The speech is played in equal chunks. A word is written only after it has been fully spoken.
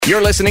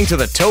You're listening to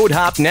the Toad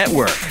Hop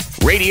Network,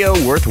 radio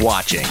worth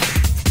watching.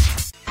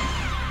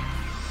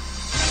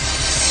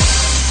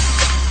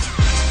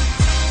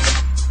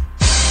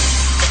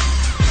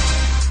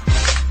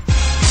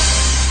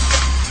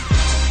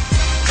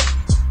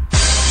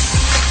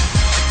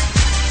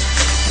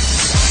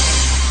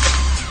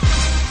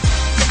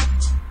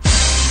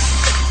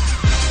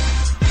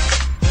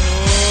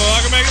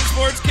 Welcome back to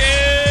Sportscast,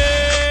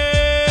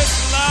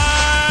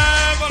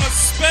 live on a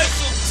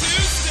special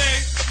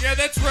Tuesday. Yeah,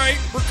 that's right.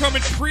 We're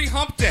coming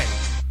pre-hump day.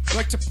 We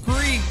like to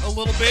pre a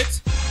little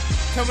bit.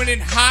 Coming in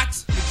hot,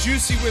 the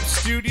Juicy Whip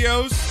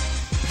Studios.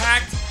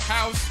 Packed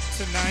house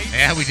tonight.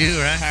 Yeah, we do,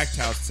 right? Packed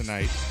house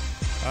tonight.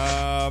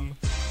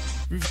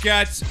 We've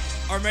got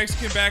our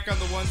Mexican back on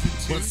the ones and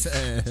twos.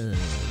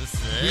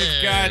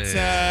 We've got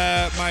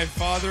my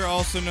father,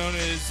 also known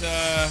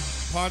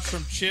as Ponch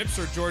from Chips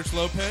or George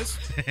Lopez.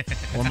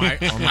 or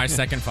my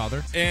second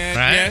father. And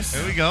Right? yes,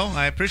 There we go.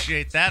 I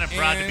appreciate that. I'm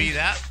proud to be and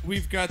that.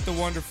 We've got the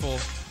wonderful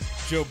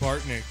Joe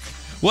Bartnick.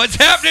 What's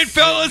happening,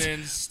 fellas? In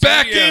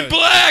Back in studios.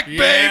 black, Yeah,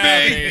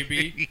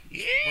 baby.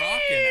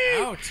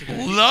 Rocking out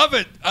today. Love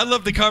it. I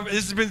love the cover.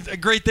 This has been a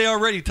great day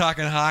already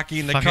talking hockey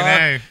in the Fucking car.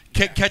 A.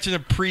 Catching a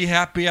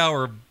pre-happy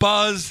hour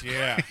buzz.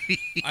 Yeah,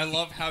 I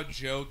love how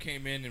Joe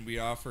came in and we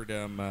offered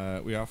him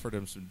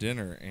some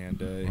dinner, and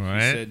he Right.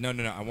 said, "No,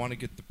 I want to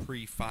get the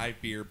pre-5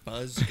 beer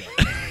buzz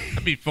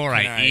going Before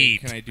I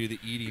eat. Can I do the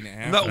eating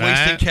after?" I'm not Right.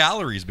 wasting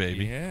calories,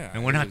 baby. Yeah,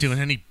 And we're not doing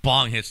any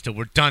bong hits till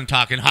we're done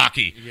talking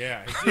hockey.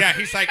 Yeah,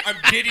 He's like, "I'm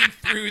getting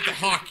through the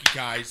hockey,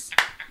 guys."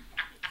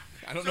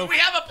 I don't know. We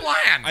have a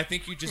plan. I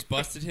think you just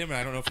busted him, and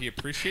I don't know if he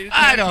appreciated.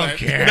 I that, don't but-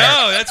 care.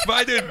 No, that's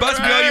fine, dude. Bust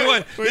me all you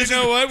want. Well, you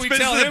know what? We Spence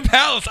tell to him. the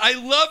Palace. I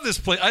love this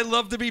place. I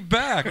love to be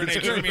back. Renee,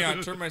 It's turn great. me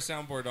on. Turn my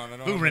soundboard on. I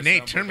don't Ooh, have my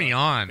Renee, soundboard turn me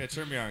on. Yeah,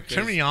 turn me on.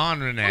 Turn me on,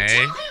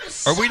 Renee.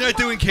 Are we not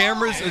doing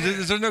cameras?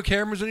 Is there no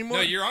cameras anymore?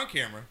 No, you're on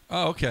camera.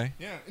 Oh, okay.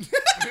 Yeah.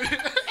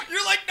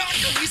 You're like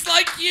Knocker. He's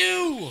like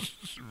you.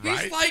 Right.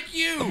 He's like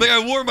you. I'm like,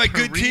 I wore my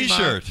good Karima.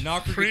 T-shirt.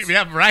 Knocker gets,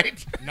 Yeah,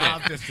 right?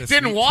 Knock-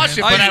 Didn't wash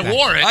it, but I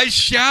wore it. I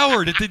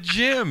showered at the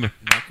gym.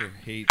 Knocker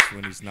hates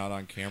when he's not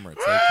on camera.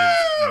 It's like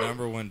his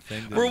number one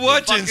thing. That We're he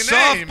watching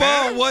Fucking A, softball.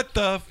 man. What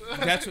the?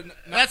 That's what.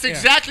 That's yeah.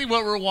 exactly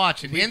what we're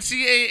watching.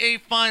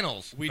 NCAA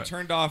finals. We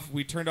turned off.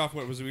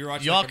 What was it? We were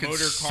watching Y'all like a can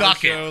motor car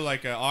suck it. show,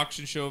 like an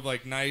auction show of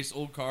like nice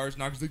old cars.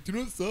 Knocker's like, "Turn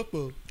on the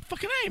softball."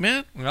 Fucking A,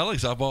 man. I like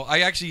softball. I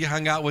actually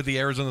hung out with the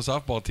Arizona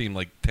softball team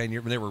like 10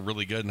 years when they were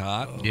really good and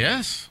hot.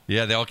 Yes.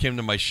 Yeah, they all came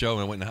to my show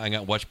and I went and hung out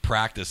and watched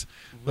practice.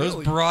 Those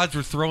Really? broads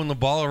were throwing the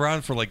ball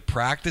around for like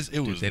practice. It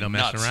was They don't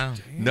mess nuts.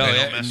 around. No, They they,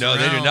 don't mess no,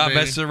 they do around, not baby.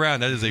 mess around.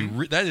 That is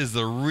that is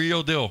the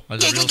real deal.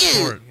 That's a real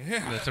sport.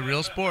 That's a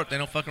real sport. They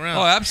don't fuck around.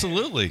 Oh,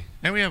 absolutely.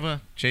 And we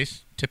have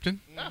Chase Tipton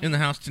in the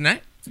house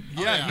tonight.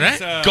 Yeah, Right?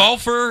 he's,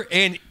 Golfer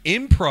and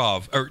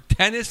improv, or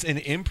tennis and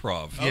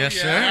improv. Yes,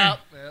 yeah. sir.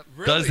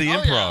 Really? Does the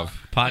improv.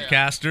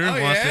 Podcaster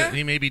Oh, wants yeah? to.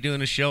 He may be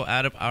doing a show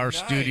out of our Nice.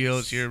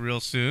 studios here real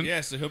soon.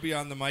 Yeah, so he'll be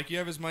on the mic. You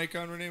have his mic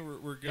on, Renee?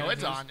 We're good. No,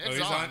 it's His- on. Oh, It's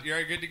he's on.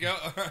 You're good to go?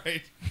 All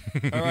right.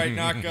 All right,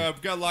 Knock.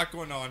 We've got a lot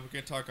going on. We're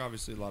going to talk,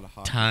 obviously, a lot of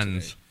hockey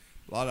Tons. today.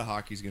 A lot of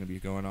hockey's going to be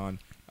going on.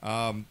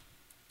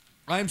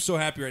 I'm so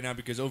happy right now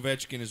because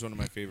Ovechkin is one of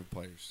my favorite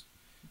players.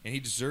 And he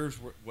deserves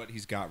what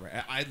he's got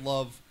right. I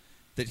love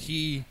that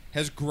he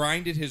has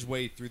grinded his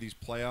way through these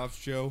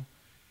playoffs, Joe.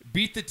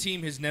 Beat the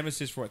team, his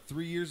nemesis, for what,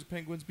 3 years the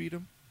Penguins beat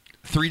him?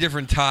 3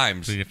 different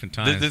times. 3 different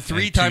times. The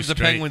 3 And 2 times the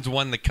straight. Penguins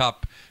won the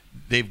cup,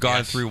 they've gone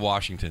Yes. through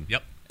Washington.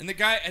 Yep. And the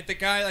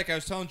guy, like I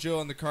was telling Joe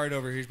on the card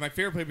over here, he's my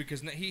favorite player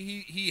because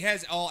he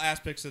has all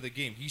aspects of the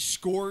game. He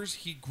scores,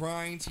 he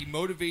grinds, he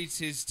motivates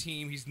his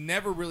team. He's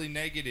never really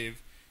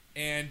negative,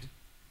 and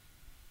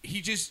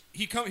he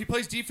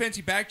plays defense.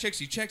 He back checks,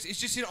 he checks. It's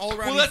just an all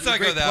around. Well, let's he's a not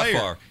go great that player.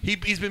 far.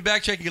 He's been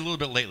back checking a little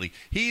bit lately.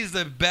 He's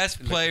the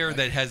best player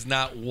that has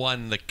not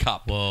won the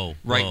cup Whoa.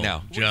 right whoa.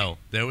 now. Joe,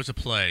 there was a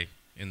play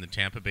in the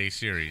Tampa Bay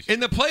series.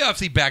 In the playoffs,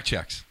 he back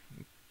checks.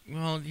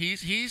 Well,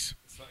 he's So,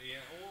 yeah,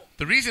 well,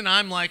 the reason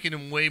I'm liking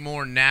him way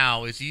more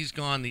now is he's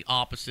gone the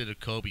opposite of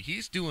Kobe.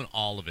 He's doing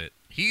all of it.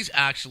 He's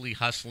actually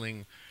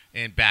hustling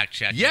and back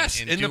checking. Yes,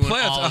 and in the doing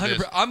playoffs, all of 100%.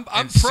 this I'm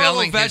and pro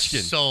selling Ovechkin.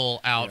 his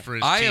soul out for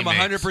his I am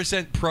teammates.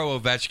 100% pro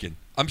Ovechkin.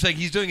 I'm saying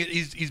he's doing it.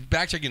 He's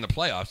back checking in the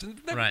playoffs, and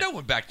no, Right. no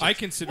one back checks. I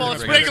consider Well, him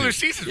it's a regular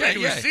season. season. Yeah,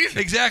 Regular yeah, season.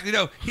 exactly.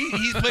 No,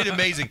 he's played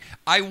amazing.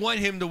 I want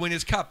him to win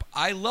his cup.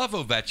 I love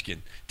Ovechkin.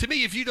 To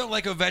me, if you don't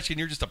like Ovechkin,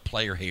 you're just a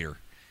player hater.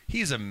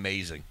 He's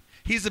amazing.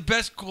 He's the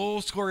best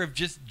goal scorer of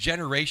just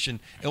generation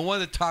and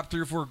one of the top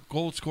 3 or 4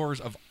 goal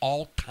scorers of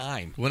all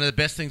time. One of the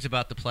best things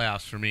about the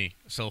playoffs for me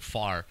so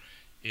far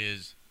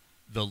is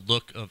the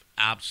look of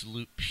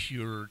absolute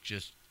pure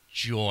just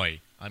joy.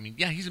 I mean,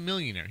 yeah, he's a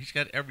millionaire. He's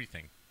got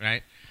everything,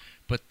 right?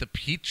 But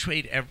he'd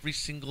trade every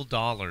single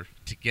dollar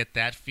to get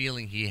that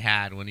feeling he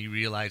had when he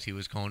realized he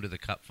was going to the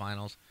Cup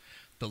Finals.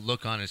 The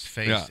look on his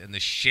face Yeah. and the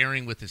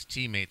sharing with his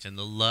teammates and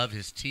the love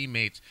his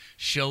teammates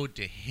showed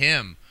to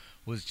him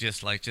was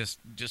just like, just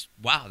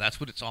wow, that's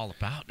what it's all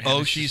about, man.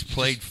 Oh, It's she's just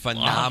played love it.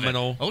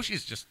 phenomenal. Oh,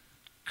 she's just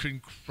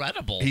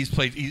incredible. He's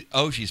played.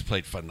 Oshie's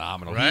played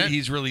phenomenal. Right?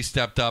 He's really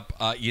stepped up.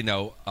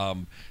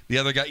 The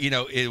other guy.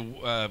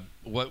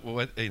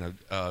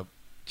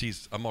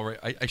 Geez, I'm all right.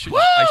 I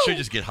should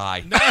just get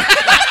high.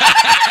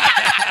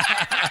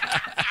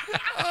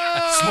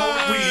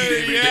 Smoke weed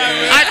every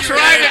day. I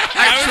tried it.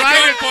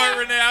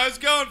 I was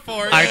going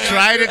for it. I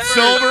tried it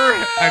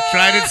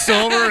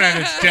sober, and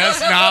it's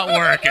just not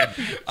working.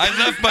 I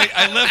left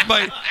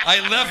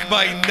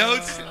my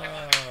notes.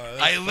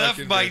 I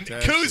left my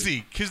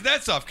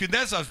Kuznetsov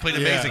played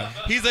amazing.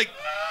 He's like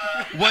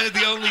one of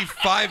the only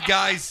 5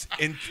 guys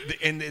in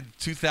the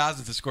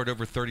 2000s that scored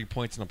over 30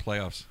 points in the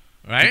playoffs.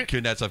 Right?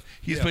 Kuznetsov.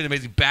 He's played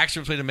amazing.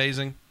 Backstrom played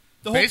amazing.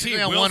 The whole Basically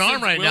team. on one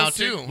arm right now,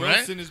 too, right?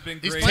 Wilson has been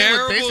He's great. playing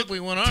with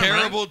basically one arm,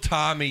 Terrible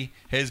Tommy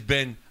has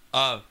been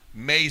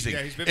amazing.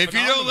 Yeah, he's been if you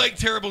phenomenal. don't like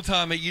Terrible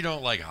Tommy, you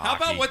don't like How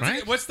hockey. about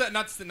right? what's that?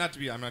 Not to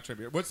be. I'm not trying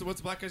to be. What's the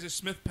black guy's name?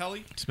 Smith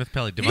Pelly? Smith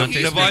Pelly, He's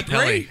Devontae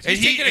great. Smith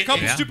He's And taken a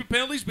couple yeah. stupid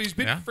penalties, but he's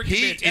been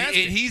freaking And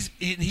fantastic. he's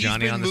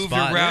Johnny been on the moved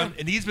spot, around, yeah.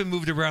 and he's been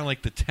moved around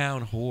like the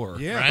town whore.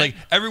 Yeah. Right. Like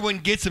everyone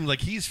gets him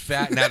like he's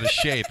fat and out of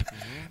shape,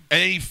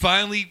 and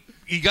then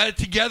he got it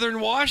together in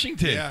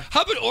Washington. Yeah.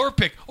 How about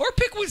Orpik?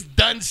 Orpik was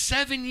done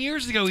 7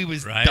 years ago. He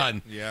was Right.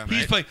 done. Yeah. He's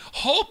Right. playing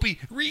Holtby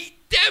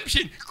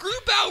redemption.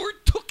 Grubauer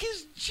took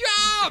his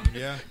job.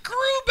 Yeah.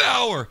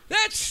 Grubauer,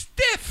 that's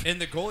stiff. And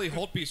the goalie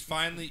Holtby's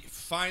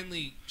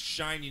finally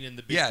shining in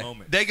the big Yeah,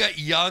 moments. they got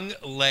young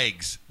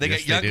legs. They Yes,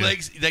 got young they do.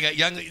 legs. They got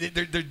young.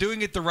 They're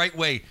doing it the right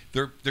way.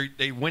 They're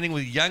winning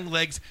with young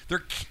legs.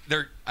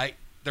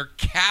 They're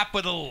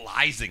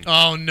capitalizing.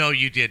 Oh no,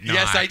 you did not.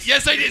 Yes, I did.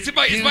 It's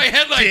my You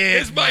headline.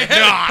 did It's my not.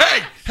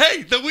 headline.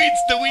 Hey, the weed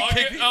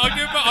kick.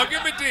 I'll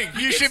give him a ding.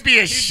 You should be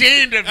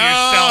ashamed of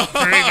yourself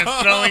for even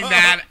throwing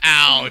that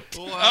out.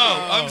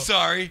 Oh, I'm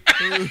sorry.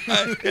 I'm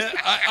dead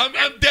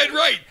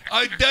right.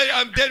 I'm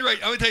dead right.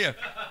 I'm gonna tell you,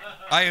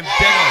 I am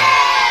dead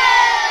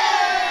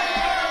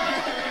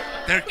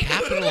on. They're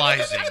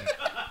capitalizing.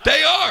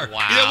 They are.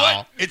 Wow. You know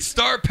what? It's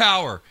star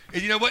power.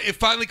 And you know what? It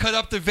finally caught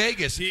up to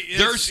Vegas.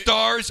 Their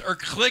stars are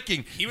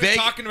clicking. He was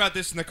talking about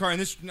this in the car, and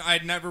this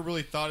I'd never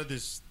really thought of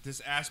this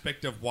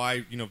aspect of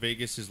why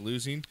Vegas is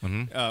losing.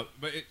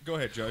 Go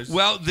ahead, Joe.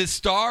 Well, the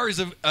stars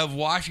of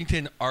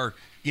Washington are,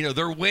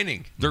 they're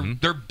winning.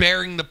 They're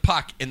bearing the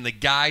puck, and the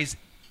guys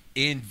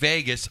in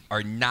Vegas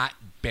are not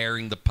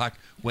bearing the puck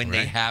when they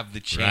Right. have the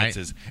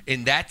chances.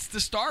 And that's the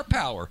star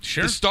power.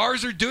 Sure. The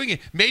stars are doing it.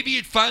 Maybe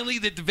it finally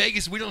that the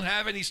Vegas, we don't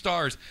have any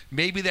stars.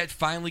 Maybe that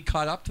finally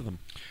caught up to them.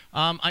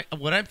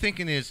 What I'm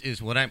thinking is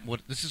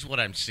this is what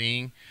I'm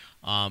seeing.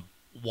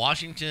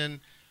 Washington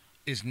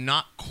is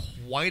not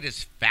quite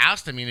as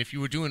fast. I mean, if you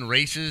were doing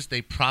races,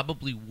 they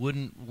probably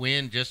wouldn't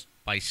win just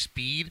by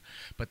speed,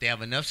 but they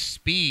have enough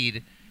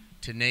speed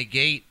to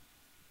negate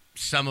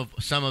some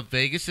of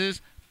Vegas's.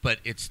 But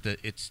it's the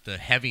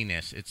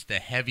heaviness. It's the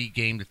heavy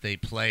game that they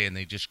play, and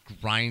they just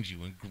grind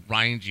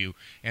you,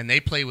 and they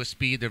play with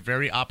speed. They're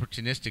very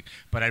opportunistic,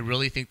 but I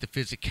really think the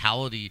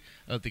physicality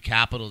of the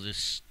Capitals is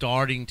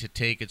starting to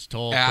take its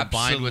toll,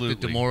 combined with the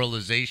Absolutely.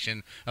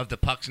 demoralization of the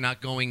pucks not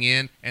going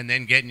in and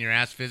then getting your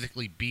ass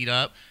physically beat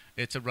up.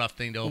 It's a rough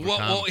thing to overcome.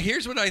 Well,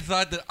 here's what I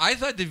thought. I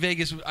picked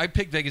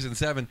Vegas in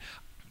 7.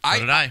 So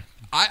did I.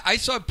 I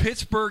saw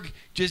Pittsburgh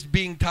just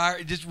being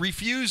tired, just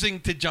refusing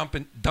to dump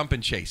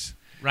and chase.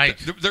 Right.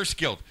 They're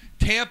skilled.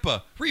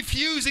 Tampa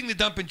refusing to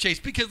dump and chase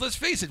because let's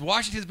face it,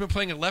 Washington's been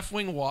playing a left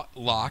wing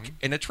lock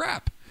and a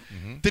trap.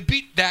 To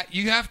beat that,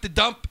 you have to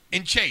dump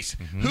and chase.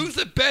 Who's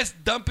the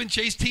best dump and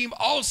chase team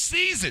all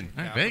season?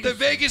 Vegas. The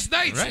Vegas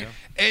Knights. Right.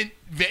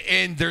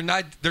 And they're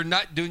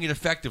not doing it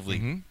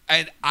effectively.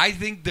 And I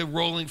think the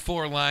rolling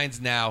 4 lines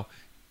now,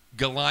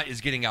 Gallant is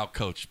getting out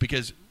coached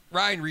because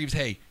Ryan Reeves,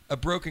 hey, a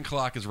broken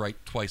clock is right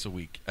twice a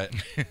week.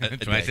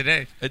 Twice a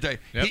day. A day.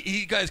 Yep.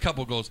 He got his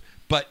couple goals,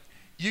 but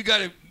you got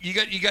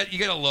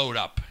to load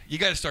up. You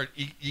got to start.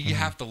 You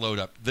have to load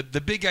up.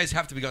 The big guys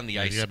have to be on the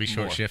ice. You got to be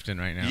more. short shifting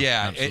right now.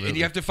 Yeah, Absolutely. and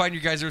you have to find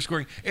your guys that are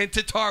scoring. And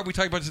Tatar, we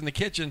talked about this in the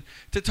kitchen.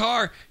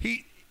 Tatar,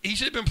 he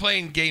should have been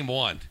playing game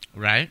 1.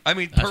 Right. I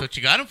mean, that's what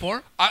you got him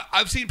for.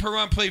 I've seen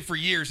Perron play for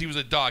years. He was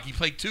a dog. He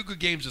played 2 good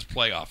games as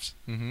playoffs.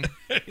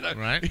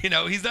 Right.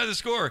 He's not a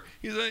scorer.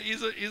 He's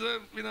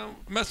a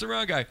mess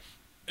around guy.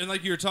 And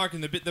like you were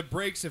talking, the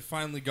breaks have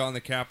finally gone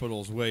the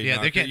Capitals' way. Yeah,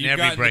 now. they're getting You've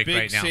every gotten break the big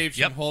right now. saves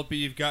Yep. from Holtby.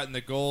 You've gotten the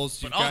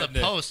goals. But You've all gotten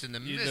the posts and the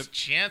missed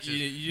chances.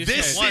 you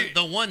This- just-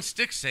 the one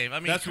stick save. I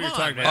mean, That's come what you're on,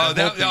 talking man.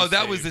 about.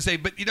 That was save. the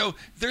same. But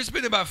there's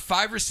been about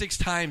 5 or 6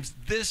 times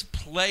this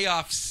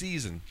playoff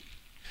season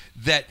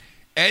that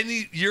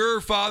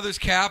your father's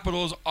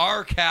Capitals,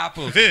 our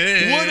Capitals, would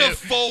have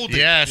folded.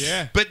 Yes.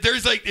 Yeah. But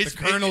there's like the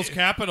Colonel's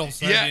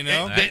Capitals. Yeah, you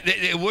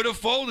it would have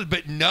folded,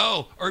 but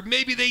no. Or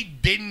maybe they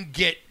didn't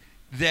get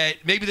that.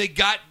 Maybe they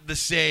got the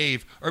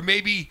save, or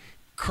maybe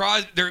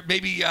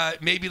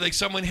maybe like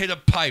someone hit a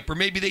pipe, or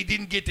maybe they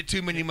didn't get the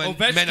too many men on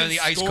the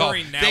ice call.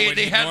 scoring now when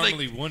They he had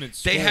normally like wouldn't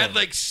they had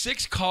score. like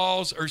 6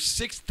 calls or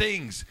 6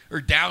 things, or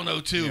down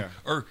 0-2, Yeah.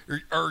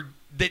 or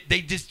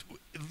they just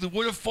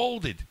would have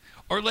folded.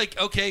 Or like,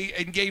 okay,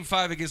 in Game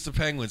 5 against the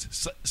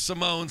Penguins,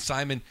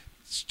 Simon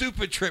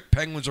stupid trip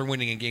Penguins are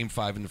winning in Game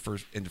 5 in the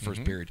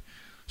first period.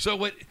 So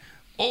what?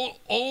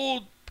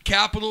 Old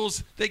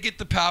Capitals, they get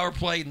the power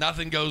play,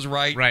 nothing goes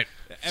right. Right.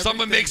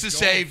 Someone makes a Everything's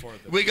save. going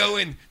for them. We go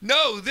in.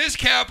 No, this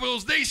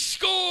Capitals, they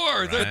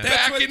score. They're Right.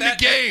 back in the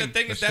game. The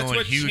thing is, They're that's scoring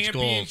what huge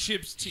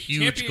championships, goals.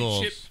 Huge championship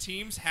goals.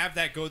 teams have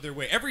that go their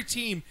way. Every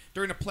team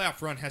during a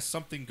playoff run has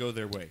something go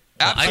their way.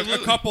 Absolutely.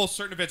 A couple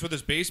certain events, whether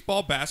it's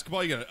baseball,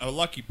 basketball, you got a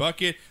lucky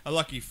bucket, a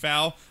lucky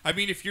foul. I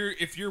mean, if you're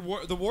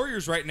the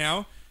Warriors right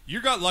now, you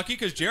got lucky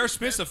because J.R.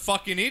 Smith's a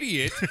fucking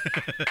idiot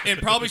and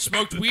probably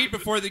smoked weed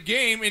before the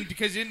game, and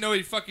because he didn't know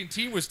his fucking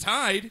team was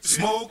tied.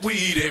 Smoke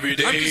weed every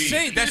day. I'm just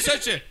saying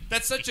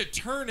that's such a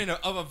turn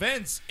of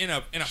events in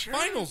a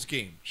finals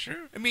game. Sure.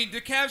 I mean, the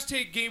Cavs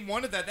take game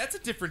 1 of that. That's a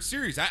different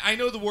series. I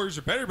know the Warriors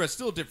are better, but it's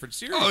still a different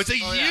series. Oh, it's a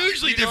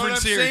hugely You know what different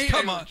I'm series. saying? Come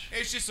And on.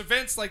 it's just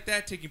events like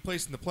that taking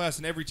place in the playoffs,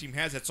 and every team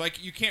has that. So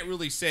you can't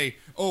really say,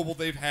 oh, well,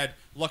 they've had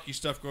lucky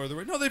stuff go their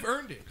way. No, they've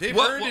earned it. They've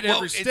earned it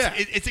every step.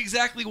 It's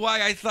exactly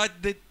why I thought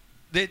that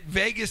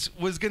Vegas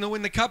was going to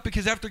win the cup,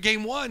 because after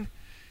Game 1,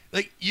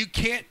 like, you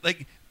can't,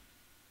 like,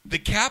 the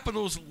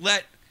Capitals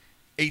let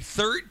a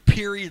third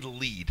period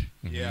lead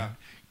Yeah.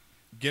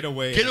 Get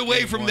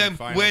away from them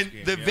when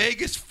the yeah.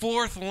 Vegas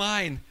fourth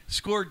line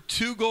scored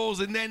 2 goals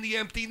and then the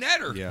empty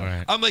netter. Yeah.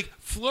 Right. I'm like,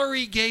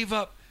 Fleury gave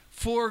up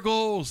 4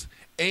 goals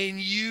and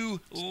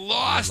you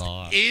lost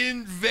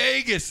in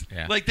Vegas.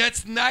 Yeah. Like,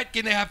 that's not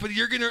going to happen.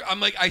 I'm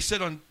like, I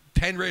said on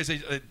 10 radio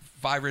stations,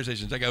 5 radio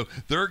stations, I go,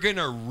 they're going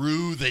to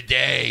rue the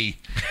day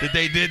that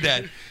they did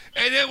that.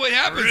 And then what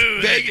happens?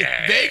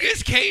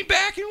 Vegas came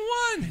back and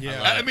won.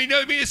 Yeah. I mean,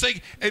 it's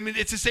like,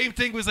 it's the same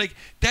thing. Was like,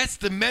 that's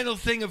the mental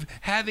thing of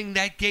having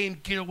that game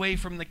get away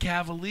from the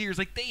Cavaliers.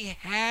 Like, they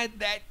had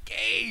that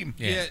game.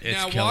 Yeah, it's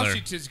now killer.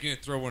 Washington's going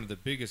to throw one of the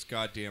biggest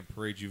goddamn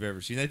parades you've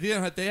ever seen. They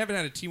haven't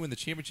had a team win the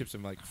championships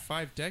in like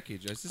 5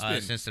 decades. It's just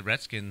been Since the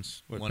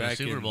Redskins What, won a back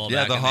Super in- Bowl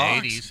Yeah, back the in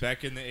Hawks. the 80s.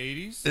 back in the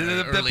 80s.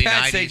 The Early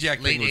Pat 90s,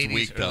 Sajak late thing was 80s,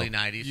 weak, though. early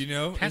 90s. You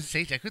know, Pat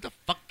Sajak, who the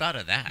fuck thought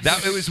of that?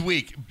 It was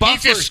weak. He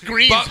just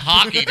screams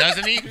hockey,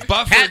 doesn't he?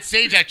 Buffer- Pat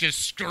Sajak just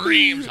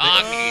screams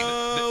hockey.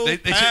 Oh, They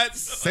Pat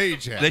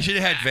Sajak. They should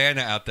have had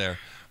Vanna out there.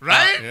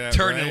 Right? Yeah,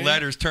 turning right.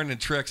 letters, turning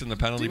tricks in the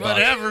penalty box.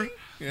 Whatever.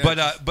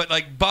 Yeah, But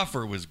like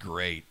Buffer was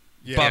great.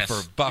 Yes.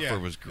 Buffer Yeah.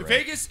 was great.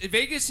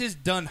 Vegas has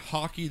done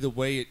hockey the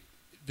way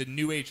the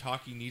new age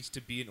hockey needs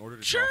to be in order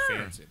to draw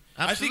fans in.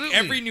 I Absolutely.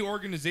 think every new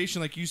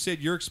organization, like you said,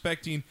 you're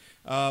expecting,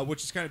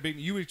 which is kind of big.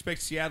 You would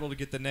expect Seattle to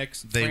get the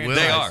next. They franchise. will.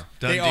 They are.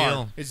 Done They deal.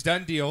 are. It's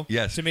done deal.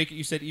 Yes. To make it,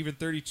 you said even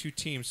 32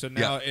 teams. So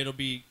now it'll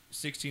be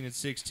 16 and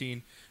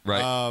 16.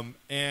 Right.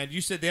 And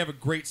you said they have a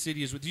great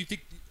city as well. Do you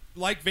think,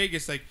 like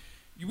Vegas, like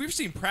we've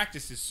seen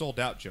practices sold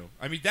out, Joe?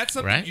 I mean, that's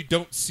something Right. you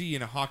don't see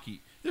in a hockey.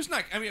 There's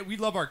not. I mean, we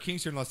love our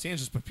Kings here in Los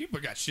Angeles, but people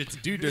got shit to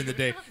do during the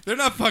day. They're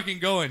not fucking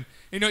going.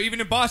 You know, even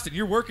in Boston,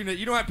 you're working.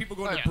 You don't have people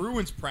going to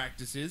Bruins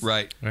practices.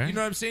 Right. Right. You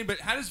know what I'm saying? But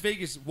how does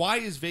Vegas? Why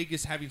is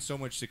Vegas having so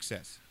much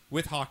success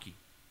with hockey?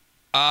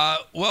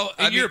 Well,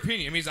 In I your mean,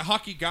 opinion, I mean, as a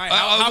hockey guy,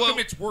 how well- come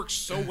it's worked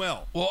so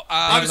well? well,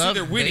 Obviously,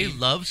 they're They winning.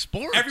 love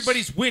sports.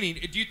 Everybody's winning.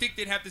 Do you think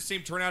they'd have the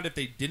same turnout if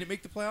they didn't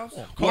make the playoffs?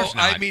 Of course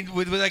well, not. I mean,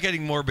 without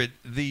getting morbid,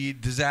 the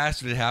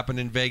disaster that happened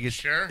in Vegas,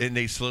 Sure. and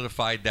they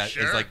solidified that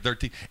Sure. as like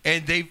 13.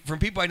 And from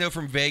people I know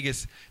from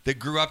Vegas that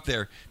grew up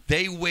there,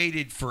 they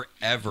waited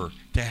forever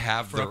to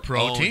have their a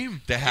pro own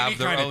team. to have Any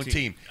their kind of own team.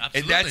 team, Absolutely.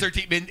 and that's their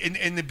team.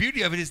 And the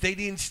beauty of it is they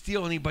didn't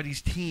steal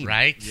anybody's team,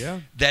 right?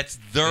 Yeah. That's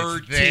their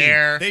It's team.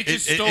 their They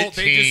just It- stole. it-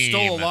 They just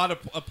stole a team. lot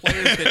of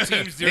players that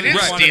teams They didn't didn't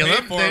want to steal pay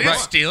them. for. They didn't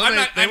steal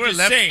them. They were just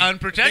left saying,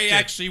 unprotected. They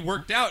actually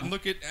worked out, and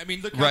look how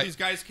Right. these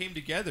guys came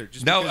together.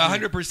 Just No, because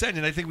 100%,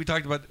 and I think we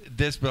talked about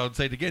this, but I'll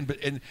say it again. But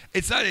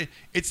it's not.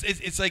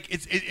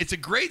 It's a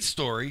great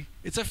story.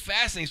 It's a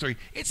fascinating story.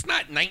 It's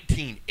not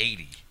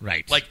 1980,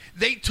 Right. Like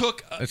they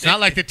took. It's not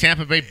like the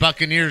Tampa Bay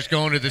Buccaneers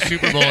going to the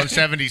Super Bowl in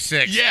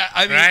 '76. Yeah,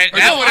 I mean, right? or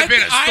That no, would have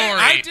been a story.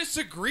 I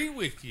disagree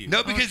with you.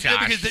 no, because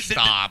Josh, the-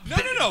 stop.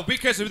 No,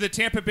 because of the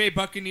Tampa Bay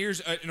Buccaneers,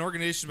 an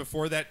organization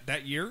before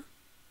that year.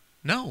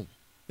 No,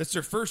 That's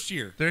their first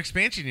year. their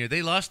expansion year.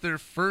 They lost their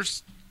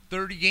first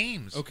 30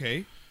 games.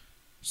 Okay.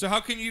 So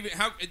how can you even?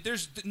 How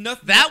there's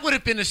nothing That would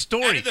have been a out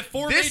story. of the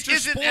four this major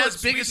isn't sports,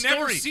 as big we've a never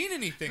story. seen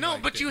anything. No,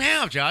 like but this. you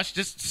have, Josh.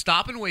 Just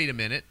stop and wait a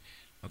minute,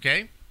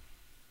 okay?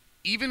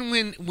 Even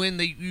when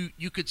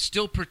you could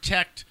still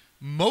protect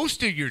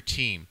most of your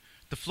team,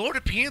 the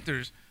Florida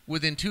Panthers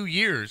within 2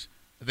 years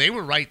they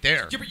were right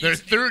there. Yeah, but Their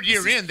this third year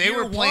is in, they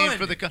year were playing one.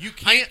 for the. You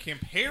can't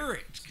compare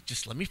it.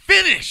 Just let me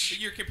finish.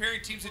 You're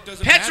comparing teams that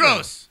doesn't matter.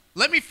 Petros,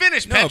 let me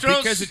finish. No, Petros.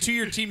 because a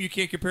 2-year team you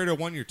can't compare to a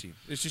 1-year team.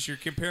 It's just you're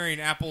comparing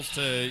apples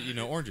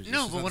to oranges.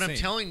 No, It's but not what the I'm same.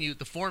 telling you,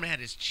 the format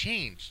has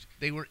changed.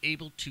 They were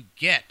able to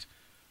get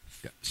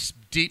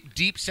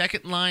deep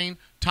second line,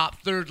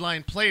 top third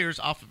line players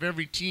off of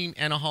every team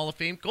and a Hall of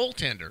Fame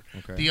goaltender.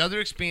 Okay. The other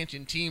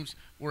expansion teams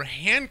were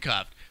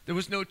handcuffed. There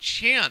was no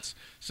chance.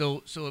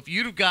 So if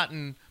you'd have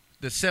gotten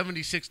the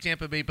 76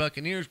 Tampa Bay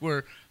Buccaneers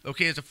where,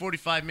 okay, it's a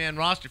 45-man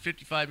roster,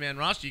 55-man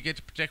roster, you get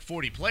to protect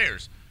 40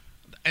 players,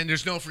 and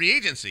there's no free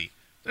agency.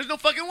 There's no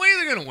fucking way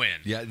they're going to win.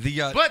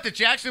 Yeah, But the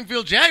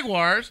Jacksonville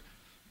Jaguars,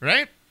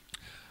 right?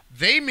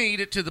 They made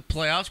it to the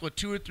playoffs,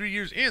 2 or 3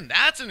 years in.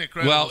 That's an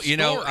incredible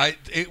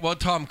story.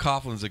 Tom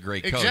Coughlin's a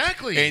great coach.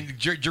 Exactly. And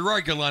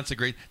Gerard Gallant's a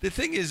great. The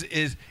thing is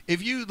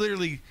if you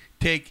literally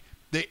take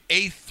the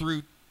 8th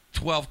through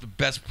 12th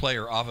best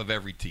player off of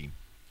every team,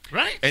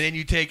 right? And then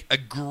you take a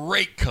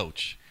great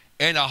coach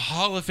and a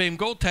Hall of Fame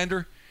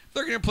goaltender,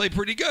 they're going to play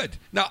pretty good.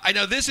 Now, I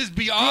know this is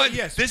beyond.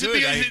 Yes, this good,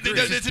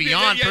 is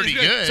beyond pretty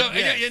good. So,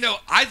 Yes.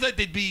 I thought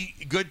they'd be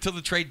good till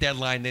the trade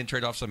deadline, then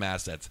trade off some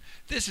assets.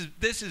 This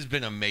has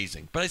been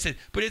amazing. But I said,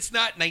 it's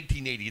not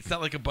 1980. It's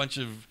not like a bunch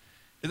of,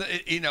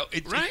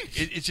 Right.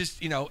 It's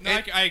just, No,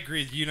 I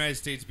agree. The United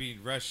States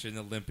being rushed in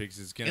the Olympics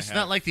is going to. It's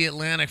not like the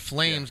Atlanta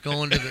Flames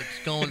going to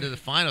the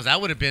finals. That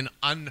would have been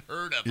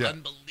unheard of,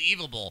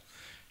 unbelievable.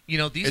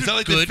 These it's are not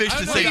like good. the fish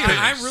to say players.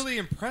 I'm really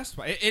impressed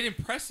by it. It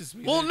impresses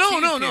me. Well, that no,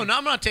 a team can-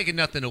 I'm not taking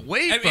nothing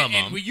away from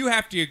them. And you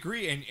have to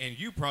agree, and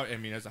you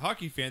probably, as a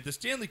hockey fan, the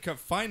Stanley Cup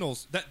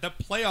Finals, the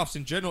playoffs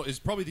in general, is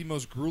probably the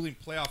most grueling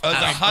playoff.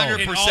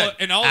 100%.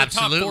 In all the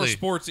top 4 Absolutely.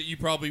 sports that you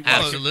probably watch.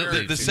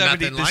 Absolutely. The There's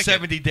nothing like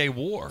it. 70-day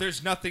war.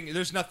 There's nothing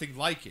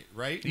like it,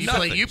 right? You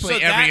Nothing. play So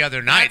every that-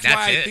 other night. That's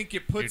why it. I think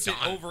it puts You're it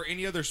done. over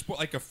any other sport,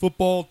 like a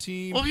football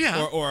team. Oh,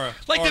 yeah. or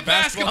Like or the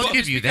basketball. team, I'll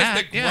give just you because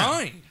that, The yeah.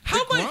 grind.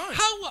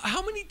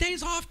 How many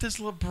days off does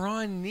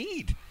LeBron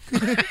need?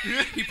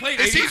 He played.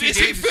 Is he 82 games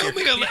this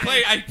filming year. a- He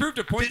played. I proved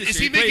a point. Is this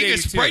he year. Played making a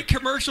 82. Sprite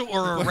commercial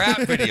or a rap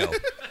video?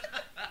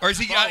 Or is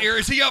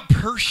he out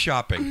purse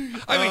shopping?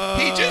 I mean,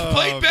 he just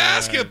played man.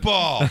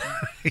 basketball.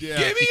 Yeah.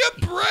 Give me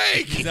a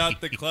break. He's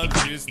out the club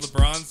juice,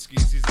 LeBron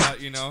skis. He's out,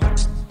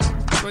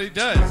 That's what he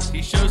does.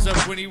 He shows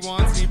up when he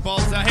wants and he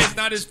balls out. Hey, it's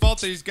not his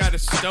fault that he's got a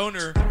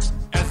stoner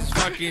as his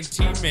fucking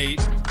teammate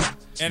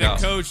and No. a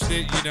coach that,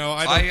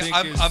 I don't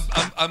think is...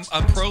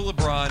 I'm pro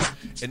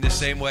LeBron in the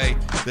same way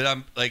that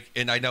I'm like,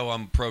 and I know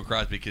I'm pro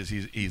Crosby because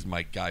he's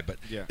my guy, but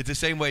Yeah. it's the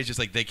same way. It's just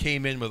like they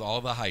came in with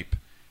all the hype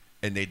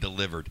and they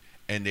delivered,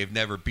 and they've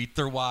never beat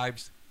their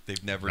wives.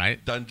 They've never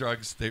Right. done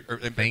drugs. Thank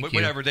you.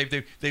 Whatever. They've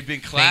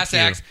been class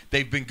Thank you. acts.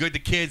 They've been good to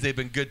kids. They've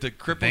been good to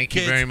crippled Thank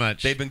you kids. very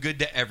much. They've been good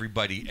to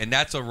everybody, and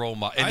that's a role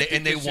model. I And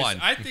think they it's won.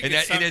 just- I think and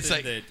it's and it's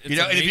something like that it's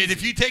and if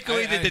amazing. you take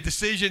away I- the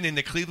decision and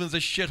the Cleveland's a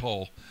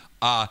shithole,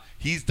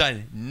 he's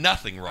done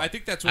nothing wrong. I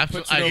think that's what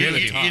puts I it agree over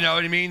with the you. top. You know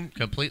what I mean?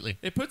 Completely.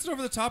 It puts it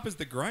over the top as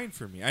the grind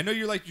for me. I know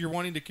you're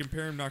wanting to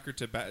compare him, Knocker,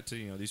 to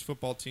these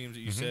football teams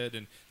that you said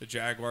and the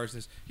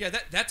Jaguars.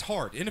 That's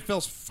hard.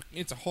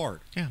 It's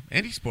hard. Yeah,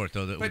 any sport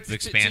though, But with to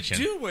expansion.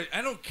 do what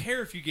I don't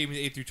care if you gave me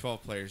the 8 through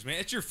 12 players, man.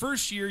 It's your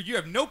first year. You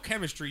have no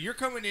chemistry. You're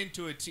coming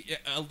into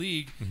a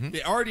league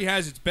that already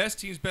has its best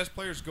teams, best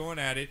players going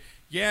at it.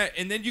 Yeah,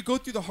 and then you go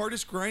through the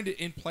hardest grind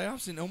in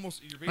playoffs, and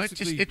almost you're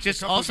basically. It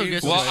just a couple also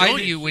games gets to away. show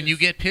you when you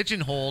get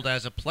pigeonholed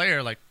as a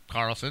player like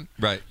Carlson.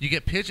 Right. You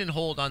get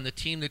pigeonholed on the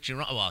team that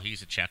you're on. Well,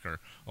 he's a checker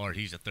or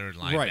he's a third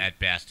line Right. at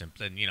best, and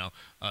the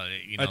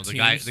team's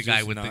guy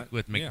just with not-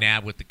 with McNabb yeah.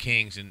 with the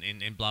Kings and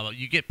blah blah.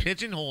 You get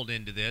pigeonholed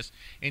into this,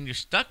 and you're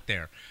stuck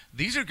there.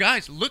 These are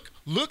guys.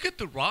 Look at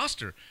the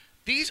roster.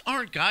 These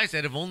aren't guys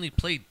that have only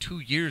played 2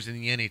 years in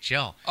the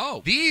NHL.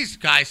 Oh. These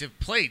guys have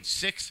played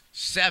 6,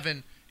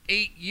 7,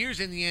 8 years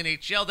in the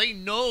NHL. They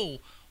know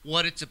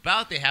what it's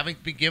about. They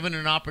haven't been given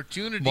an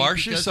opportunity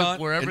because of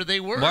wherever they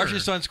were.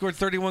 Marchessault scored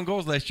 31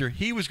 goals last year.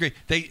 He was great.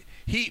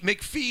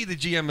 McPhee, the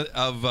GM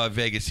of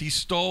Vegas, he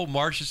stole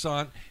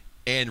Marchessault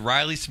and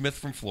Riley Smith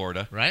from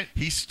Florida. Right.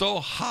 He stole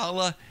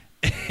Holla.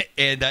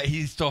 And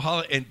he stole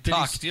Holla and Did he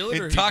Tuck. steal it,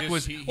 or and he Tuck just-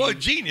 was he-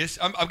 genius.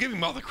 I'm giving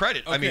him all the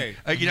credit. I mean,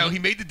 Okay. he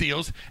made the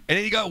deals, and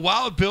then he got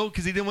Wild Bill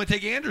because he didn't want to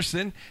take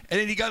Anderson, and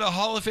then he got a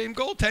Hall of Fame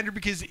goaltender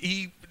because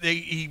he's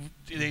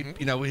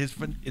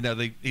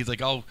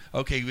like, oh,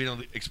 okay, we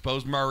don't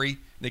expose Murray, and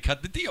they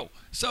cut the deal.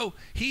 So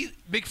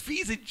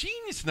McPhee's a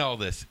genius in all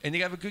this, and they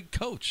have a good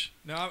coach.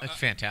 No, That's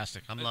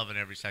fantastic. I'm loving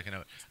every second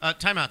of it.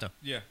 Timeout though.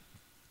 yeah.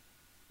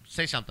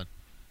 Say something.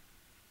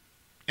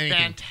 Anything.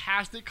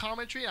 Fantastic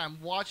commentary. I'm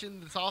watching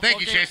the softball Thank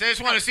you, game. Chase. I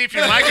just want to see if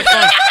your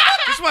microphone.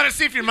 Just want to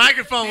see if your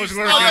microphone was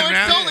working, Oh, it's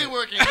man. totally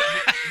working.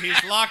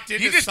 He's locked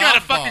into You just got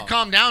gotta fucking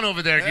calm down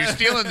over there. You're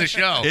stealing the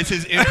show. It's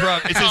his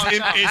improv.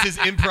 It's his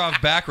improv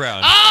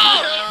background.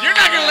 Oh, you're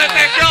not gonna let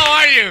that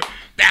go, are you?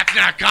 That's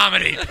not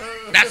comedy.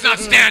 That's not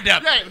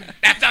stand-up. Right.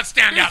 That's not He's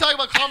stand-up. talking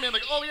about comedy. I'm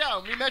like, oh yeah,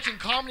 we mentioned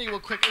comedy real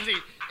quick. Is he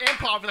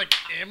improv? We're like,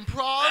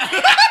 improv?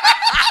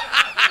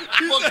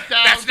 Look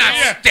down. That's not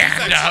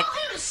stand-up.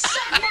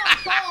 Suck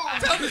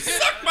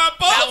my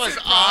balls. That was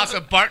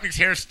awesome. Bartnick's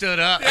hair stood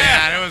up.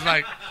 Yeah, it was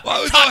like, Well,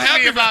 I was talk so to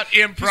happy me about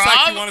improv. It's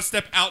like you want to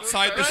step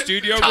outside the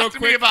studio Talk real to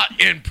me quick. about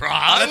improv.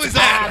 I was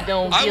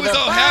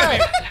all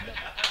happy.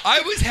 I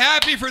was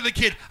happy for the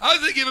kid. I was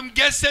going to give him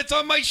guest sets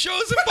on my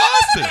shows in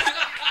Boston.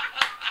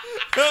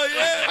 Hell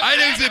yeah. I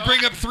didn't going to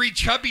bring up 3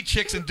 chubby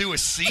chicks and do a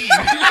scene.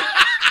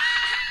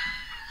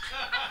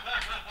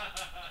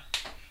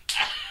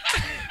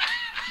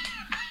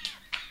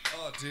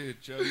 Oh,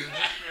 dude, Joe.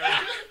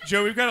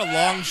 Joe, we've got a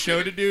long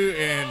show to do,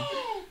 and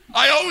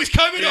I always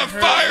come in on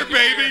fire,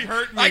 baby.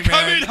 hurt me, I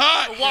come man. in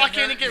hot. Walk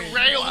in and get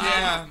railed.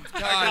 Yeah, I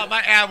got God.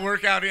 my ab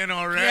workout in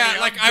already. Yeah,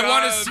 like I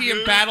want to done, see him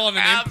dude. battle in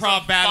an Abs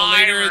improv on battle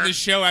later in fire. the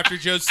show after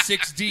Joe's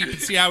 6 deep and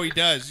see how he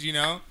does. You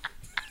know,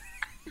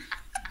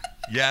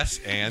 Yes,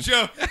 and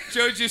Joe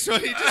just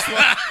he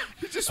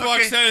just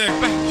walks out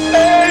of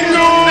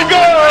there.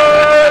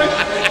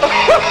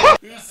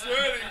 He's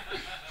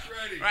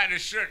ready. Right in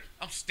his shirt.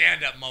 I'm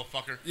stand up,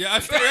 motherfucker. Yeah,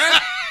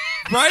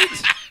 right.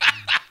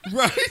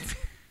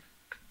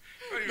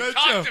 No,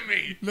 Talk Joe. to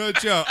me. No,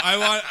 Joe.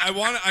 I'm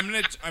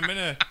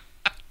gonna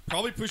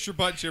probably push your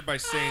buttons here by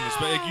saying this,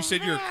 but like you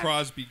said, you're a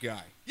Crosby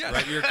guy. Yeah.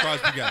 Right? You're a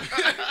Crosby guy.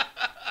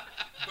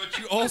 But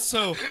you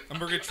also, I'm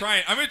gonna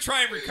try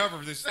and recover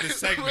this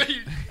segment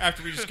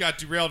after we just got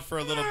derailed for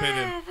a little bit.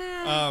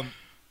 And,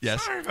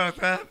 yes. Sorry about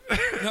that.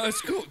 no,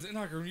 it's cool.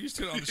 No, we're used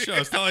to it on the show.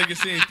 It's not like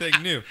it's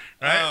anything new.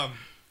 Right.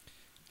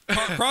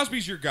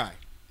 Crosby's your guy,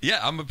 Yeah,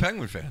 I'm a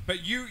Penguin fan.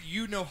 but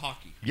you know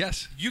hockey.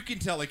 Yes. You can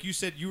tell, like you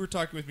said, you were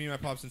talking with me and my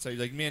pops inside.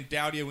 You're like, man,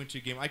 Dowdy, I went to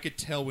a game. I could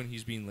tell when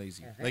he's being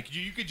lazy. Like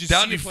you could just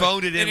Downey see him play.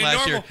 phoned it in a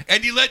last year, normal-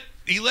 and he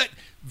let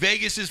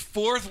Vegas's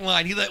fourth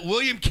line. He let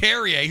William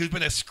Carrier, who's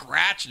been a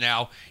scratch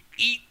now,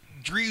 eat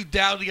Drew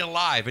Doughty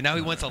alive, and now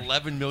he wants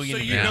 $11 million.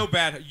 So a you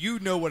year.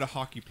 know what a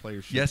hockey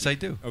player should. Yes, be. I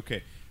do.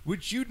 Okay,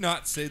 would you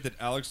not say that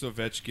Alex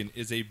Ovechkin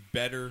is a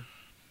better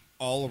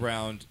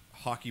all-around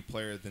hockey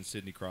player than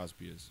Sidney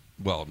Crosby is?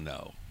 Well,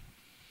 no.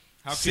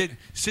 How can,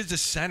 Sid's a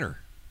center.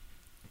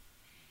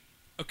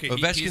 okay,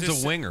 Ovechkin's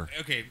he's a winger.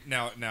 Okay,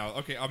 now,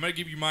 okay, I'm gonna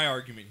give you my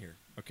argument here.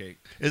 Okay,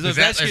 Is Is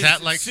Ovechkin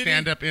that like City-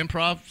 stand up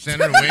improv,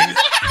 center wing?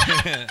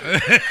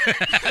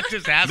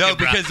 Just asking. No,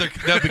 bro.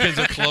 because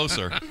they're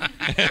closer.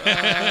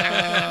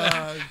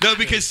 No,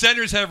 because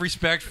centers have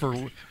respect for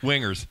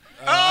wingers.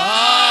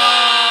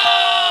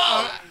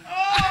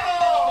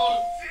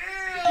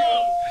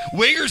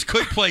 Wingers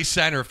could play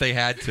center if they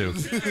had to.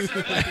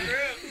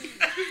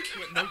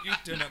 no, you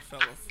didn't,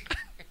 fellas.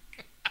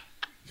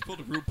 He pulled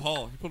a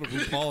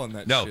RuPaul on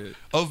that No, shit.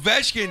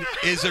 Ovechkin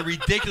is a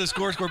ridiculous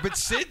scorer, but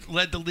Sid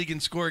led the league in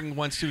scoring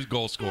once too,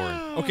 goal scoring.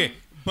 Okay,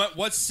 but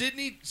what Sid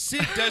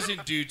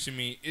doesn't do to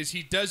me is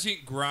he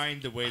doesn't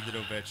grind the way that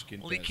Ovechkin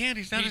Well, does. he can't.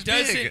 He's not He as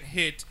doesn't big.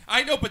 hit.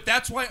 I know, but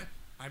that's why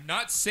I'm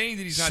not saying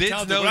that he's not Sid's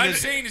talented. known What I'm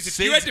as- saying is if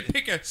Sid's- you had to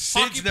pick a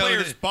Sid's hockey known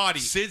player's as- body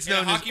Sid's and a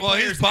known as- hockey well,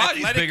 his player's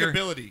body's athletic bigger.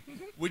 ability,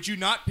 would you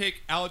not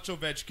pick Alex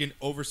Ovechkin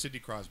over Sidney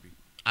Crosby?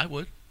 I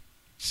would.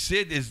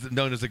 Sid is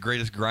known as the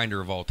greatest grinder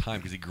of all time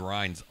because he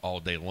grinds all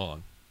day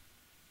long.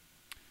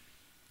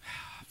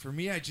 For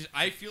me,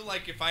 I feel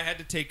like if I had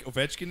to take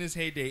Ovechkin in his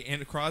heyday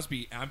and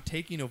Crosby, I'm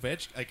taking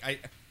Ovechkin. Like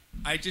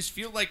I just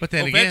feel like But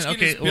then Ovechkin again,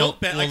 okay, is built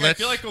well, like I let's-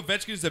 feel like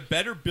Ovechkin is a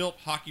better built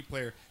hockey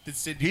player than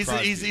Sidney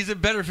Crosby. He's a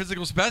better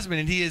physical specimen,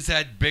 and he has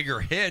had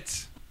bigger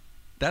hits.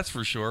 That's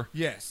for sure.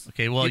 yes.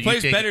 Okay, well, he you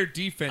plays take- better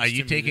defense. Are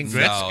you to me taking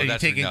than- Gretzky? No, Are you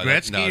that's- taking no,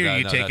 that- Gretzky no, or are no,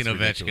 you no, taking that's Ovechkin?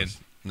 ridiculous.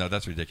 No,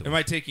 that's ridiculous. Am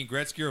I taking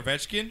Gretzky or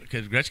Ovechkin?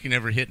 Because Gretzky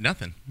never hit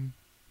nothing,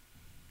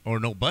 or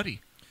nobody.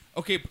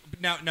 Okay,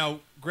 but now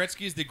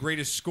Gretzky is the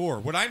greatest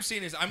scorer. What I'm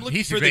saying is I'm looking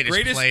He's the for the greatest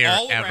greatest player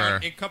all around ever.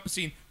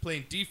 encompassing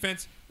playing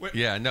defense. What,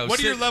 Yeah, no, What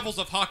are your Sid- levels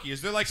of hockey?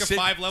 Is there like a Sid-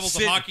 5 levels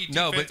Sid- of hockey?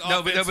 No, Defense, but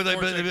no, but, no, offense,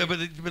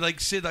 forechecking? but like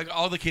Sid, like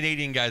all the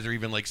Canadian guys are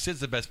even like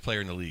Sid's the best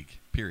player in the league.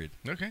 Period.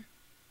 Okay.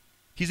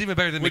 He's even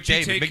better than Would you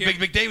McDavid. take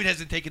him? McDavid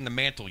hasn't taken the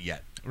mantle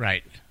yet.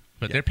 Right.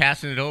 But Yeah. they're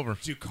passing it over.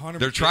 Dude, Connor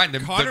They're trying to-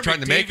 Connor they're trying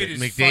to make McDavid it. is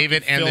McDavid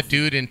fucking and the filthy.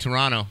 dude in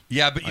Toronto.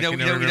 Yeah, but I can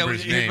never remember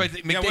his name.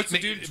 Yeah, what's the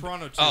dude in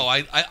Toronto, too? Oh,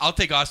 I'll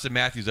take Austin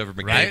Matthews over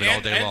McDavid Right.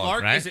 all day and long.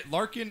 Larkin, right? Is it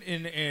Larkin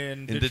in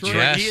In Detroit? Detroit,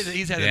 Yes.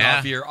 he's had an Yeah.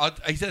 off year.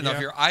 He's had an off Yeah.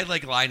 year. I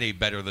like Laine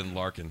better than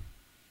Larkin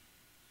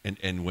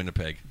in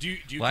Winnipeg. Do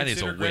you Laine's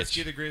consider a witch.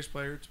 Gretzky the greatest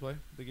player to play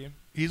the game?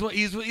 He's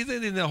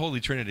in the Holy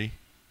Trinity.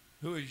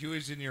 Who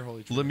is in your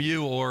holy trinity?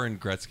 Lemieux or in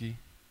Gretzky.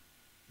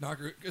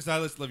 Because I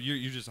love you.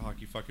 You're just a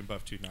hockey fucking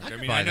buff too. Knock. I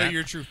mean, buy I know that.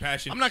 your true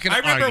passion. I'm not gonna I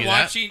remember argue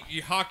that. watching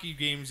hockey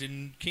games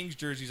in Kings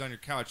jerseys on your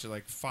couch at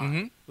like 5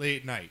 Mhm.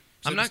 late at night.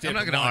 I'm not going to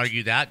watch.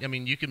 argue that. I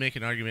mean, you can make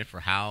an argument for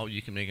Howe.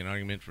 You can make an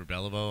argument for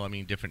Beliveau. I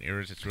mean, different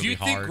eras. It's really Do you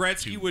think hard.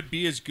 Gretzky to- would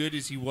be as good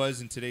as he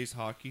was in today's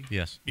hockey?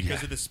 Yes.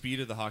 Because Yeah. of the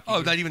speed of the hockey. Oh,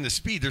 game? not even the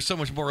speed. There's so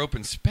much more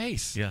open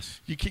space. Yes.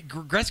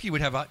 Gretzky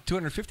would have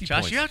 250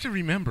 Josh, points. you have to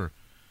remember,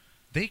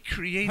 they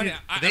created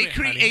I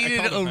created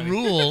called him a honey.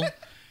 rule.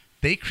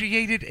 They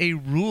created a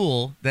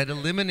rule that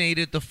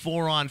eliminated the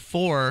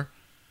 4-on-4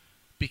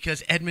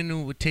 because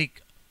Edmonton would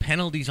take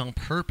penalties on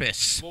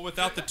purpose Well,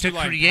 without the to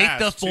two-line create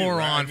pass, the too,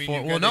 right? I mean, 4-on-4. you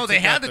Well, gotta no, they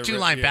take had out the the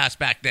 2-line yeah. pass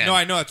back then. No,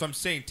 I know that's what I'm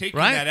saying. Taking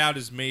Right? that out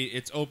is made.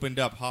 It's opened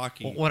up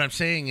hockey. Well, what I'm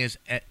saying is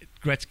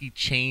Gretzky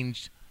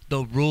changed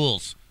the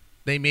rules.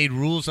 They made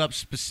rules up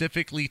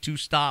specifically to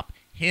stop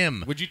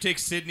him. Would you take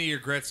Sidney or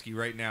Gretzky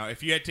right now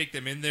if you had to take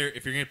them in there?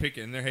 If you're going to pick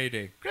it in their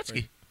heyday,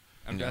 Gretzky.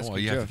 I'm No, asking well,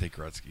 you Joe. have to take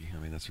Gretzky. I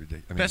mean, that's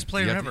ridiculous. I mean, Best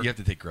player you have ever. You have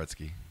to take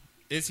Gretzky.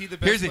 Is he the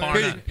best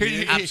player?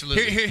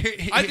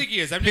 Absolutely. I think he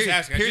is. I'm just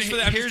asking.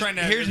 I'm just trying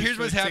to. Here's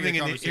what's happening.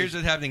 Here's Here's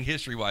what's happening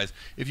history-wise.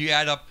 If you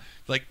add up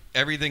like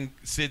everything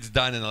Sid's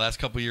done in the last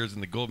couple of years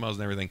and the gold medals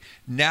and everything,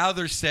 now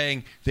they're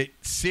saying that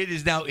Sid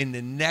is now in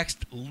the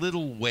next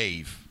little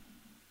wave.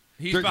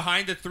 He's There-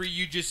 behind the three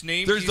you just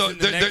named. There's He's in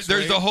the next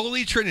there's wave. the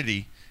Holy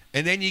Trinity,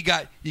 and then you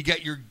got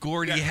your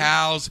Gordie Yeah.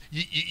 Howes,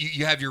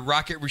 you have your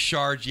Rocket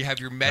Richards, you have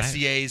your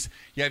Messiers,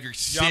 you have your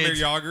Yammer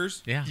Sids.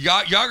 Yagers.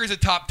 Yeah. Yager's a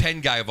top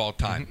 10 guy of all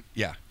time.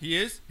 Yeah. He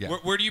is? Yeah.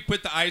 Where do you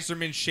put the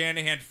Iserman,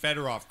 Shanahan,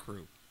 Fedorov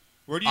crew?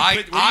 Where do you I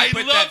put, where do you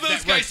put love that,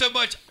 those that guys right- so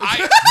much. Oh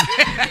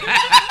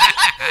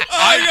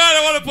my God,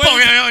 I want to play.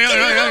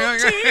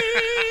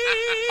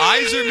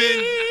 Iserman.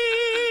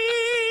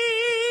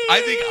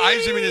 I think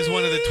Iserman is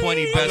one of the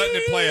 20 I'm best. letting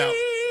it play out.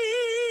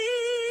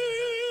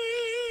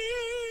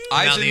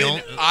 Now the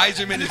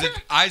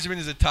Iserman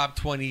is a top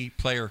 20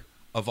 player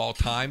of all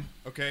time.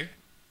 Okay.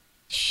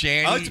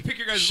 Shandy, I like to pick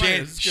your guys'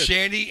 minds. This is good.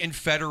 Shandy and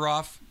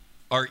Fedorov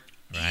are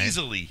Right.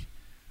 easily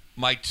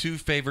my two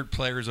favorite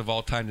players of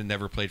all time that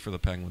never played for the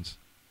Penguins.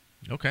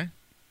 Okay.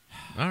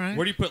 All right.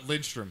 Where do you put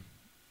Lindstrom?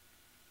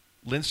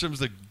 Lindstrom's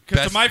the Because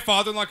best. to my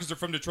father-in-law, because they're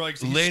from Detroit,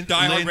 he's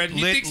diehard red.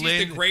 He thinks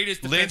he's the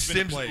greatest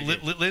defenseman to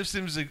play.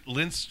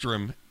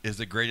 Lindstrom is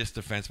the greatest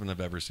defenseman I've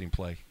ever seen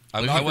play.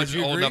 I Knocker, wasn't do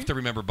you old agree? enough to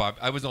remember Bob.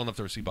 I wasn't old enough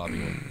to see Bobby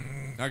Orr.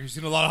 Now you've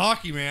seen a lot of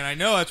hockey, man. I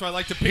know. That's why I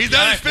like to pick. He's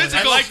not as guys.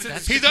 physical. I like to-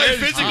 He's not as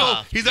physical.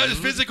 Ah, He's not as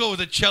physical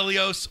with a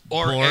Chelios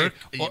or Bork?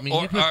 a. You mean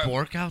you put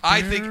Bork out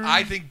I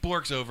there? think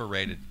Bork's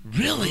overrated.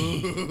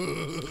 Really?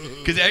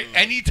 Because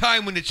any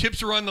time when the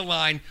chips were on the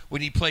line,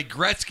 when he played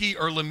Gretzky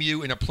or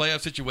Lemieux in a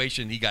playoff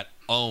situation, he got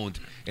owned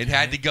and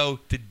had to go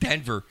to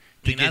Denver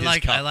to get his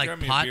cup. I like Grab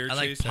me a Pot. beer, I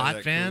like Chase, out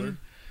of that Potvin. cooler.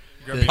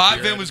 Grab me a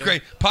Potvin beer was out of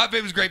great.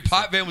 Potvin was great.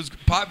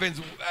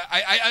 Potvin's.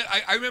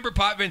 I remember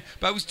Potvin,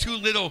 but I was too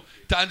little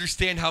to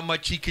understand how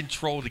much he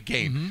controlled the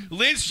game.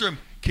 Lindstrom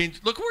can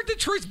look where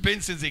Detroit's been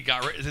since he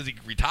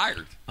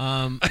retired.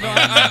 No,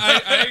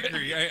 I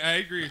agree. I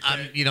agree with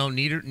that.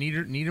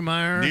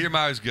 Niedermeyer.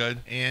 Niedermeyer's good.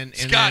 And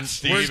Scott then-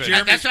 Stevens. Where's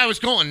Jeremy- That's where I was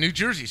going. New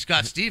Jersey.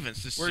 Scott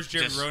Stevens. This Where's is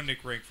Jeremy just-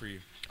 Roenick rank for you?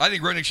 I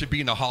think Roenick should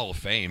be in the Hall of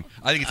Fame.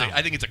 I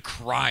think it's a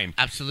crime.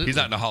 Absolutely. He's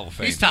not in the Hall of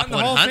Fame. He's top Not in the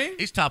Hall of 100. Fame?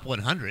 He's top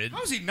 100.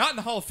 How is he not in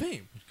the Hall of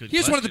Fame? Good He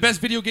is one of the question. best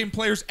video game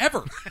players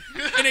ever.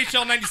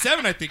 NHL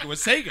 97, I think it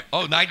was Sega.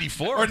 Oh,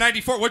 94. Or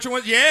 94. Which one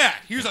was? Yeah,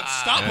 he was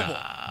unstoppable.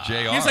 JR.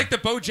 He was like the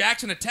Bo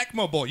Jackson of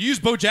Tecmo Bowl. You use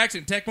Bo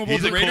Jackson Tecmo Bowl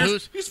He's the a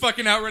Raiders. cool- He's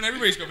fucking outrun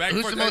everybody. He's go back and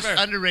Who's forth. the most back and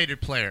forth.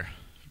 underrated player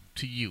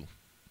to you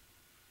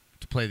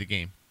to play the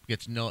game?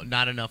 Gets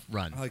not enough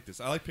run. I like this.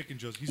 I like picking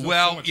Joe's. He's so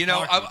Well, much you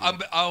know, hockey,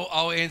 dude.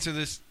 I'll answer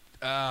this.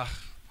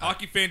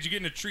 Hockey fans, you're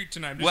getting a treat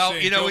tonight. I'm just Well,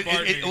 saying, you know, Joe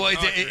Barton is hockey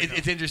right now.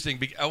 it's interesting.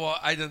 Well,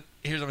 I don't.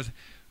 Here's what I'm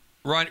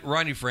saying.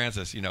 Ronnie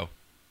Francis, you know,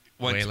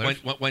 went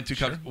two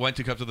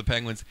cups of the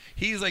Penguins.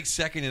 He's like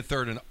second and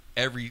third in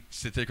every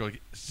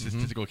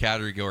statistical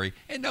category,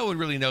 and no one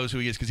really knows who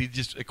he is because he's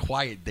just a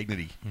quiet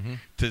dignity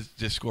to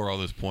just score all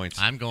those points.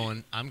 I'm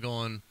going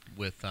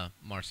with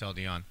Marcel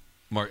Dion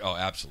Oh,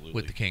 absolutely.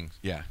 with the Kings.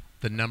 Yeah.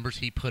 The numbers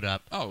he put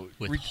up Oh,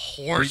 with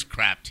horse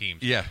crap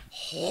teams. Yeah.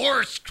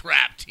 Horse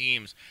crap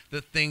teams.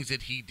 The things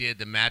that he did,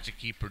 the magic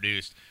he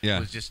produced Yeah.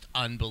 was just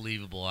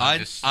unbelievable. I'm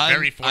just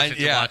very fortunate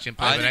to watch him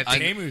play. I But think I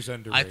think, Temu's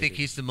underrated. I think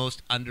he's the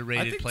most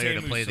underrated player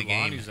to play the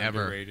game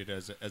ever. Underrated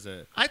as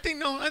a. I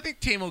think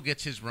Tamo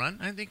gets his run.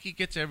 I think he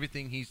gets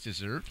everything he's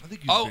deserved. I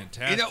think he's Oh,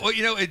 fantastic.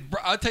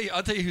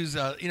 I'll tell you who's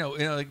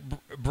like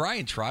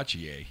Brian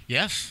Trottier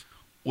Yes.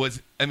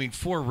 was,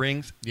 4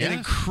 rings, Yes. an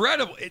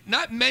incredible.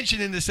 Not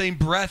mentioned in the same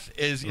breath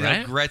as you Right.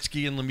 know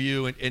Gretzky and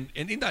Lemieux,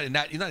 and he's not in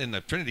that. He's not in the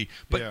Trinity,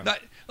 but Yeah.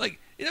 not like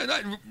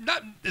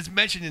not as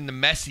mentioned in the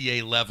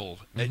Messier level.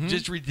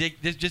 Just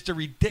ridiculous. Just a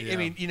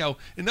ridiculous. Yeah.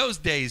 In those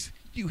days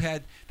you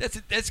had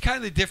that's kind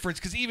of the difference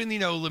because even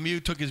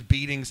Lemieux took his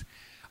beatings.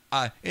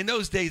 In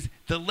those days,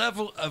 the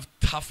level of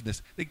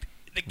toughness.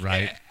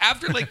 Right.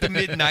 After like the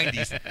mid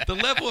 '90s, the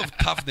level of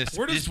toughness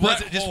Where does just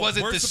Brett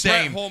wasn't Hull, the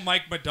same. Brett Hull,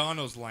 Mike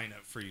Madonna's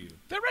lineup for you?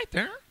 They're right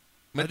there.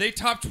 Are they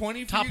top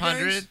 20 for Top you guys?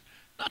 100.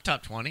 Not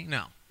top 20.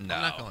 No. No.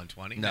 I'm not going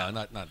 20. No,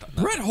 not.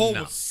 Brett Hull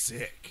No. was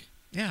sick.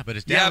 Yeah, but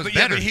his dad Yeah, was but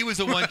better. he was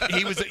the one.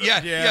 He was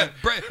yeah. Yeah.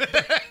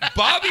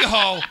 Bobby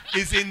Hull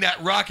is in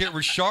that Rocket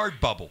Richard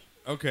bubble.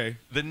 Okay.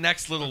 The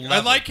next little level. I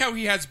like how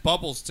he has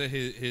bubbles to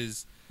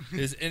his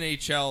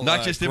NHL.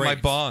 not just in my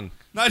grades. bong.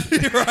 Not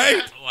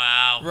right.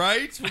 Wow.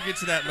 Right. We'll get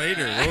to that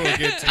later. We'll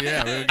get to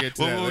that.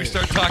 When we later.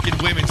 start talking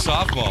women's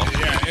softball.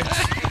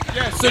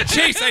 Yeah. So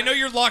Chase, I know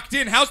you're locked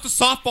in. How's the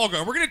softball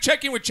going? We're gonna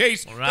check in with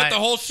Chase. All Got right. the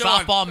whole show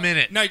on. Softball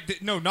minute.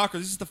 No, Knocker.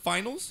 This is the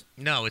finals.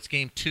 No, it's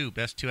game 2.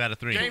 Best 2 out of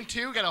 3. Game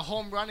 2, got a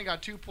home run and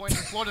got 2 points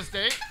in Florida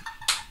State.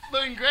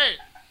 Looking great.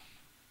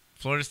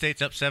 Florida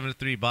State's up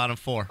 7-3, bottom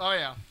 4 Oh,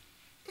 yeah.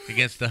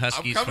 against the I'm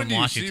Huskies coming from to you.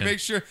 So Washington. you make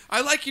sure.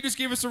 I like you. Just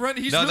gave us a run.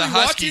 He's No, the really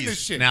watching Huskies. this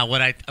shit. Now, what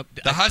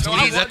The Huskies.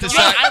 No, Is that the no,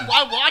 size? I'm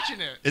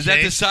watching it. Is that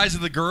the Chase? size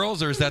of the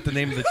girls, or is that the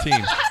name of the team?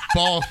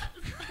 Both.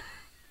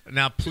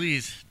 Now,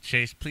 please,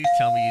 Chase, please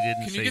tell me you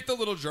didn't Can say. you get the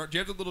little drum? Do you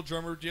have the little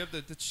drummer? Do you have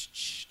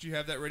do you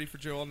have that ready for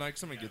Joe all night?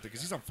 Somebody get that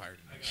because he's on fire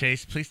tonight.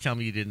 Chase, please tell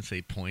me you didn't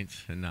say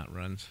points and not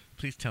runs.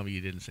 Please tell me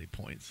you didn't say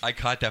points. I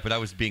caught that, but I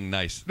was being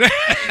nice. No!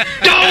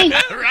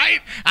 Right?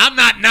 I'm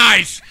not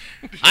nice.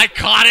 I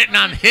caught it and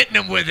I'm hitting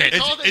him with it.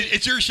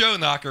 It's your show,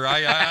 Knocker.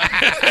 He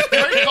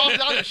calls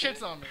down and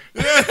shits on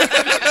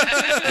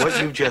me.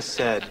 What you just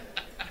said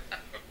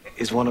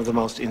is one of the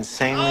most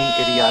insanely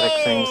idiotic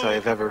things I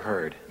have ever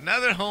heard.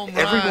 Another home run.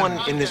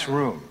 Everyone in this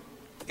room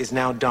is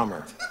now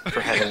dumber for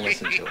having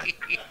listened to it.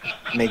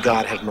 May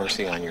God have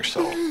mercy on your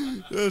soul.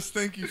 Yes,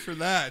 thank you for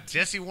that.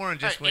 Jesse Warren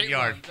just Hey, went 8-1.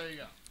 yard. There you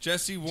go.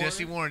 Jesse Warren.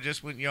 Jesse Warren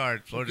just went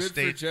yard. Florida Good for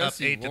State up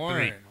Jesse 8-3.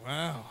 Warren.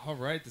 Wow. All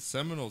right, the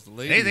Seminoles, the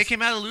ladies. Hey, they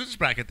came out of the losers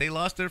bracket. They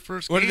lost their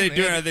first What game. did they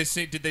do? had-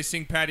 Did they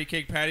sing patty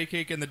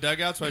cake in the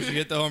dugouts while she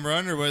hit the home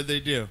run, or what did they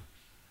do?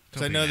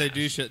 Because I Don't know be they an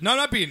do ass. shit. No,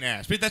 not being an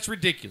ass, but that's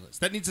ridiculous.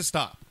 That needs to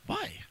stop.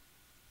 Why?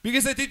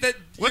 Because I think that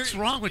What's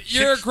you're- wrong with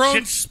you're chicks- a grown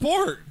chicks-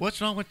 sport. What's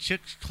wrong with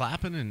chicks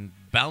clapping and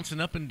bouncing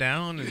up and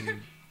down?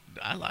 And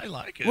I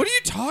like it. What are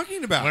you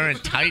talking about? Wearing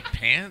tight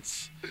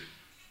pants?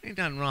 Ain't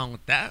nothing wrong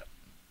with that.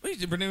 Wait,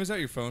 Renee, was that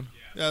your phone?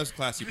 That was a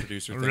classy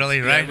producer. Thanks. Really,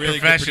 Yeah, right? really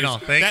good Professional.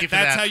 producer. Thank you for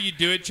That's that. how you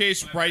do it,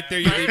 Chase. Right there,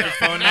 you leave your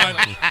phone on.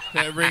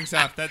 That rings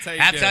off. That's how you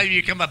That's do how it.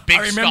 you become a big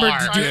I remember star.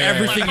 to do Yeah.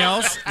 everything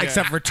else Yeah.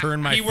 except for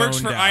turn my He phone works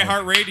for down.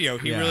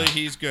 iHeartRadio. Yeah.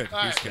 He's good.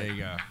 All He's right. good. There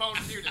you go.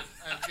 Phone's muted.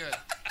 That's good.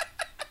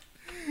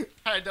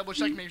 All right, double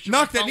check. Make sure.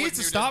 Knock, my that phone needs to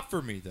was stop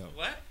for me, though.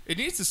 What? It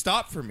needs to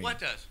stop for me. What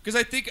does?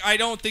 Because I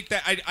don't think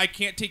that I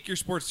can't take your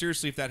sport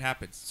seriously if that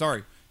happens.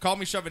 Sorry. Call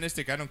me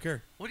chauvinistic. I don't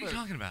care. What are you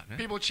talking about, man?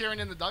 People cheering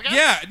in the dugout.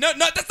 Yeah, no,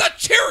 that's not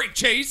cheering,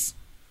 Chase.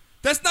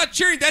 That's not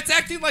cheering. That's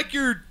acting like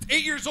you're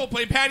 8 years old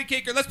playing patty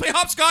cake or let's play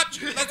hopscotch.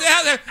 Do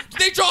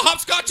they draw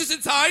hopscotches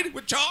inside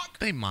with chalk?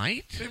 They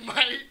might. They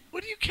might.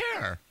 What do you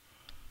care?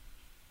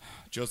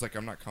 Joe's like,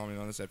 I'm not commenting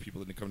on this. I have people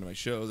that didn't come to my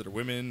show that are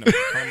women. I'm not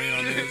commenting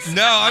on this.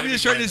 No, I'm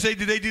just trying to say,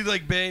 do they do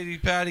like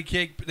patty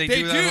cake? They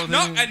do that do. whole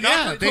No, thing? and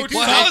Yeah, not they coach do.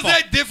 Well, how is softball.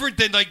 that different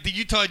than like the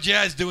Utah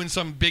Jazz doing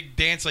some big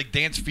dance, like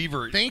Dance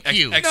Fever Thank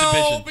you.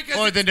 exhibition? No, because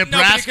Or the it's- no,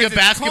 Nebraska because it's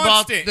basketball,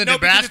 constant. the No,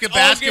 because Nebraska it's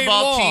all game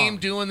basketball long. team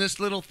doing this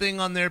little thing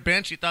on their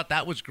bench. You thought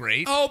that was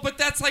great? Oh, but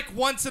that's like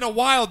once in a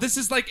while. This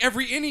is like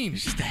every inning.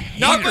 just a hater.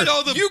 Knocker, But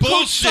all the you coach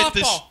bullshit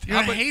this- softball.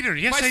 You're a But hater.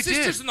 Yes, my I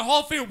sister's did. in the Hall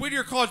of Fame at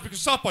Whittier College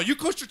because of softball. You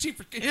coached your team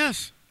for.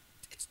 Yes.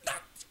 It's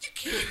not. You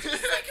can't.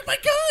 Like, my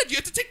God, you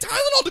have to take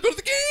Tylenol to go to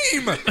the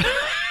game.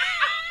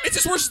 It's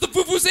as worse as the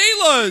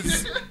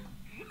vuvuzelas.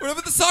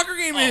 Whatever the soccer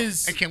game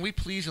is. And can we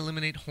please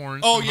eliminate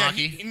horns Oh from yeah,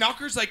 hockey?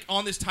 Knocker's like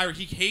on this tire.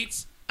 He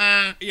hates.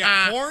 Horns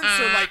Horns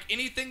or like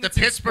anything. The That's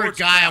in Pittsburgh sports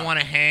guy crap. I want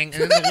to hang,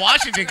 and then the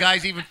Washington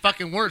guy's even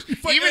fucking worse.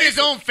 Even his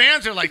own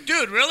fans are like,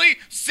 dude, really?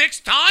 6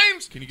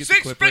 times? Can you get the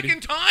 6 clip ready?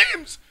 freaking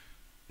times?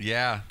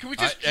 Yeah. Can we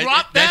just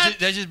drop that?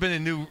 That's just been a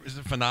new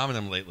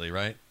phenomenon lately,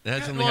 right? That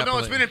hasn't only Well, no, happened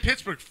it's been lately. in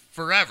Pittsburgh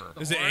forever.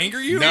 Does it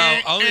anger you? No,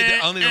 only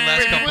the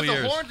last Wait, couple with the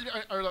years. horns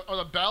or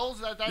the bells?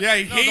 Yeah,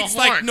 he No, the hates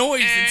like horn.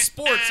 noise in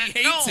sports. He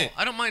hates no, it.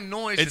 I don't mind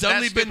noise. It's if that's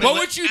only been stupid. the What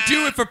would you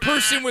do if a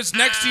person was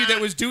next to you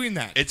that was doing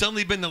that? It's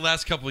only been the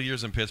last couple of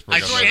years in Pittsburgh.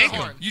 I'd I've shank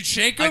noticed. him. You'd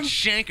shank him? I'd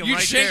shank him You'd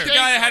right shank there. the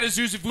guy that had a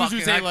Fucking,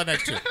 Vuvuzela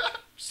next to him.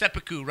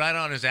 Seppuku right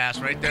on his ass,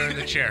 right there in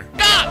the chair.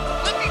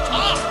 Stop! Let me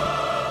talk!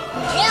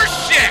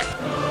 Horse shit!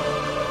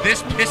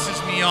 This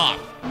pisses me off.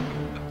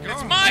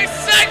 It's my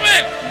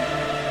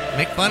segment!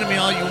 Make fun of me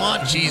all you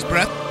want, cheese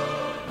breath.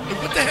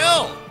 What the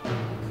hell?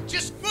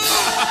 Just move!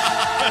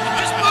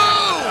 Just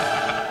move!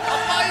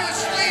 I'll buy you a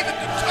sleeve if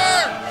you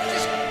turn!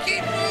 Just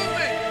keep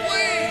moving,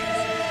 please!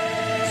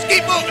 Just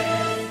keep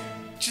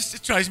moving! Just,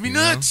 it drives me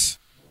nuts.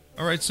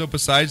 All right, so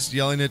besides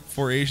yelling at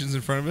 4 Asians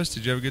in front of us,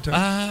 did you have a good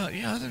time?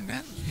 Yeah, other than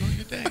that, it was a really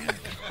good day.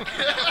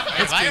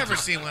 Yeah. If I ever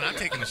see one, I'm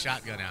taking the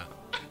shotgun out.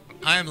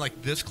 I am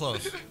like this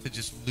close to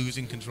just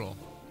losing control.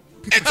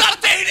 It's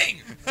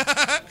updating!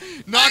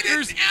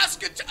 Knockers, I didn't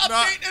ask it to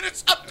update, and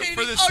it's updating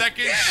for the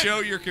second again. show,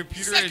 your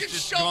computer has Second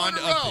just show gone in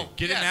to a row. update.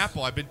 Get an Yes.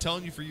 Apple. I've been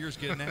telling you for years,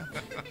 get an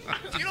Apple.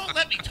 You don't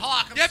let me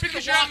talk. I'm Yeah, just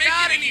because gonna you're not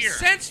walk out making of any here.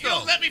 sense, You though.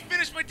 don't let me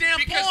finish my damn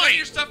Because point. none of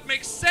your stuff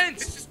makes sense.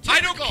 This is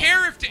I don't typical.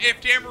 care if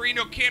Dan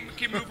Marino can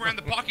move around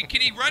the pocket.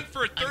 Can he run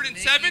for a third and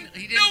 7?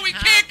 He didn't No, he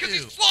have can't because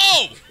to. he's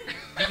slow.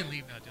 You can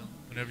leave now, Dylan,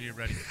 whenever you're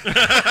ready.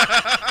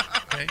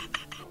 Okay?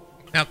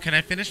 Now, can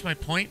I finish my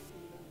point?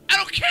 I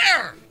don't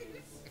care!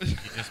 You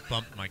just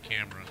bumped my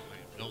camera.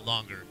 I'm no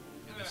longer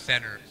in the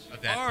center of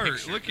that Art,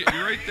 picture. look at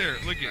you right there.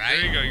 Look at Right?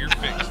 there you go. You're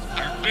fixed.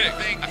 You're fixed.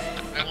 Things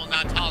I will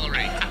not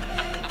tolerate.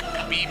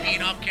 Me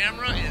being off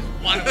camera is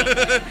one of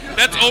them.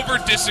 That's over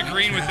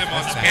disagreeing with him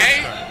on Okay?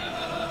 Space.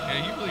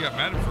 Yeah, you really got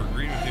mad at him for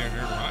agreeing with Aaron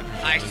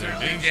Rodgers. I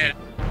certainly did.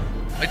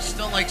 I just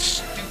don't like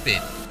stupid.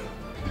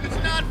 It's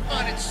not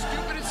fun. It's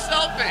stupid and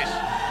selfish.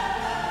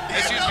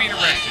 As he was being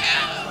arrested.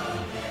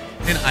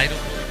 And I don't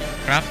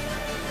crap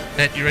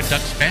that you're a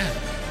Ducks fan.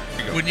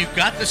 When you've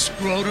got the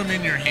scrotum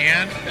in your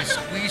hand, you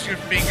squeeze your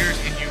fingers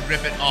and you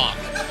rip it off.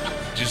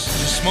 Just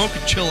smoke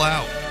and chill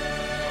out.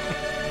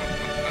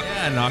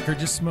 Yeah, Knocker,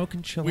 just smoke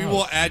and chill We out.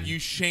 will add you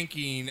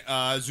shanking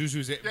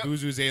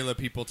Vuvuzela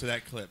people to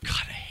that clip.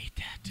 God, I hate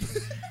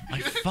that.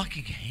 I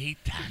fucking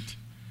hate that.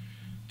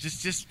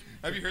 Just.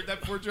 Have you heard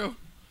that before, Joe?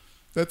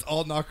 That's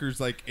all Knocker's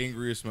like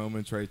angriest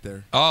moments right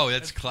there. Oh,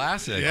 that's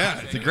classic.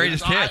 Yeah. It's the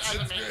greatest hits.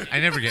 I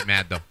never get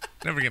mad though.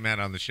 Never get mad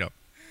on the show.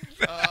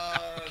 So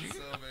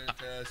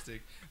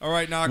fantastic. All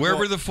right, Knocker. Where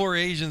were the 4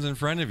 Asians in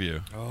front of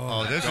you?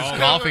 Oh, this is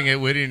golfing at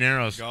Whitty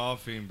Narrows.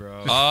 golfing,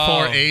 bro?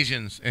 Oh. 4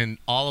 Asians and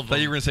all of I thought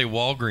them. you were going to say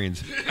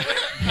Walgreens.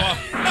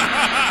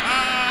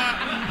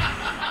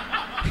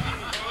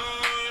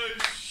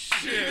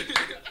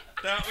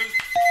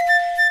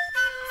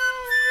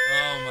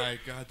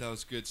 God, that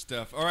was good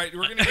stuff. All right,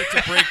 we're gonna get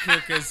to break here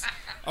because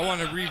I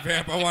want to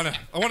revamp. I want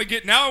to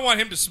get now. I want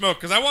him to smoke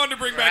because I wanted to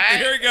bring back.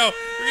 Here we go.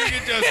 We're gonna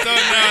get Joe Stone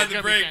now at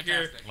the break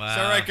here. Wow.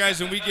 So, all right, guys,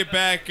 when we get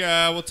back,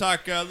 we'll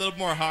talk a little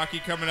more hockey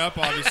coming up.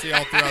 Obviously,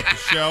 all throughout the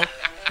show.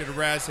 Gonna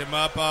razz him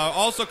up.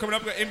 Also coming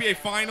up, NBA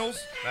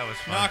Finals. That was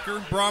fun.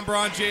 Knocker,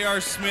 Braun,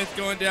 J.R. Smith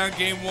going down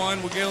Game 1.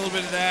 We'll get a little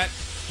bit of that.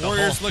 The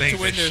Warriors whole look to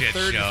thing's win a their shit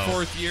third show. and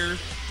fourth year.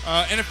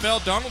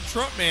 NFL, Donald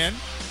Trump, man,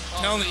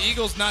 telling the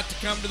Eagles not to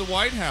come to the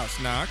White House,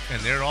 Knock.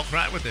 And they're all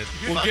right with it.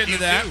 We'll Fuck get into you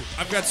that. too.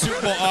 I've got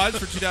Super Bowl odds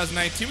for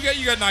 2019.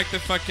 You got knocked the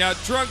fuck out.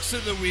 Drunks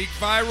of the week,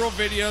 viral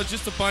videos,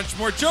 just a bunch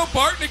more. Joe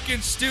Bartnick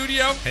in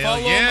studio. Hell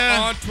Follow yeah.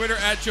 him on Twitter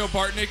at Joe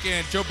Bartnick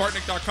and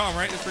JoeBartnick.com,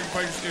 right? That's where you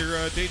can find your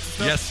dates and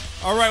stuff. Yes.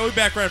 All right, we'll be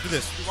back right after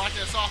this. You're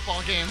watching a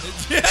softball game.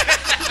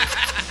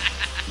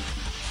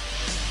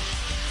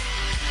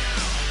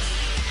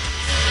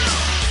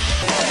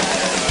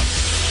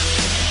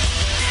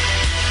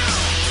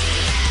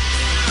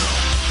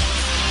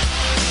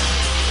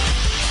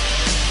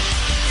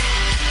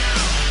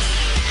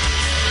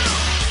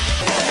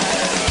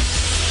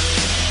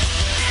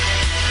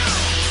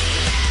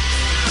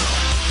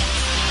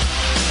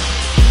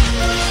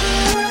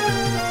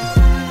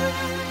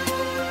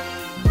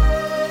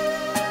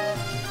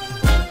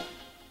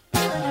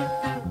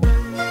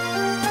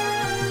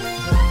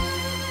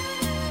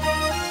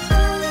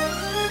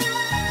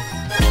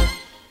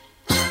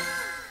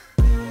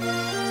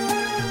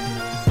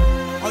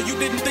 Oh, you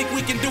didn't think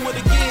we can do it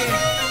again?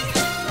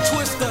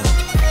 Twister,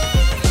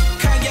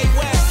 Kanye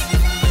West,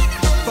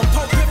 from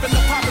Pope Pippin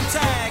to poppin'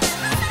 tags,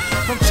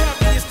 from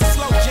champions to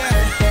slow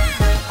jamming.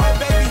 Oh,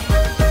 baby,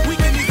 we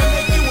can even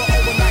make you an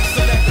overnight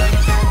celebrity.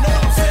 Know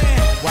what I'm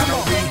saying? Why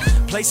don't we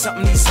play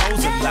something these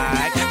hoes are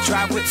like?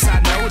 Drive whips, I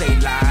know they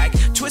like.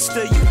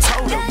 Twister, you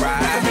told her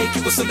right. I can make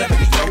you a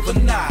celebrity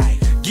overnight.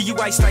 Give you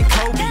ice like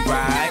Kobe,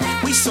 right?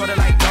 We sorta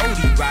like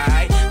Goldie,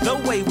 right? The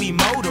way we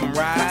mold 'em, I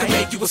right? can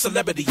make you a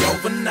celebrity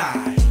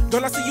overnight.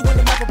 Girl, I see you in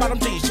the map bottom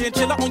jeans,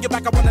 chinchilla on your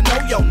back, I wanna know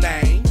your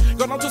name.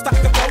 Girl, I'm just I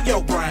can blow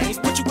your brains,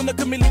 put you in the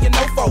chameleon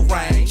no-fo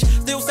range.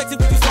 Still sexy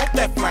when you smoke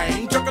that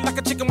flame, jerking like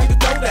a chicken when you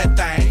throw that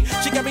thing.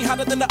 She got me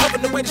hotter than the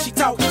oven, the way that she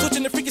talk,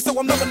 switching the freaky, so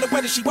I'm loving the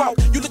way that she walk.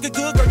 You looking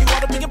good, girl, you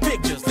oughta be in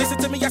pictures. Listen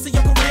to me, I see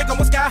your career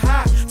going sky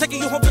high, taking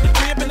you home to the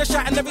crib in the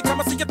shot, and every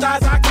time I see your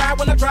thighs, I cry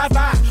when I drive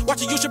by.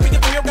 Watching you should be a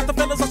thrill, got the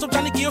fellas on some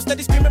Johnny Gill,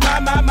 steady screaming my.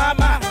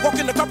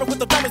 Walking the carpet with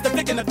the diamonds, they're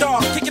flicking the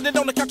dog, kicking it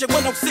on the couch at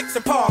 106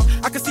 and Park.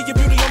 I can see your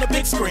beauty on the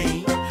big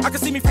screen. I can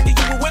see me freaking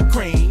you with whipped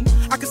cream.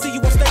 I can see you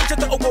on stage at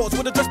the awards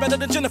with a dress better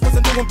than Jennifer's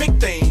and doing big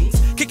things.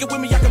 Kick it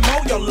with me, I can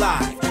mold your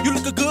life. You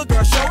look good,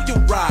 girl, show you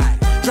right.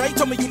 Dre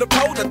told me you the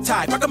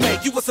prototype. I can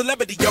make you a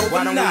celebrity overnight.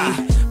 Why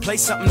don't we play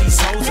something these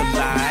hoes are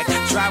like?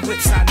 Drive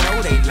whips, I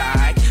know they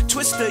like.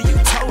 Twister, you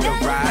told her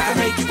right. I can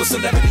make you a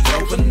celebrity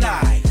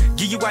overnight.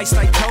 Give you ice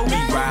like Kobe,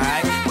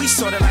 right? We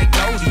sorta like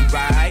Goldie,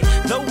 right?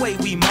 The way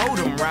we mold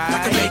 'em, right?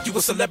 I can make you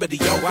a celebrity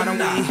Why don't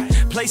overnight.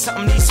 we play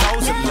something these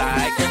hoes are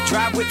like?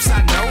 Drive whips,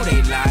 I know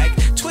they like.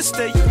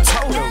 Twister, you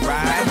told her I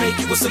right. can make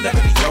you a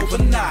celebrity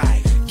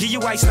overnight. Give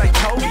you ice like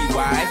Kobe,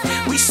 right?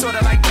 We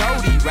sorta like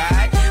Goldie,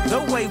 right? The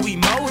way we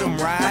mold 'em,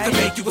 I right? can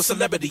make you a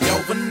celebrity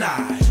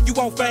overnight. You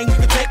want fame, you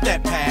can take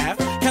that path.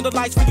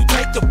 Candlelights when you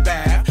take the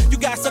bath. You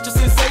got such a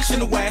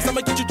sensational ass.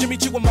 I'ma get you Jimmy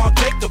Choo and Mark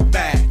Jacob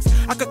bags.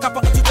 I could cop her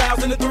a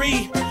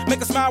 2003. Make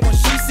her smile when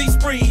she sees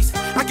sprees.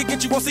 I could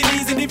get you on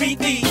CDs and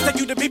DVDs. Take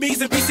you to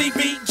BBs and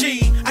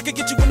BCBG. I could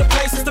get you in the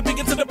places to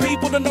begin to the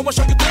people to know and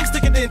show you things to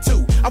get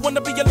into. I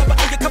wanna be your lover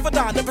and your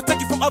confidant. Never take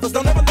you from others.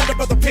 Don't ever let a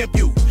brother pimp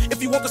you.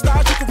 If you want the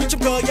stars, you can reach him,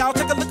 girl. Y'all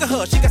take a look at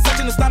her. She got such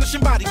an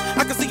astonishing body.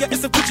 I can see her in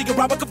some Gucci and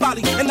Robert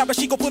Cavalli. And now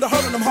she gon' put a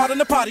hurt on them hard in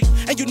the party.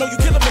 And you know you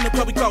kill 'em in the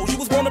club we clothes. You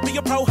was born to be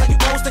a pro. How you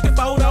pose, taking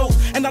photos.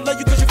 And I love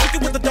you cause you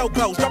freaking with the dope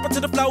clothes. Drop it to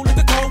the flow,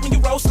 look cold when you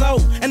roll slow.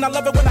 And I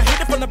love it when I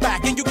hit it from the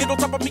back. And you get on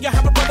top of me, I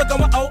have a brother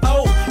going oh.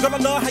 Girl, I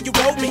love how you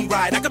roll me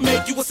right. I can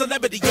make you a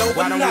celebrity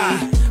Why don't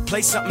overnight. we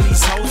play something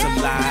these hoes are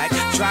like?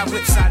 Drive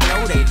whips, I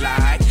know they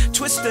like.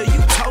 Twister, you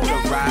told her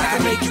I right.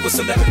 can make you a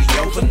celebrity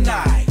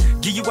overnight.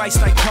 Give you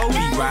ice like Kobe,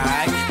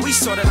 right? We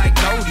sorta like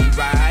Goldie,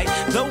 right?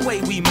 The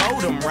way we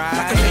mold 'em, I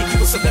right? can make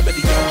you a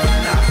celebrity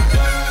overnight.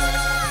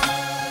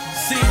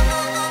 See,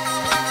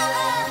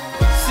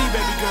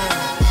 baby girl.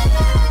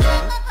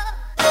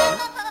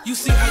 You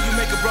see how you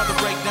make a brother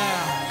break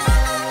down.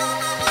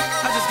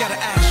 I just gotta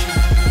ask you,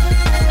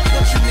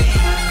 what you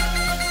need?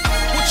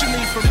 What you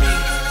need from me?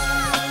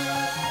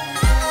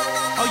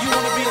 Oh, you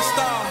wanna be a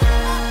star?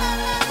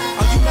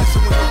 Oh, you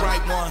messing with the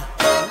right one.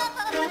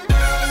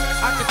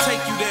 I can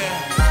take you there.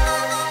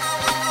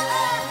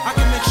 I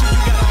can make sure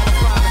you got all the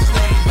finest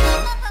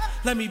names.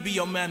 Let me be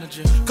your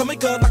manager. Come here,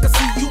 girl, I can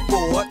see you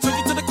bored. Turn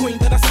you to the queen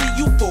that I see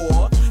you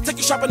for. Take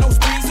you shopping those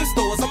sprees and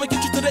stores. I'ma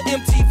get you to the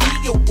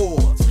MTV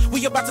Awards.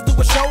 We about to do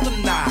a show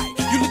tonight.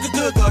 You lookin'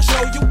 good, girl,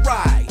 show you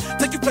right.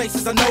 Take you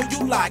places I know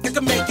you like. I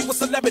can make you a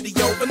celebrity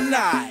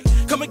overnight.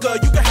 Come here, girl,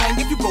 you can hang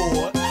if you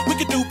bored. We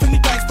can do plenty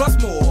things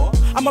plus more.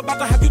 I'm about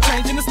to have you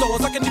change in the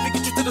stores. I can even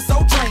get you to the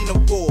Soul Train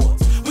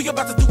Awards. We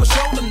about to do a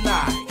show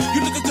tonight. You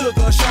lookin' good,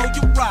 girl, show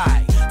you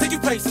right. Take you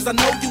places I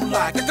know you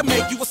like. I can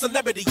make you a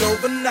celebrity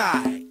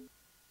overnight.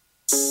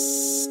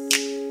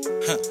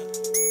 Huh.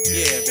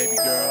 Yeah, baby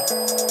girl.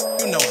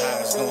 You know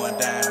how it's going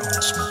down.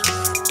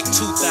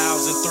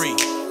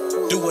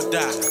 2003. Do or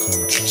die.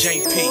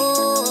 JP.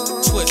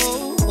 Twisted.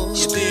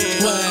 You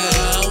did.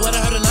 Wow, what I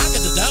heard a knock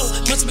at the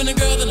door. Must have been a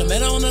girl that I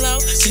met on the low.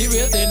 See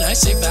real thin,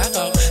 nice chick,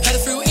 5'0". Had a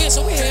few in,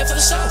 so we head for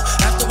the show.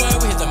 Afterward,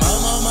 we hit the mo.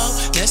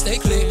 Next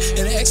day clear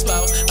in the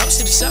expo. I'm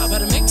city shop,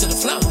 had to make to the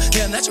flow.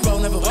 Yeah, natural,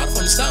 never walk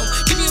from the stove.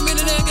 Give me a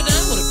minute and get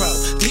down with it, bro.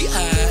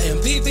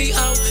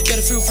 D-I-M-P-P-O. Get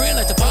a few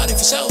friends like the party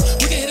for show.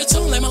 We can hit a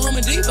tune like my home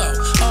in Depot.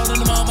 All in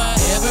the mall by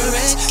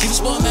Everest. Even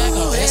Sport Mac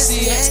on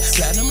SCX.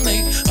 Platinum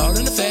link, all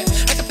in the fact.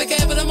 I can pick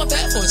a habit, I'm a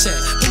fat for a check.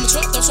 Put my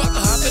truck up so I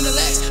can hop in the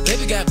legs.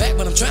 Baby got back,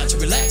 but I'm trying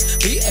to relax.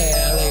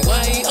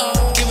 B-L-A-Y-E-O.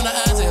 Giving her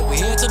eyes that we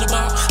head to the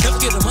bar.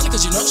 Never get the money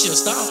cause you know she a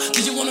star.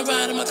 Do you wanna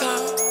ride in my car?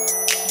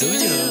 Do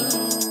you?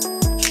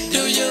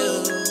 Do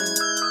you?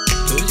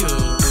 Do you?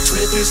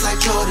 Triggers like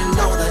Jordan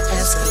on the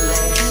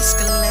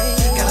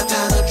Escalade. Got a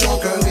pound of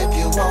drunk girl if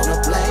you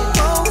wanna play.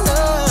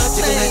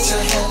 You can let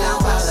your head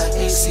out while the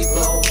AC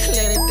blow.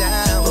 Let it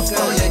down.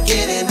 Before you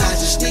get in, I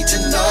just need to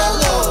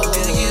know.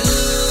 Do you?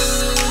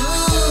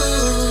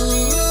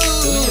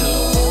 Do you?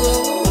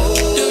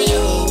 Do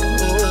you?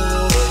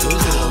 Do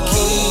you?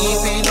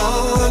 Keeping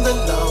on the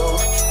low.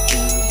 Do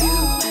you?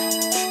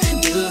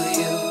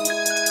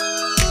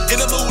 In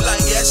the mood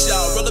like yes,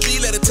 y'all. Roll a B,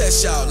 let it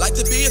test y'all. Like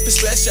to be if it's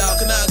stress y'all.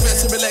 Can I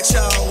dress and relax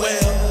y'all?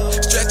 Well,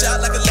 stretch out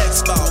like a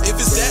Lex ball. If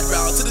it's that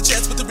route, to the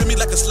chest with the rim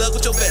like a slug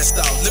with your vest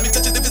off. Let me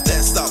touch it if it's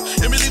that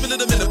soft. And relieve it in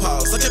the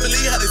menopause. I can't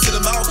believe how they sit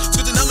them all.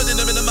 Switching them and then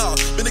them in the mall.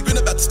 Been a grin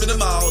about to spin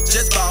them all.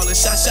 Just ballin',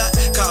 shot,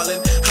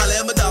 calling. Holla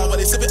at my dog while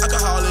they sippin'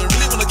 alcohol. And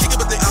really wanna kick it,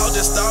 but they all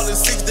just stallin'.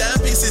 6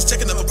 down pieces,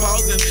 checking them and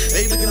pausing.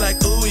 They looking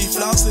like, ooh, he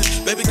flossin'.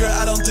 Baby girl,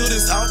 I don't do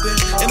this often.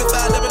 And if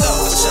I never know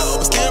for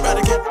sure, but still right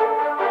again.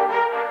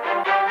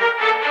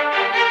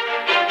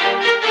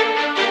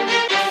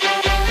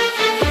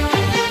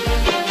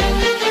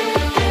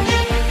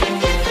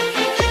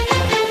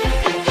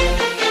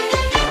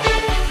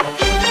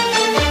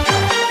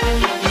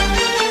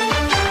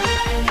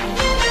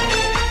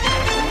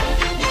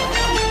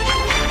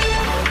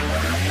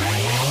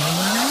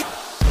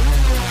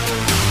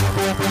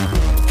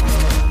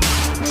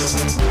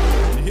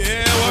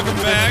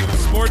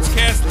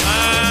 Sportscast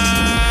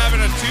live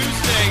on a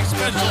Tuesday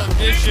special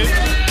edition.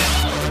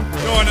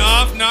 Going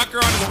off. Knocker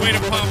on his way to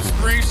Palm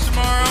Springs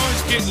tomorrow.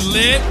 He's getting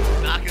lit.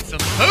 Knocking some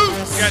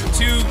hoops. Got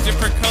 2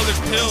 different colored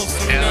pills.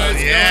 So Hell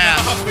yeah.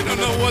 Going off. We don't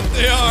know what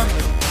they are.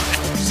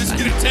 He's just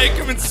going to take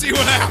them and see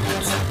what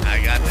happens. I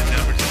got the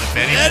number to the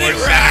Betty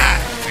Ford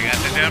Center. I got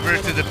the number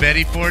to the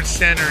Betty Ford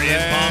Center in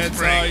Palm Springs.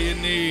 That's all you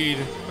need.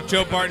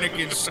 Joe Bartnick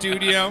in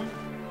studio.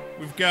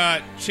 We've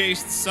got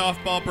Chase, the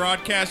softball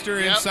broadcaster,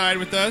 inside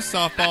with us,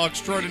 softball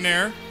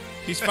extraordinaire.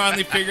 He's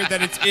finally figured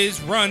that it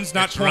is runs,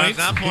 not points. Runs,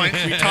 not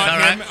points. We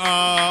taught him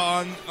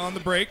on the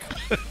break.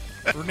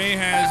 Renee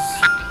has...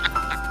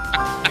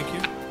 Thank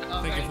you.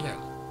 Thank you for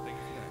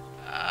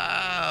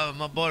that.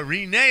 My boy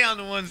Renee on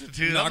the ones and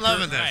twos. I'm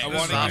loving that. I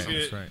want to awesome.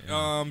 give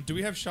you... do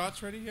we have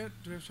shots ready yet?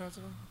 Do we have shots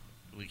at all?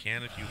 We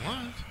can if you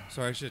want.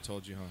 Sorry, I should have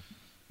told you, huh?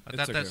 I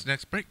thought that's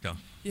next break, though.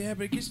 Yeah,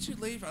 but it gets too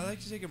late. I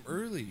like to take them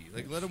early.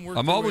 Like, let them work.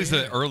 I'm always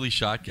the early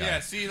shot guy. Yeah,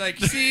 see,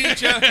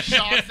 Joe.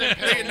 Shots and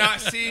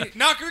pills.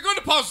 Knocker, you're going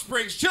to Palm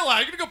Springs. Chill out.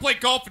 You're going to go play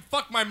golf and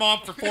fuck my mom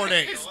for 4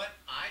 days. You know what?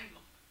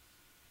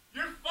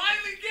 You're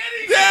finally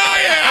getting it.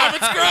 Yeah.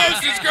 It's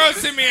gross. It's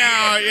grossing me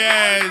out.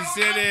 Yes,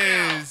 it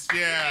is.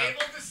 Yeah. Able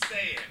to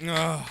say it.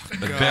 Oh, a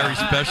very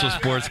special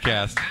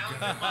sportscast.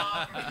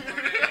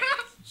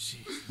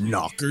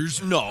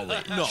 Knockers,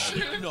 knowledge. I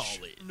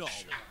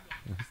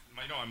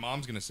know what my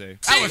mom's gonna say.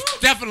 That was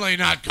definitely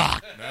not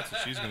cock. That's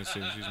what she's gonna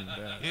say. She's gonna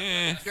die.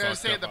 Yeah. He's gonna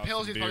say the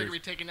pills he's probably gonna be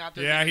taking out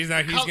there. Yeah, he's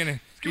not. He's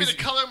gonna. Give me the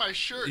color of my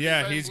shirt.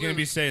 Yeah, he's gonna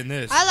be saying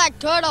this. I like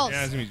turtles.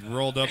 Yeah, he's gonna be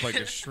rolled up like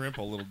a shrimp,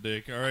 a little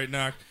dick. All right,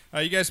 Knock.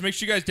 You guys, make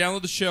sure you guys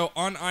download the show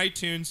on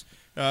iTunes.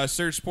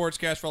 Search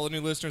Sportscast for all the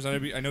new listeners. I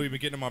know you've been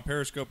getting them on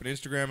Periscope and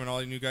Instagram and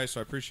all you new guys, so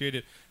I appreciate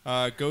it.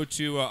 Go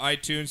to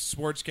iTunes,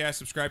 Sportscast,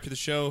 subscribe to the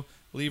show.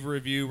 Leave a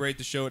review, rate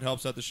the show. It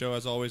helps out the show,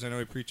 as always. I know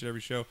we preach it every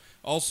show.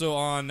 Also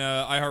on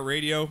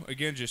iHeartRadio.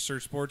 Again, just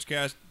search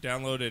Sportscast,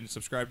 download and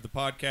subscribe to the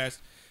podcast.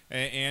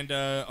 And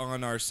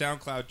on our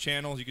SoundCloud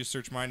channel, you can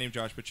search my name,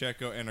 Josh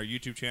Pacheco, and our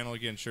YouTube channel,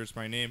 again, search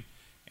my name,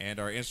 and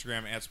our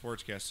Instagram,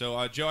 @Sportscast.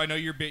 So, Joe, I know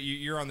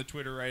you're on the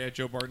Twitter, right, at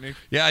Joe Bartnick?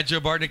 Yeah, at Joe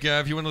Bartnick.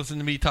 If you want to listen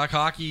to me talk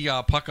hockey,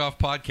 Puck Off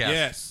Podcast.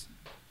 Yes.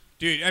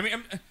 Dude, I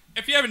mean,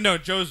 if you haven't known,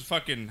 Joe's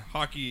fucking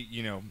hockey,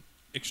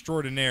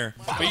 extraordinaire.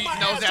 But he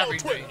knows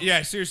everything.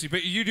 Yeah, seriously.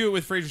 But you do it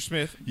with Fraser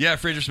Smith. Yeah,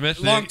 Fraser Smith.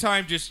 Long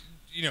time, just,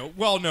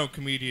 well-known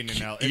comedian in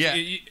L. Yeah,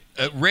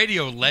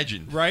 radio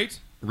legend. Right?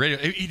 Radio.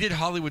 He did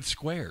Hollywood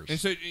Squares. And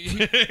so, did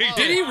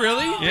he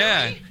really?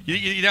 Yeah.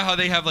 You know how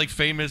they have,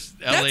 famous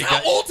LA guys? That's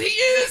how old he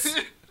is?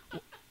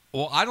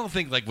 Well, I don't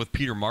think, with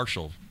Peter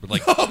Marshall. But,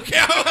 okay,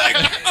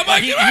 I'm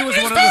like, he was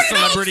one of the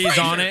celebrities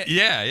on it?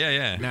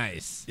 Yeah.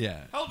 Nice.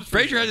 Yeah. How old is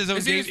Fraser has his own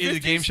is he game, in his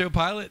game show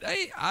pilot.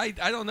 I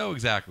don't know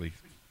exactly.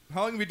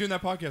 How long have you been doing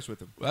that podcast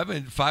with him? I've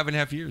been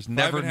 5.5 years.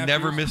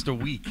 Never missed a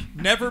week.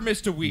 Never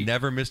missed a week.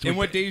 Never missed a week. And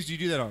what days do you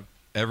do that on?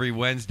 Every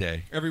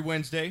Wednesday. Every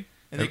Wednesday?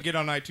 And they get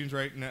on iTunes,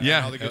 right? And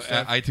yeah, all the good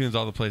stuff. iTunes,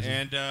 all the places.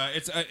 And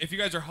it's if you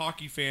guys are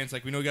hockey fans,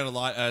 like we know we got a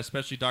lot,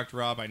 especially Dr.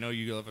 Rob. I know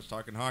you love us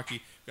talking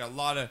hockey. We got a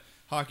lot of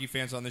hockey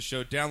fans on this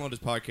show. Download his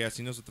podcast.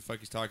 He knows what the fuck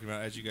he's talking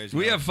about, as you guys know.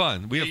 We have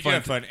fun. We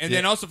have fun. And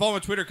then also follow him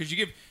on Twitter because you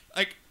give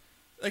like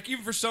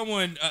even for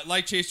someone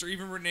like Chase or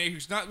even Renee,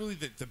 who's not really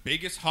the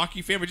biggest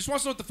hockey fan, but just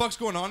wants to know what the fuck's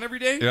going on every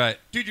day. Right.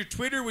 Dude, your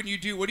Twitter, what do you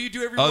do every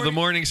morning? Oh, the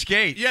morning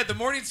skate. Yeah, the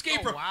morning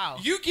skate, bro. Wow.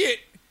 You get,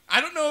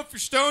 I don't know if you're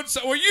stoned,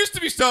 well, you used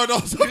to be stoned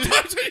all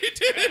sometimes when you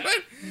did it,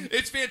 but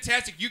it's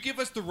fantastic. You give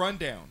us the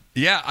rundown.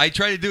 Yeah, I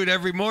try to do it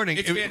every morning.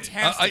 It's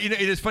fantastic. It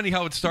is funny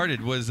how it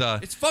started.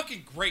 It's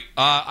fucking great.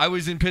 I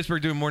was in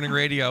Pittsburgh doing morning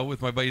radio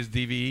with my buddies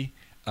DVE.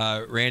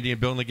 Randy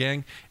and Bill and the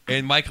gang,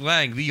 and Mike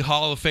Lang, the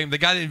Hall of Fame, the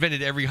guy that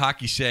invented every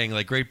hockey saying,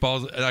 like great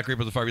balls, not great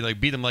balls of fire, like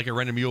beat him like a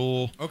rented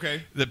mule.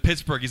 Okay. The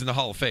Pittsburgh, he's in the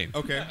Hall of Fame.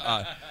 Okay.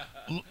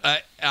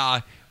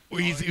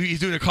 He's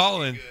doing a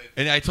call in,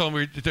 and I told him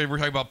we're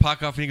talking about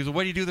puck off, and he goes, well,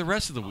 "What do you do the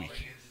rest of the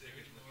week?"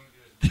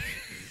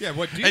 Yeah,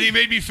 what do you? And he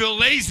made me feel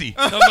lazy.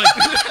 I'm like,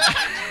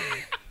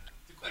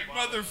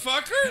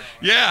 motherfucker.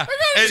 Yeah.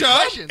 I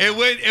got questions.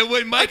 And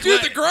when Mike, I do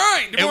the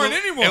grind more than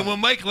anyone. And when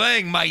Mike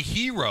Lang, my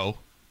hero,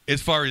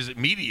 as far as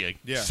media,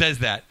 says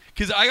that,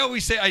 because I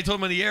always say, I told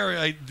him on the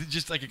air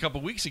just like a couple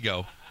weeks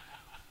ago,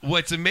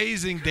 what's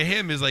amazing to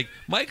him is like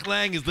Mike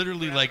Lang is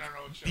literally like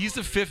he's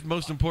the 5th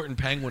most important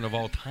Penguin of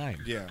all time.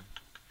 Yeah.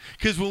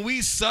 Because when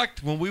we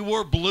sucked, when we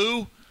wore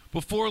blue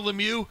before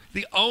Lemieux,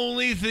 the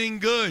only thing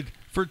good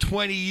for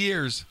 20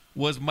 years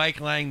was Mike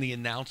Lang, the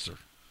announcer.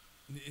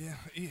 Yeah.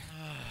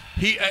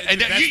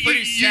 That's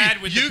pretty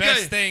sad with the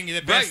best thing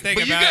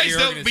about your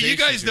organization. But you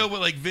guys know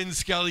what, like Vin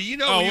Scully, you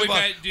know, we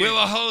have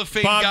a Hall of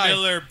Fame Bob guy.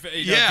 Miller,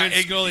 Vin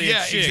Scully,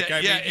 and Chick.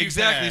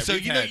 Exactly. So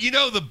you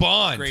know the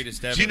bond.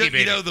 Greatest ever.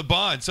 You know the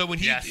bond. So when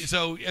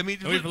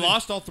we've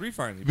lost all 3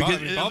 finally. Because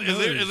Bob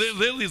Miller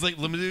literally is like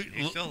Lemieux.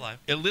 He's still alive.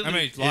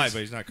 He's live, but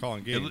he's not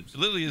calling games. It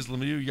literally is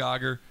Lemieux,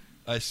 Yager,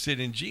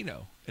 Sid, and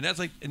Gino. And that's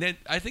like, and then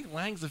I think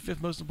Lang's the 5th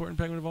most important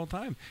Penguin of all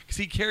time because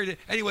he carried it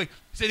anyway.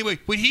 So anyway,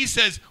 when he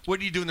says, "What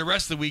are you doing the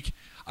rest of the week?"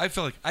 I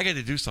feel like I got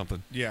to do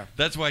something. Yeah,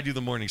 that's why I do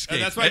the morning skate.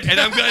 That's why and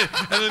I'm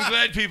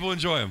glad people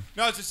enjoy him.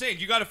 No, I was just saying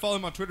you got to follow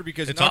him on Twitter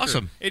because it's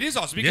awesome. It is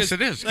awesome because yes,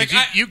 it is. Like,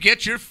 you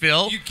get your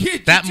fill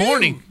that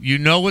morning. You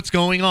know what's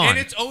going on, and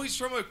it's always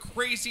from a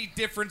crazy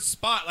different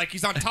spot. Like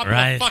he's on top of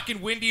a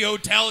fucking windy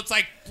hotel. It's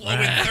like blowing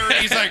 30.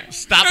 He's like,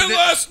 stop it.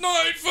 Last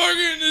night,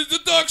 fucking the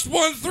Ducks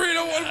won 3-1.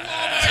 Oh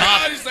my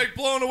god! He's like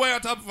blown away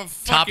on top of a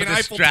fucking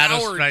Eiffel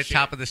Tower. Right,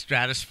 top of the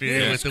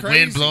stratosphere with the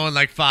wind blowing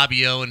like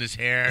Fabio in his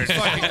hair.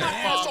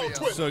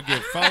 So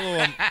good. Follow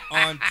him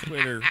on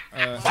Twitter.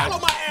 Follow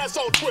my ass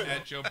on Twitter.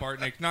 At Joe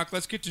Bartnick. Knock,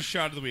 let's get to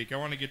Shot of the Week. I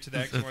want to get to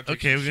that.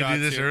 Okay, we're going to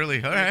do this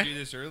early. All right. do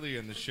this early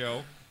in the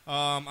show.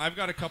 I've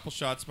got a couple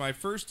shots. My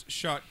first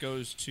shot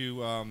goes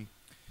to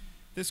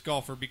this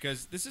golfer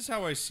because this is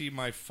how I see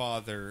my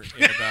father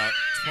in about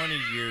 20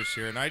 years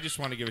here, and I just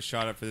want to give a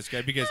shout out for this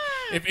guy because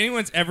if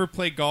anyone's ever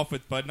played golf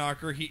with Bud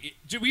Knocker, we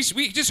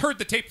just heard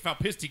the tape of how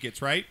pissed he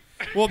gets, right?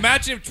 Well,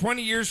 imagine him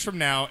 20 years from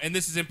now, and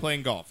this is him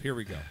playing golf. Here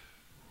we go.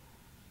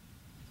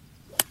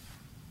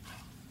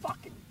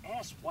 Fucking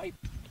ass wipe.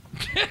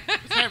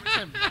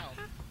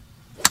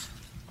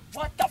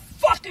 What the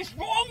fuck is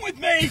wrong with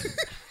me?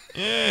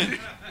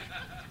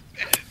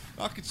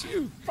 Fuck, it's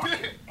you.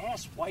 Fucking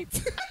ass wipe.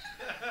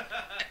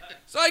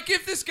 So I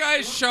give this guy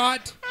a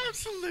shot.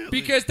 Absolutely.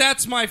 Because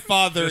that's my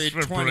father just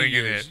in for 20 bringing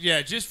years. it.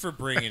 Yeah, just for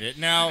bringing it.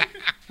 Now,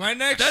 my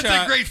next That's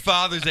shot. a great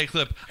Father's Day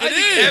clip. I It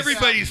think is.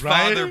 everybody's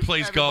father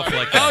plays golf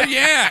like that. Oh,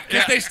 yeah.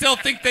 Because they still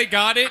think they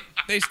got it.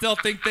 They still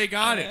think they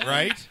got it,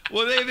 right?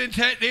 Well, they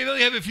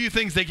really have a few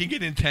things they can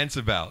get intense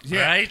about.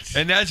 Yeah. Right?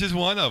 And that's just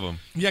one of them.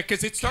 Yeah,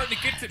 because it's starting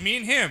to get to me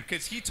and him.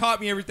 Because he taught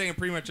me everything I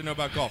pretty much know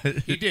about golf.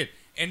 He did.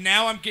 And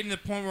now I'm getting to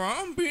the point where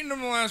I'm beating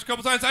him the last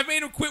couple times. I've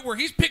made him quit where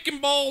he's picking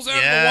balls out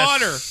of the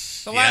water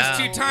the last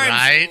 2 times.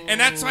 Right. And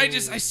that's why I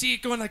see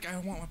it going like, I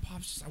want my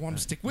pops. I want him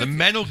to stick with The it.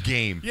 mental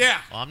game. Yeah.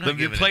 Well, I'm not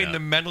giving playing it up.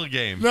 the mental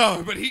game.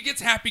 No, but he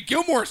gets Happy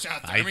Gilmore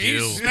shots. I mean, do.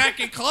 he's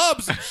smacking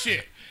clubs and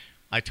shit.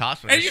 I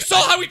tossed him. And you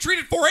saw how he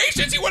treated 4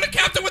 Asians. He won a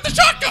captain with a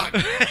shotgun.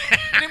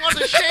 And he wants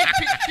to shake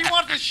people. He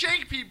wants to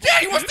shake people. Yeah,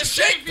 he wants to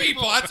shake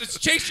people. That's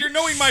Chase. You're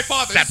knowing my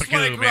father. This is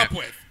what I grew up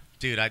with.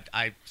 Dude,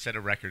 I set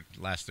a record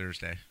last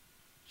Thursday.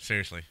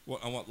 Seriously.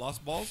 What, on what,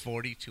 lost balls?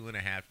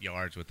 42.5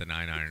 yards with the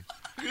 9-iron.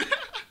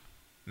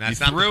 That's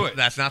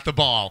not the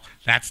ball.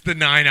 That's the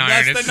 9-iron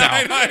That's the itself.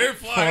 9-iron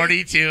fly.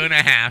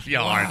 42.5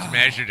 yards.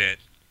 Measured it.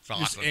 It's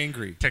Just awesome.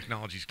 angry.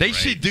 Technology's They great.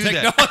 should do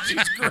that.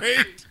 Technology's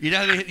great. You know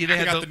how they I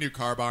had got the new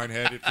carbine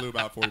head. It flew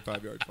about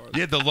 45 yards far.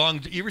 Yeah, the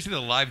long. You ever see the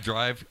live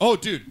drive? Oh,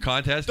 dude,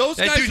 contest. Those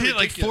that guys dude are hit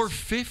like ridiculous.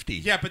 450.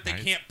 Yeah, but they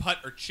can't putt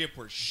or chip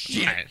or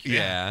shit. Right.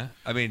 Yeah.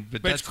 I mean,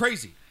 but But that's it's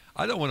crazy.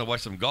 I don't want to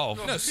watch some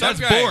golf. No, some that's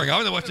guy- boring. I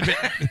want to watch them.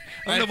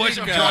 I want to watch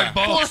them think, drive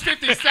balls.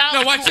 450 sounds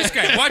No, watch cool. this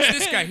guy. Watch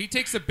this guy. He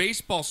takes a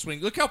baseball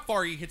swing. Look how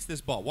far he hits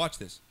this ball. Watch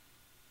this.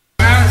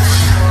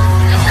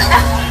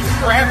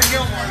 For Happy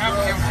Gilmore.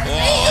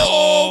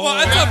 Oh,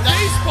 that's a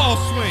baseball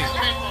swing.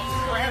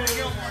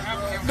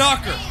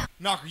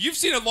 Knocker. You've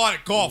seen a lot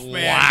of golf,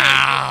 man.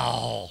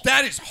 Wow.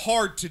 That is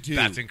hard to do.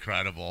 That's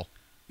incredible.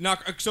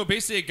 Knocker. So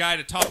basically, a guy at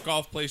a top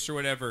golf place or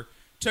whatever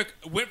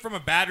went from a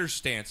batter's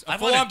stance, a I wanna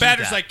full-on do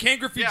batter's that. like Ken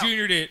Griffey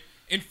Jr. did,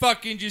 and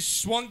fucking just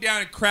swung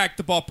down and cracked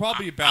the ball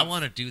probably about. I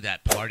want to do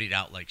that, partied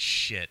out like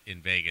shit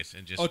in Vegas,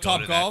 and just go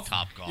Top to golf. that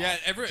Top Golf. Yeah,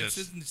 it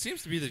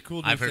seems to be the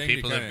cool. New I've heard thing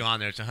people to have kinda, gone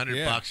there. It's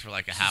 $100 for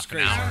like a half an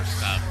crazy. hour and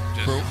stuff.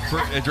 Just,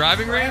 For a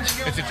driving range?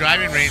 It's a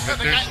driving range, but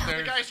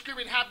The guy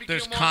screaming Happy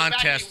there's Gilmore on the back,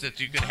 contests that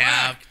you can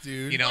have,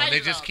 dude. you know, and they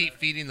just keep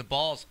feeding the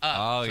balls up.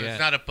 Oh, so yeah. it's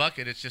not a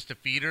bucket; it's just a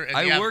feeder. And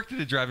I worked at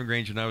a driving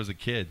range when I was a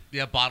kid.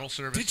 Yeah, bottle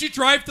service. Did you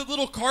drive the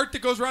little cart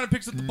that goes around and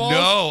picks up the balls?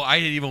 No, I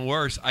did even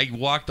worse. I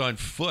walked on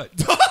foot.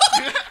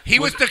 He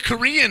was the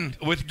Korean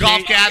with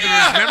golf gatherers.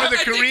 Yeah. Remember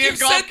the I think Korean you've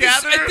golf said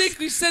this- gatherers? I think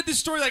we said this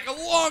story like a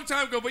long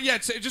time ago, but yeah,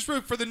 just for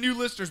the new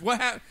listeners, what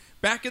happened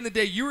back in the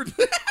day? You were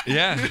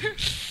Yeah.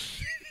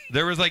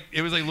 It was like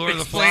Lord of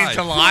the Explains Flies.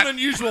 a lot. an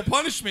unusual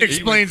punishment.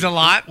 Explains a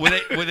lot. When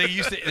they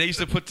used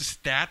to put the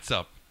stats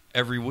up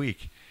every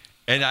week,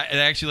 and I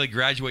actually like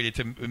graduated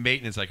to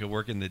maintenance. I could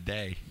work in the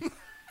day,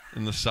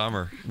 in the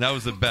summer. And that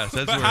was the best.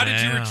 That's But where how did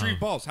you retrieve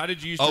balls? How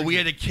did you use? Oh, your- we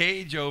had a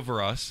cage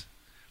over us,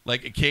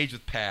 like a cage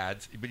with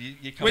pads. But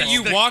you come Wait, out-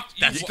 you walked?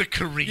 That's you, the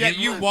Korean. Yeah,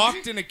 you one?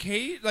 walked in a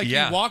cage, like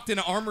Yeah. you walked in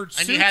an armored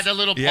suit, And you had the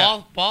little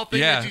ball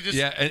thing yeah, that you just.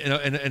 yeah,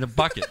 and a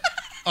bucket.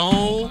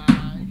 Oh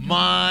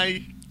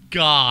my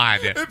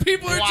God! And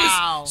people are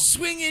Wow. just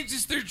swinging,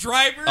 just their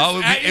drivers.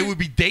 Oh, at it you. would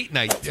be date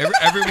night.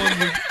 Everyone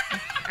would.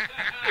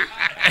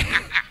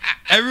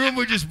 Everyone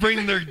would just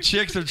bring their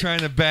chicks they're trying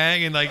to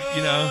bang and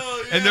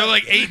and they're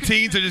like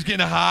 18, so just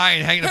getting high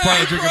and hanging apart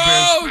and drinking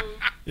beers.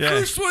 Yeah.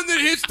 First one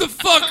that hits the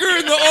fucker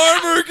in the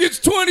armor gets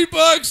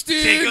 $20,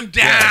 dude. Take him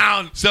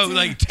down. So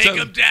like Take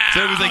him down.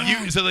 So it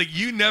was like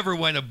you never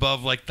went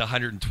above like the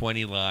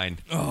 120 line.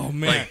 Oh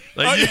man,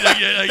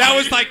 That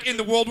was like in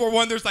the World War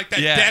I. There's like that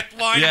Yeah. death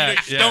line. Yeah, You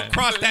just yeah. don't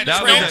cross that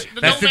That trail. was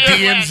That's the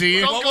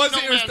DMZ. What was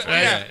it? It was the,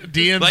 yeah.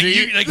 DMZ. Like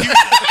you like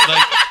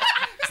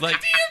DMZ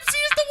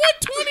is the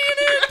 120 in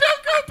it.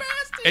 Don't go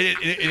past it.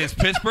 and it's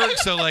Pittsburgh,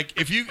 so like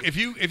if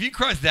you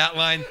cross that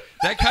line,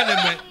 that kind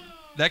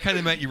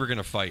of meant you were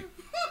gonna fight.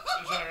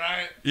 Is that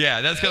right? Yeah,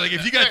 that's kind of like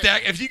if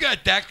you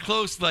got that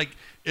close, like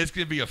it's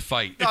gonna be a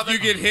fight. If you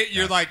get hit,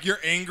 you're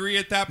angry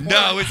at that point.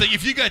 No, it's like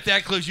if you got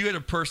that close, you had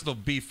a personal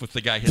beef with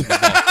the guy hitting the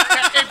ball.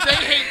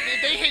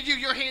 If they hit you,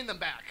 you're hitting them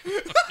back.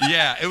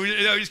 Yeah, it was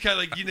just kind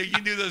of like you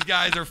knew those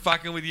guys are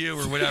fucking with you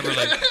or whatever.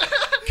 Like,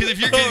 because if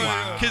you're getting,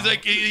 because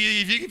like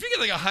if you get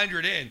like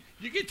 100 in,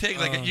 you could take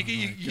like you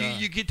could take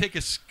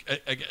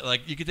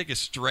you could take a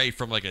stray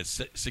from like a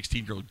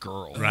 16-year-old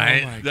girl.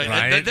 Right.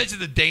 That's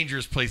just a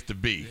dangerous place to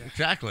be.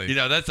 Exactly. You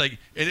know, that's like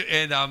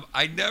and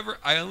I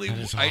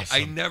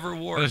never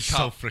wore That a is so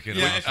cup. freaking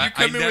Yeah, awesome. if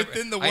you come in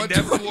within the I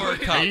never 120. wore a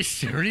cup. Are you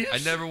serious? I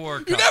never wore a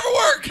cup. You never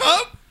wore a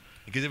cup?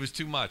 Because it was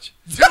too much.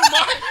 Too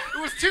much?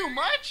 It was too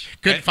much?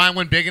 Couldn't find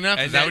one big enough?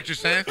 and Is that then- what you're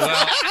saying?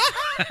 Well,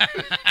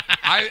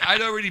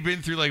 I'd already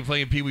been through like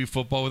playing Pee Wee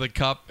football with a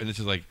cup, and it's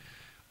just like,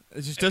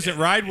 It just doesn't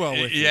ride well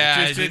with you.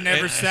 Yeah, It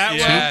never sat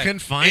yeah. well. Too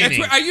confining. That's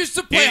where- I used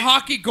to play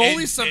hockey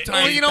goalie it- sometimes.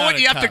 Well, you know what?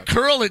 You have to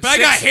curl it. But I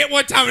got 6 hit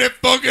one time and it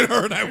fucking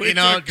hurt. I went You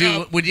know, to a dude,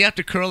 cup. when you have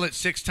to curl it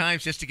 6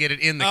 times just to get it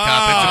in the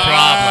cup, it's a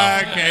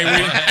problem.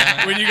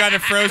 Okay, when you got a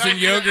frozen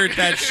yogurt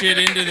that shit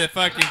into the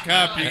fucking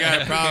cup, you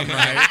got a problem,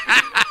 right?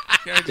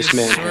 This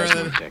man has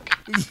no dick.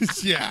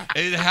 Yeah.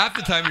 and half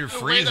the time you're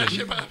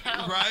freezing.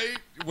 Right?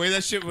 Way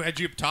that shit had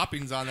you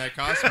toppings on that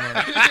costume.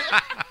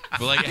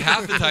 But like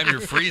half the time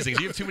you're freezing.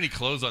 So you have too many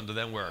clothes on to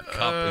then wear a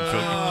cup. And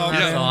feel,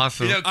 That's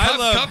awesome. You know, I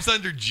love- cups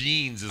under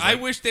jeans. Is I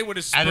like, wish they would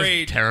have That is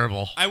sprayed.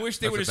 terrible. I wish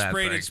they That's would a have bad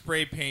sprayed thing. and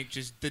spray paint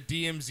just the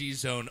DMZ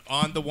zone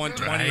on the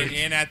 120 Right.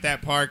 and at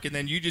that park, and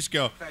then you just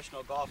go.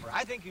 Professional golfer.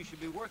 I think you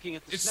should be working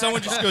at the If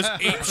someone just goes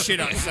ape shit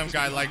on some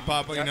guy like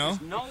Bob, you know?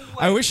 No way.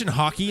 I wish in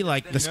hockey,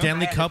 like the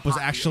Stanley Cup was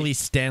actually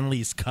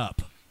Stanley's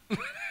cup.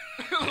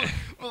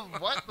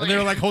 What? And they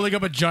were like holding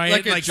up a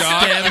giant Like a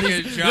jock,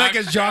 Stanley's, like a like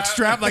a jock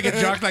strap, like a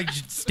jock, like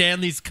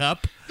Stanley's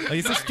cup. Like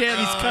it's a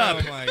Stanley's cup.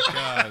 Oh my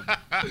god,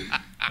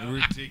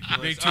 ridiculous!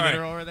 Big All right,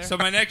 two-hitter over there. So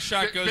my next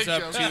shot goes Big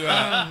up joke.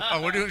 to.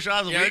 Oh, we're doing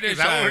shot of the Yeah, week? Is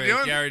that what we're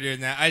doing? Yeah, we're doing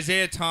that.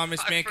 Isaiah Thomas,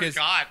 I man, because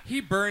forgot.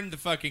 he burned the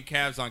fucking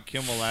Cavs on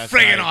Kimmel last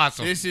Friggin' night.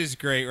 awesome. This is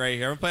great right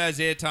here. I'm gonna play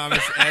Isaiah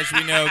Thomas, as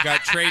we know,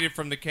 got traded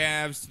from the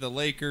Cavs to the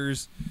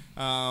Lakers,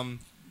 and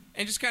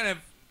just kind of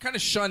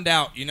shunned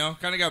out. You know,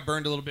 kind of got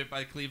burned a little bit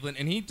by Cleveland,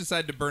 and he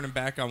decided to burn him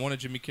back on one of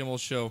Jimmy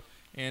Kimmel's show.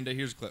 And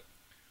here's a clip.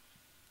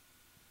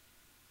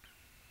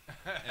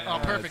 Oh,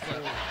 perfectly.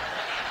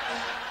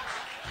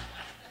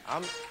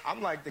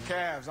 I'm like the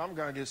Cavs. I'm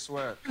gonna get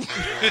swept.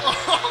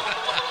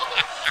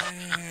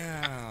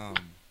 Damn.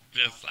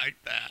 Just like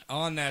that.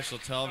 On national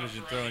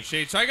television throwing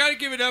shade. So I gotta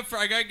give it up for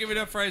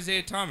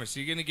Isaiah Thomas.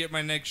 You're gonna get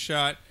my next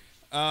shot.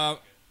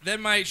 Then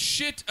my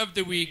shit of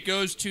the week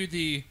goes to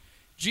the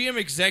GM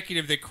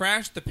executive that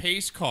crashed the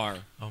pace car.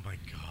 Oh, my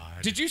God.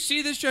 Did you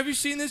see this, Joe? Have you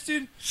seen this,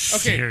 dude?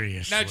 Okay.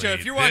 Seriously, Now, Joe,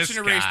 if you're this watching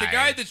a race, the guy.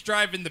 guy that's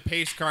driving the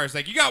pace car is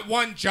like, you got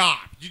one job.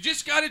 You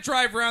just got to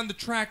drive around the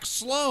track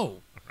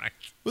slow. Right.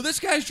 Well, this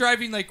guy's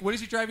driving, like, what is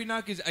he driving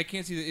now? 'Cause I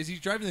can't see that. Is he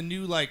driving the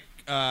new, like,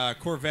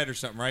 Corvette or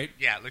something, right?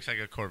 Yeah, it looks like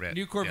a Corvette.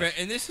 New Corvette. Yes.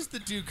 And this is the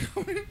dude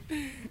going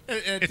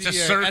at It's the, a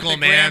circle, at the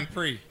man. Grand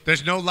Prix.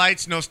 There's no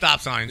lights, no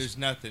stop signs. There's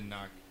nothing,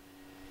 Knock.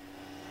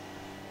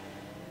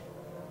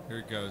 Here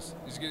it goes.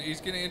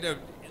 He's gonna end up.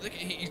 Look,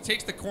 he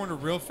takes the corner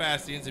real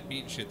fast. He ends up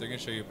beating shit. They're gonna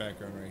show you a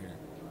background right here.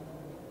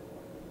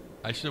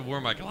 I should have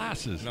worn my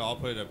glasses. No, I'll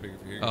put it up bigger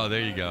for you. Oh,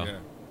 there you go. Yeah.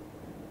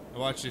 Now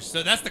watch this.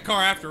 So that's the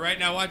car after. Right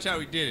now, watch how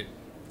he did it.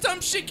 Some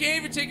shit can't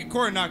even take a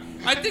corner, Knock.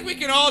 I think we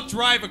can all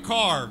drive a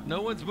car.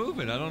 No one's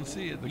moving. I don't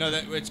see it. No,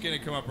 it's gonna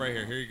come up right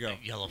here. Here you go.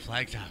 Yellow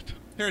flag's out.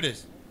 Here it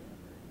is.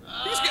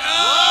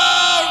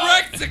 Oh,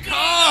 wrecked the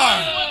car!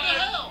 What the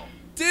hell?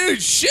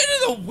 Dude, shit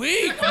of the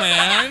week,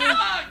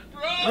 man.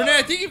 Renee,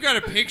 I think you've got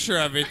a picture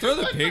of it. Throw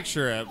the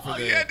picture up for All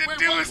the. you had to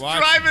do was watch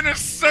drive it. in a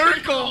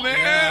circle, man.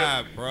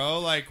 Yeah, bro.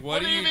 Like,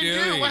 what are did you he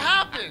even doing? do? What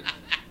happened?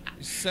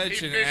 You're such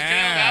He an fished out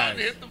ass. and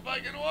hit the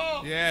fucking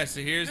wall. Yeah,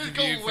 so here's Just the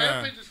go view left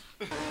from. and just.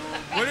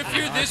 What if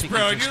you're this think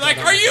bro he and just you're like,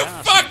 got are you out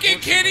of gas. fucking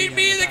kidding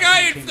me? The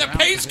guy in the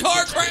pace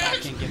car The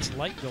crashed? back gets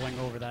light going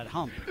over that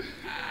hump.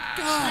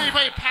 He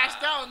probably passed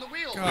out in the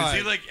wheel. Was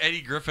he like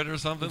Eddie Griffin or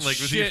something? Like,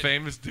 was he a Shit.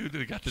 famous dude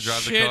that got to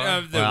drive the Shit car?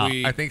 of the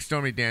week. I think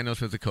Stormy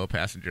Daniels was a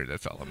co-passenger.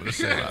 That's all I'm going to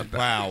say about that.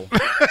 Wow.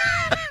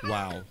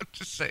 Wow.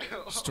 Just saying.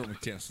 Stormy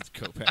Daniels's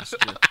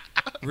co-passenger.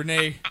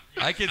 Renee.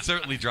 I could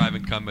certainly drive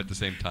and come at the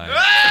same time.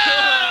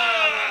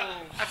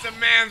 That's a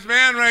man's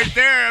man right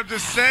there. I'm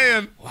just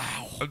saying.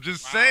 Wow. I'm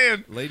just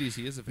saying. Ladies,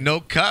 he is a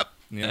No cup.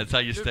 Yeah. That's how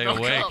you stay No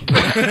awake.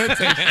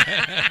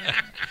 cup.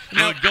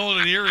 No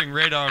golden earring,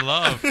 radar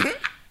love.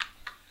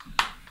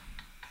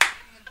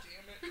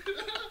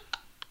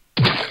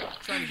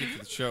 Trying to get to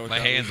the show. My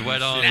without hands losing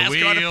wet my on shit. the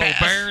wheel.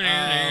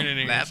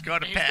 Last car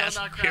to He's pass.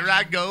 still not Here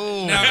I crashing.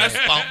 go. Now, that's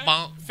Bump,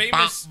 bump,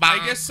 famous. bump,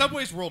 bump. I guess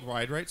Subway's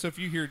worldwide, right? So if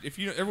you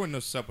everyone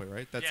knows Subway,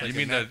 right? That's Yeah. like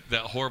You mean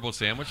that horrible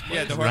sandwich place?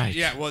 yeah, the Right.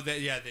 yeah. Well,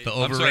 yeah. They, The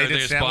I'm sorry, overrated they're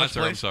a sandwich sponsor.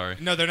 I'm place? sorry.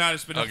 no, they're not a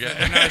sponsor. Okay.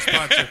 They're not a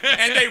sponsor,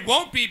 and they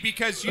won't be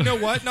because you know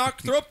what?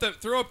 Knock. Throw up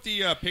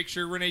the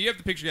picture, Renee. You have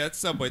the picture. Yeah, that's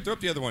Subway. Throw up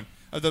the other one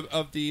of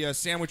the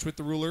sandwich with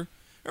the ruler.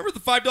 Remember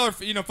the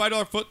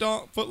 $5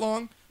 foot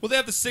long? Well, they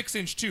have the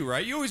 6-inch too,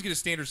 right? You always get a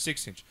standard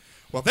 6-inch.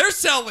 Well, they're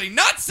selling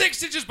not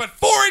 6 inches, but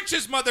 4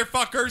 inches,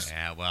 motherfuckers.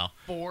 Yeah, well,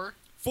 4.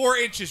 4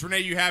 inches, Renee.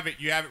 You have it.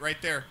 You have it right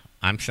there.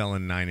 I'm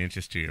selling 9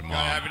 inches to your mom.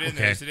 Gotta have it in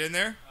there. Is it in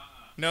there?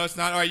 No, it's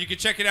not. All right, you can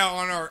check it out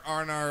on our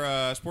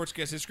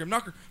Sportscast Instagram.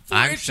 Knocker. 4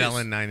 I'm inches.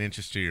 selling 9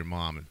 inches to your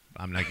mom, and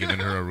I'm not giving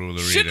her a ruler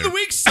Shit either. of the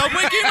week,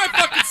 Subway. Give me my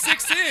fucking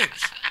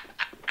 6-inch.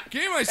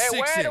 Give me my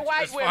 6-inch.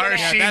 As far as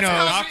she that's what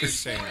knows, Knocker's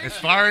saying. as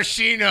far as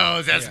she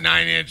knows, that's Yeah.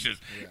 9 inches.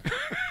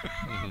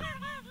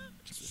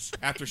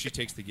 After she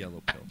takes the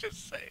yellow pill.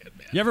 Just saying,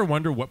 man. You ever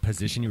wonder what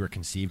position you were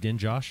conceived in,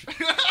 Josh?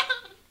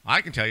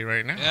 I can tell you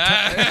right now.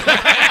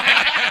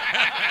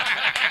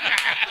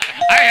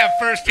 I have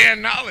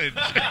first-hand knowledge.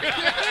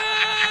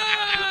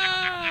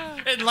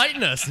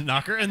 Enlighten us,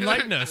 Knocker.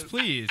 Enlighten us,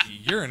 please.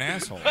 You're an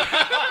asshole.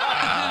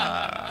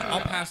 I'll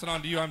pass it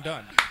on to you. I'm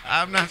done.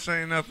 I'm not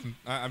saying nothing.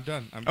 I'm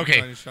done. I'm Okay.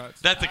 calling shots.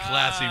 That's a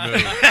classy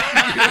move.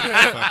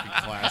 Fucking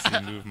classy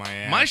move, my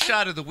ass. My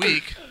shot of the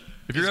week.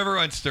 If you're ever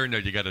on Stern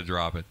Note, you got to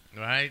drop it.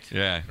 Right?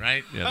 Yeah.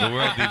 Right? Yeah, the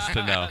world needs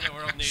to know. The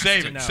world needs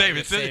Save to it. know. Save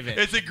it. Save it.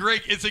 It's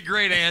a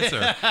great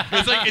answer.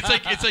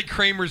 It's like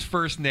Kramer's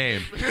first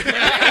name.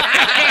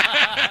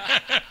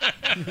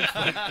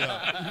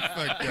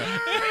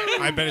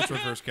 I bet it's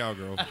reverse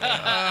cowgirl.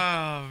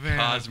 Oh, man.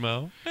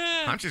 Cosmo.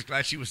 I'm just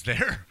glad she was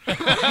there.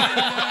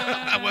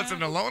 I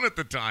wasn't alone at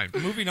the time.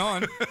 Moving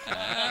on. You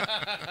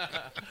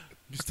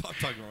stop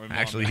talking about my mom.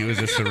 Actually, he was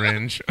a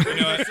syringe. You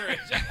know what?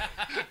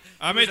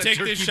 I'm going to take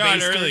this shot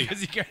early.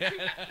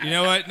 You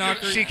know what,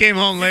 Knocker? She came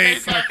home late.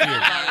 Fuck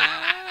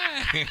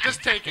you.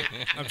 Just take it.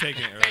 I'm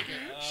taking it early.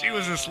 She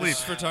was asleep. This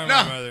is for time No.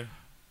 with my mother.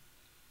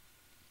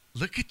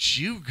 Look at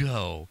you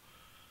go.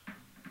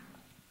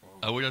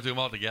 Are we going to do them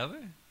all together?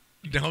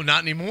 No,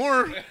 not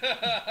anymore.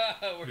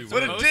 What a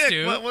supposed dick.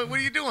 to. What are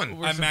you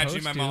doing? I'm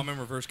matching my mom in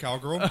reverse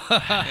cowgirl.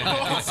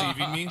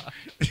 Conceiving me.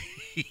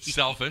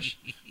 Selfish.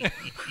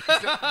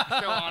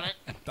 Still on it.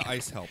 The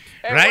ice helped.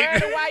 Right? Where are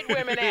the white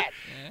women at?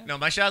 No,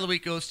 my shot of the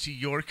week goes to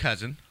your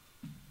cousin,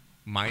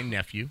 my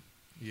nephew,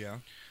 Yeah.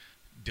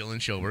 Dylan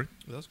Schoberg.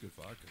 Well, that's good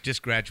vodka.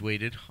 Just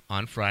graduated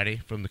on Friday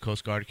from the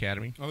Coast Guard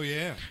Academy. Oh,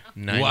 yeah.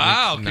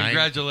 Wow,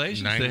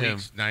 congratulations to him.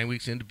 9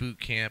 weeks into boot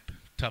camp.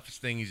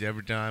 Toughest thing he's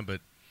ever done, but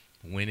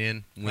went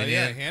in. Oh,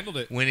 yeah, handled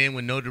it. Went in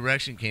with no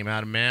direction, came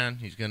out a man.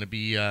 He's going to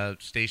be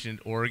stationed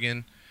in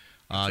Oregon.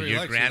 That's what he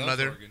likes. He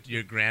loves Oregon, too.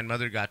 Your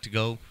grandmother got to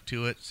go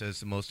to it. Says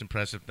the most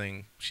impressive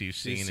thing she's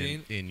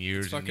seen in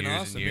years It's and fucking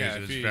years awesome. and years. Yeah, It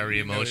was if you- very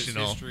you know his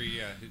emotional. history,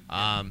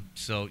 yeah.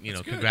 So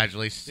That's good.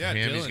 congratulations Yeah, to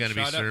him. Dylan, He's going to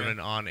be shout out, serving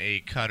man. on a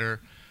cutter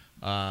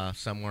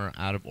somewhere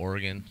out of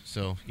Oregon.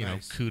 So,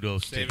 Nice.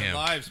 kudos Saving to him.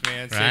 lives,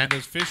 man. Right? Saving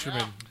those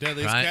fishermen.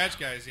 Deadliest Right? catch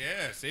guys.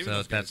 Yeah, saving So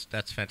those guys.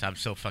 that's fantastic. I'm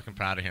so fucking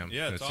proud of him.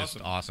 Yeah, it's just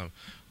awesome.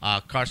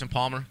 Carson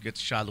Palmer gets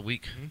shot of the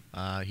week.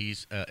 Mm-hmm.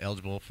 He's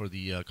eligible for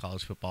the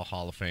College Football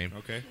Hall of Fame.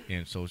 Okay.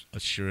 And so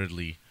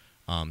assuredly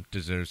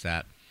deserves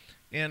that.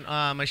 And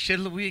my shit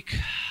of the week,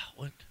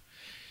 what?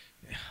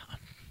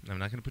 I'm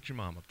not going to put your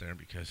mom up there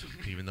because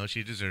even though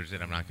she deserves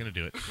it, I'm not going to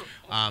do it.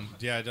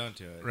 Yeah, don't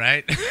do it.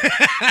 Right?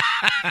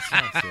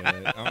 Don't do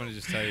it. I'm going to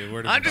just tell you a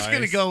word of I'm just going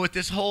to advice. go with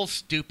this whole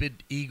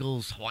stupid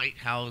Eagles White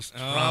House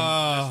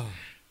Oh.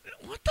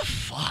 what the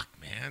fuck,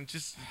 man?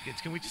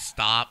 Can we just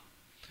stop?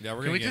 Yeah, we're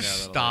Can gonna we get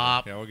just into that a little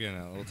stop? bit. Yeah, we'll get into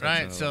that. We'll touch on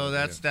Right. it a So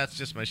little bit, that's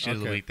just my shit of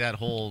the Okay. week. That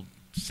whole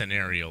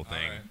scenario thing.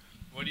 All right.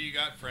 What do you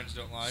got? Friends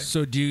don't lie.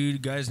 So, do you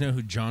guys know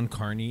who John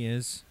Carney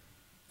is?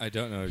 I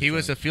don't know. He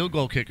was a field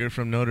goal kicker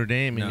from Notre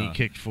Dame, and he No.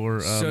 kicked for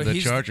So the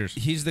he's Chargers.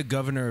 He's the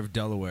governor of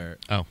Delaware.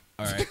 Oh.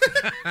 All right.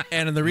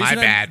 And the My reason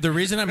bad. the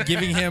reason I'm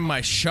giving him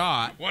my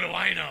shot. What do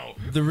I know?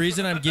 The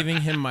reason I'm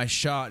giving him my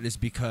shot is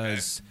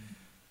because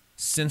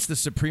since the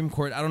Supreme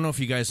Court, I don't know if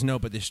you guys know,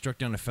 but they struck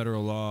down a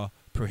federal law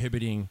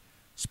prohibiting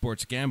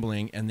sports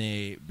gambling, and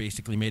they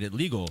basically made it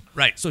legal.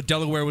 Right. So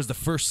Delaware was the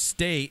first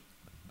state,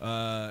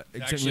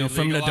 actually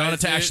from Madonna legalize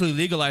to it, actually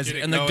legalize get it.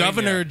 it And the going,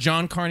 governor, yeah.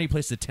 John Carney,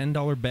 placed a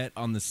 $10 bet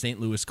on the St.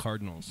 Louis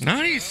Cardinals.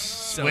 Nice.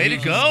 So Way to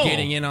he's go.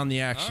 getting in on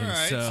the action. All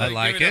right, So I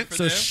like give it up it. for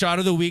so them. shot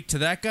of the week to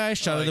that guy.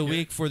 Shot of the like it.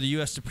 week for the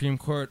U.S. Supreme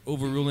Court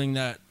overruling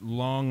that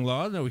long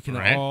law that we can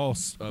Right. all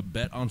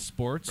bet on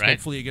sports. Right.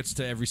 Hopefully, it gets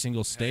to every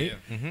single state.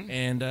 Yeah.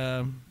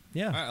 And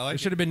yeah, All right, I like it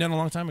should have been done a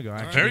long time ago.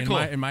 Actually, Very in cool.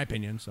 in my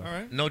opinion. So. All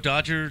right. No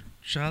Dodger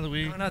shot of the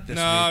week? No, not this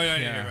No, week. we don't need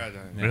to Yeah. hear about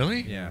that. Yeah.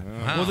 Really? Yeah.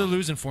 Wow. Well, they're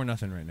losing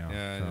 4-0 right now.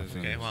 Yeah, so. it is.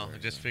 Okay, well, I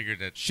just figured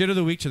that. Shit of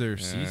the week to their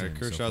Yeah, season.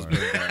 Kershaw's so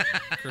bird.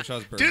 far.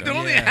 Kershaw's bird. Dude, they're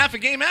only Yeah. a half a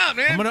game out,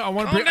 man. I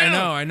want to Calm bring. I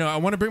down. know. I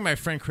want to bring my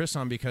friend Chris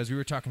on because we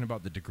were talking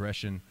about the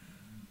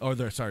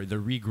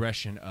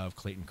regression of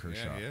Clayton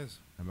Kershaw. Yeah, he is.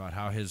 About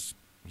how he's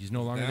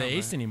no longer down, the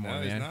ace man. anymore,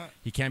 No, he's man. not.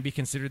 He can't be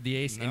considered the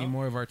ace No.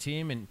 anymore of our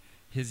team, and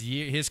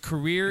his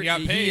career He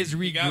got paid. is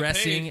He got paid.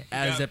 regressing He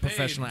as got a paid.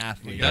 professional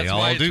athlete. They That's all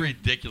why it's do.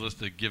 ridiculous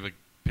to give a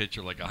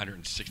pitcher like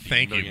 $160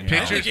 Thank you. million. They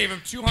Pitchers, gave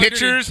him 220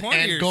 pitchers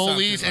and or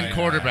goalies something and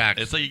like quarterbacks.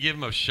 It's like you give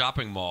him a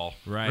shopping mall.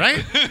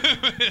 Right?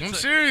 I'm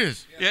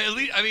serious. Yeah, at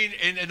least I mean,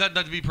 and not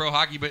to be pro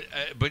hockey,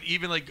 but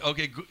even like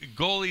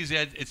goalies,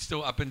 yeah, it's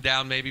still up and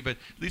down maybe, but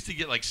at least you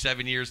get like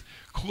 7 years.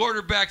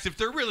 Quarterbacks, if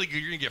they're really good,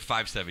 you're gonna get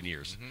 5-7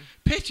 years. Mm-hmm.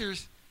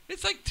 Pitchers,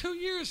 it's like 2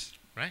 years.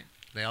 Right?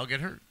 They all get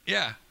hurt.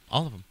 Yeah,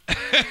 All of them.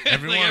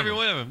 every one of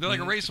one them. of them. They're like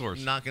a racehorse.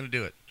 Not going to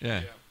do it.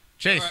 Yeah.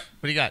 Chase, All right.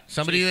 what do you got?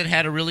 Somebody that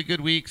had a really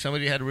good week,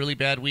 somebody that had a really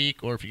bad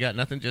week, or if you got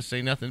nothing, just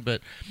say nothing.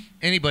 But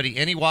anybody,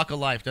 any walk of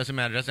life, doesn't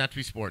matter. Doesn't have to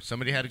be sports.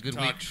 Somebody had a good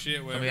Talk week. shit,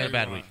 Somebody had a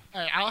bad week.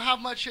 All right, I don't have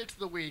much shit to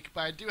the week,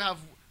 but I do have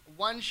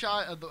one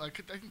shot of the, I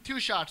think 2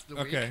 shots of the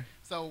week. Okay.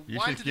 So You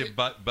one should to give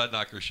butt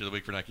knocker shit of the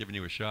week for not giving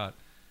you a shot.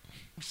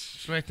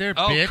 It's right there,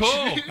 Oh, bitch. cool.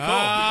 Oh, good.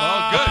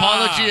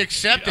 Apology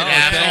accepted, I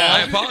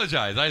asshole.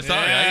 apologize. I'm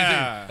sorry.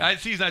 Yeah. I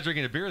see he's not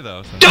drinking a beer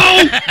though. So.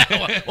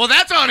 Well,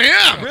 that's on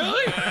him.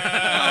 Really? it's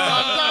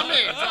on me.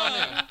 It's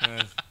on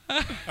me. All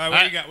right, what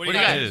do you got? What do you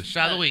got? got?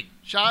 Shot of the week.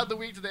 Shout out the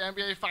week to the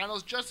NBA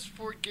Finals just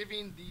for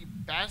giving the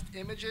best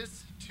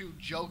images to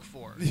joke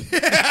for.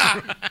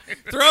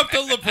 Throw up the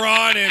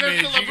LeBron image.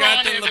 the You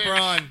got LeBron the image.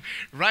 LeBron.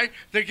 Right?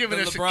 They're giving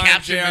The us LeBron a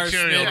caption J.R.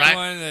 material, Smith right?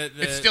 one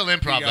It's still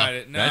improv, you got though.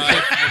 it. No,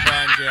 it's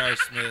LeBron J.R.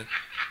 Smith.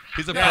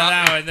 He's a Yeah, prop.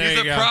 that one. There He's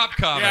you a go. prop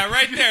comic. Yeah,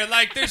 right there.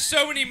 Like, there's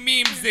so many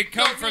memes that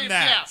come from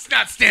that. Yeah. It's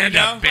not stand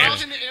up, You know? Out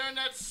bitch. in the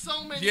internet,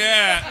 so many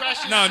Yeah.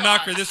 expressions. No, shots.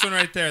 knocker. This one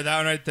right there. That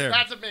one right there.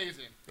 That's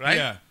amazing. Right?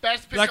 Yeah.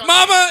 Best picture. Like, on-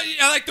 Mama,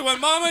 I like the one,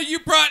 Mama, you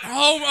brought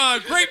home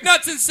grape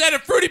nuts instead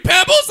of Fruity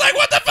Pebbles? Like,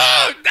 what the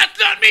fuck? That's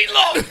not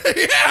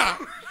meatloaf. Yeah.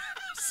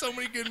 So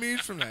many good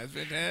memes from that. It's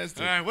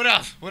fantastic. All right, what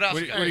else? What else?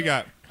 What do you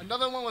got?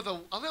 Another one was a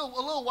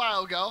little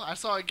while ago. I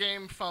saw a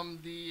game from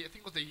I think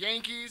it was the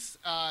Yankees.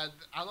 I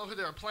don't know who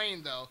they were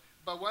playing though.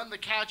 But when the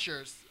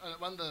catchers,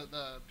 when the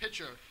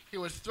pitcher, he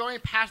was throwing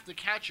past the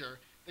catcher,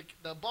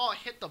 the ball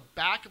hit the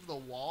back of the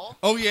wall.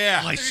 Oh,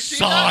 yeah. I Did you see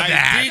saw that?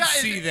 that. I did That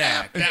see is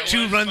that. epic. That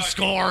Two-run was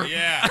score. fucking-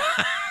 Yeah.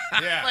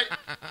 Yeah. Like,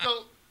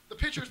 so the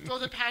pitcher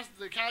throws it past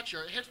the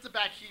catcher, it hits the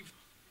back, he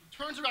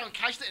turns around,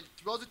 catches it, and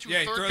throws it to Yeah,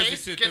 he third throws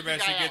base, it to gets third the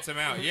base guy and gets out. him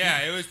out. Yeah,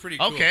 it was pretty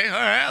cool. Okay, all right.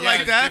 I Yeah, like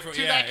it's that. different.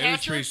 To Yeah, that it was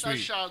catcher, pretty that's sweet.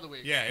 shot of the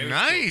week. Yeah, it was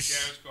Nice. cool.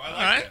 Yeah, it was cool. I All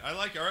like right. it. I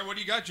like it. All right, what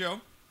do you got, Joe?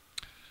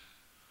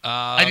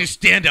 I do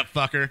stand up,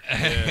 fucker.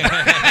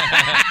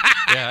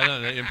 Yeah, I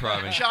don't know.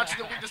 Improv. Shots of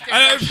the week to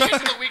I stand don't-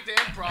 up, shits of the week to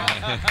improv.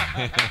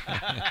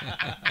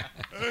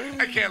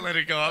 I can't let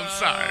it go. I'm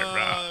sorry,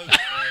 bro.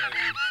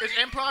 Is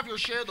improv your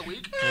share of the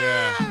week?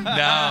 Yeah. No,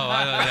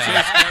 I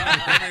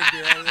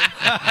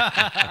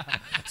don't know.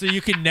 So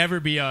you can never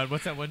be on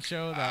what's that one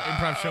show, the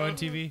improv show on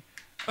TV?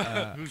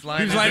 Whose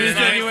line Whose line is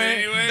it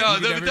anyway? No, You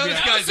could those never be-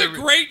 guys That are was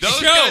a great those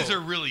show. guys are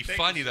really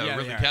funny though, Yeah,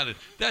 really yeah. talented.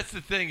 That's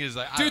the thing is,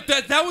 like, Dude,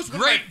 that was one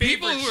of my great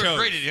people favorite who are shows.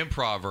 great at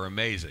improv are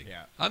amazing.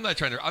 Yeah. I'm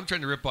trying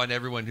to rip on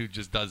everyone who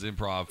just does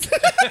improv.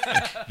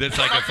 That's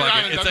like a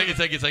fucking.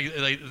 It's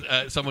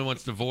like someone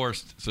wants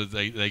divorced, so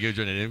they go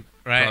join an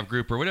improv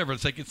group or whatever.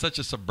 It's like it's such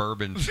a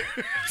suburban.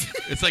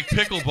 It's like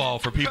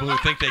pickleball for people who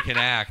think they can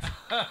act.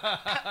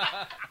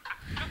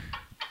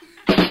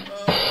 There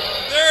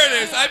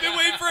it is. I've been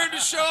waiting for him to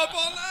show up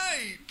all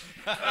night.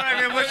 All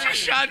right, man. What's your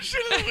shot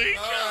shit of the week?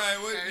 All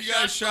right, you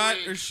got a shot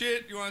or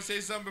shit? You want to say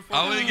something before?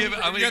 I'm gonna give a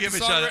shout. I'm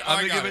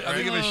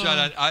gonna give a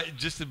shout out.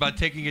 Just about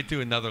taking it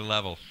to another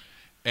level,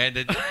 and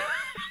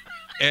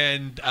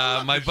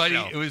my buddy.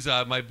 It was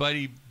my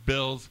buddy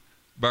Bill's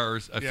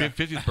Burr's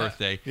 50th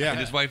birthday, and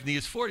his wife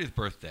Nia's 40th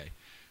birthday.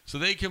 So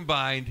they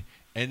combined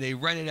and they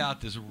rented out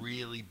this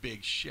really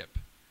big ship.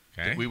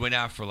 Okay. We went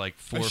out for like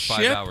 4 or 5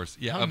 ship? hours.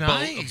 Yeah, How a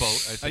nice.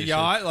 boat. A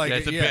yacht? Like,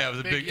 it was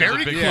a big,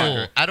 Very big cool.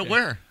 fucker. Out of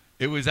where?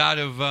 It was out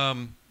of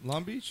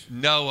Long Beach?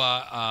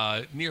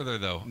 no, near there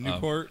though.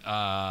 Newport?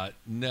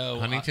 No,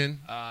 Huntington?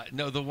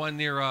 no, the one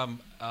near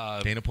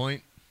Dana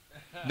Point?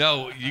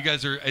 No, you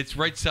guys are. It's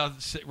right south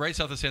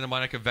of Santa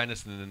Monica,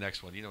 Venice, and then the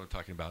next one. You know what I'm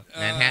talking about.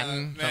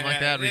 Manhattan, something like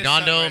that. There's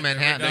Redondo, something right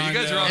there. Manhattan. No, you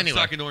guys are all Anyway.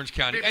 stuck in Orange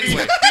County. Beach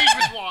Anyway,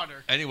 with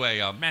water.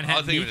 I'll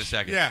Manhattan think of it in a Beach.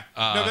 second. Yeah.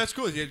 No, that's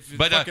cool. It's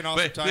But fucking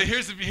awesome but time.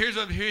 here's the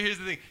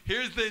thing.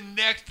 Here's the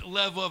next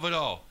level of it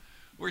all.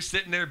 We're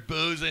sitting there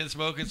boozing,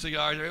 smoking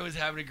cigars. Everyone's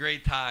having a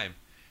great time,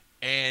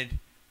 and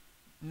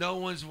no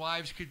one's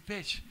wives could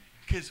bitch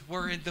because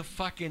we're in the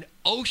fucking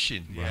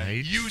ocean.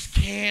 Right. You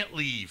can't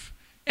leave.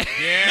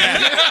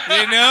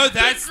 Yeah. You know,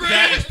 that's the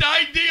greatest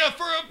idea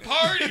for a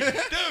party,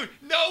 dude.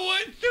 No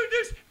one,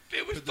 dude.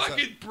 It was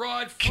fucking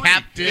broad free.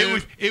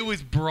 Captive. It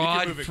was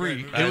broad move it,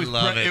 free. go ahead, move it. It was I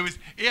love it. It was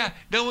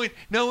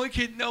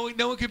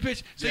no one could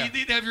pitch. So Yeah. you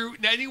need to have no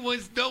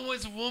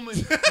one's woman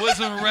was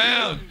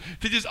around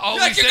to just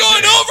always. Like, you're say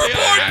going that.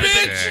 overboard,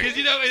 bitch! Because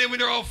and then when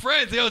they're all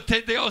friends, they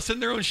all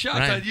send their own shots.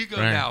 Right, You go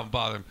right. now and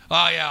bother them.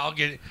 Oh yeah, I'll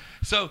get it.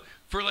 So.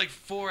 For like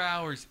 4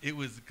 hours, it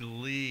was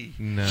glee.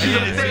 Nice. And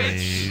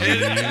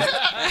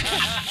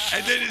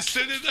then as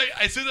soon as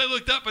I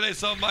looked up and I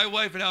saw my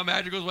wife and Al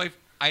Madrigal's wife,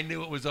 I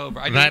knew it was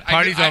over.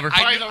 Party's over.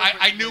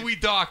 I knew we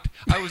docked.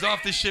 I was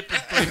off the ship in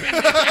 3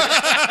 minutes.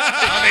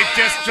 Oh, they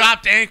just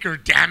dropped anchor.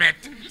 Damn it.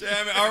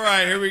 Damn it. All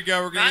right, here we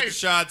go. We're going to get the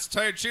shots.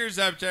 Cheers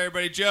up to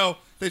everybody. Joe,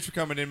 thanks for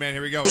coming in, man.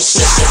 Here we go.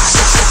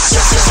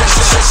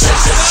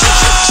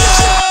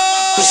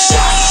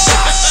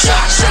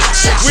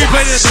 We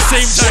played it at the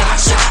same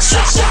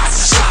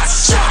time.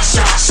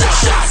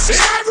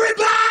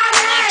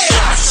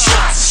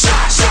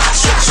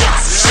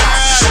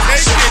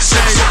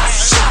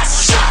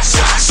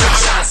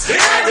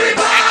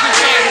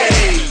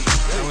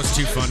 That was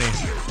too funny.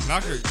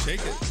 Knocker,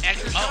 take it.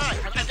 Extra shot.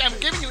 I'm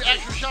giving you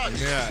extra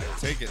shots. Yeah,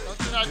 take it. Don't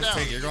turn that down.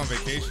 Take it. You're going on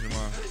vacation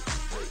tomorrow.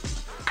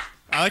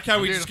 I like how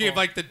we just gave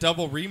like the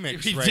double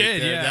remix. We right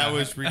did, there. yeah. That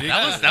was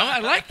ridiculous. I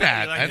like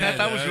that. I thought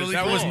that was really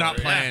That cool. was not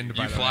planned.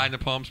 By You the fly way. into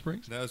Palm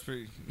Springs? That was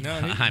pretty. No,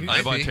 I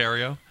might be.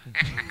 Ontario?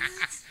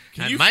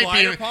 can I you might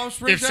fly be- to Palm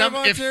Springs if out of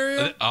some- if-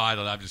 Ontario? Oh, I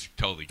don't know. I'm just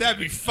totally That'd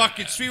be kidding.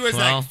 fucking sweet. Was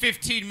Well- like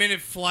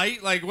 15-minute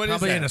flight? Like what is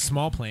Probably that? in a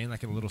small plane,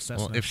 like a little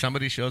Cessna. Well, if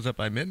somebody shows up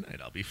by midnight,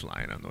 I'll be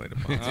flying on the way to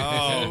Palm Springs.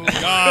 Oh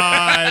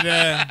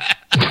God!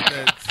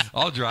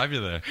 I'll drive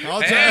you there.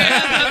 I'll Hey,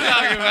 that's what I'm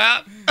talking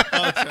about.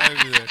 I'll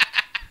drive you there.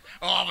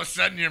 All of a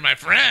sudden, you're my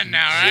friend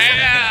now, right?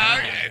 Yeah,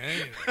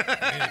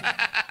 okay.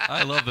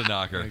 I love the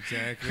knocker.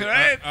 Exactly.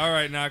 Right? All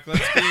right, Knock.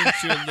 Let's get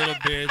into a little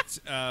bit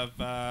of.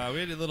 We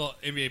had a little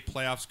NBA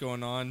playoffs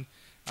going on.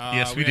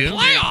 Yes, we had do.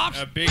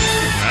 A big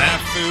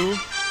snafu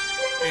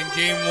in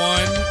Game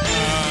 1.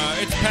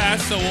 It's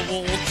passed, so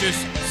we'll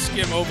just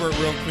skim over it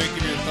real quick,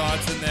 give your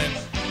thoughts, and then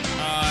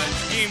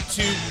Game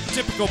 2,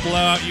 typical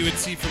blowout you would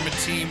see from a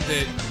team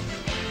that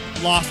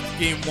lost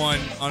Game 1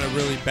 on a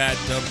really bad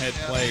dumbhead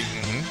play,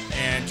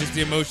 and just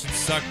the emotions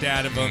sucked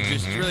out of them.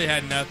 Just really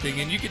had nothing,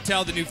 and you could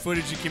tell the new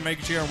footage. You can make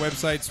it share on our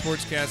website,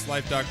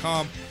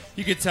 sportscastlife.com.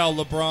 You could tell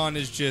LeBron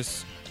is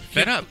just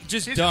Fed up.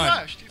 just He's done.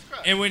 crushed. He's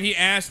crushed. And when he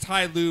asked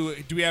Ty Lue,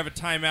 "Do we have a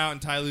timeout?"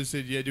 and Ty Lue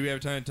said, "Yeah, do we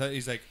have a timeout?"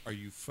 He's like, "Are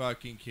you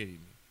fucking kidding me?"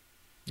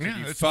 Yeah,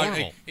 You it's fuck-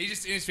 horrible. He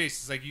just in his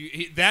face is like,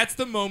 that's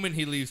the moment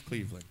he leaves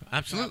Cleveland.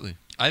 Absolutely.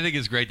 I think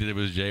it's great that it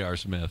was J.R.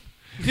 Smith.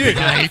 Dude,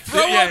 Right.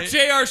 throw Yeah. up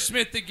J.R.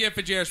 Smith, the gif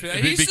of J.R. Smith.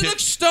 He Because-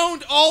 looks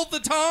stoned all the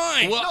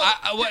time. Well,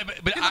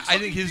 but he looks I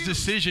think his confused.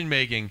 decision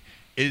making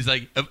is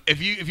like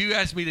if you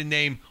ask me to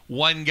name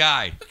one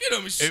guy, Look at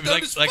him. He's it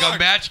stoned was as like fuck. a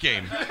match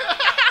game.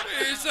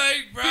 It's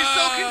like, bro. He's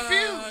so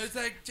confused. It's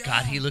like,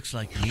 God, he looks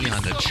like me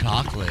on the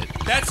chocolate.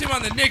 that's him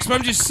on the Knicks, but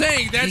I'm just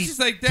saying, that's He just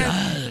like that.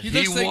 does. He He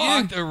looks like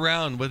walked you.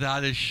 around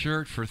without his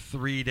shirt for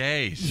 3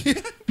 days.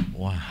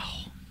 Wow.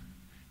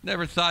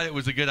 Never thought it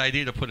was a good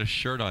idea to put a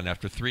shirt on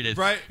after 3 days.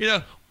 Right. You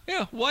know,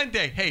 Yeah, one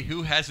day. Hey,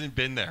 who hasn't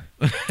been there?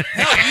 You walked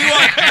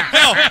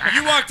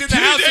in the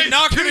house and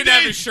knocked him and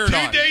have his shirt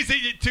on.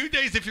 2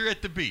 days if you're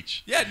at the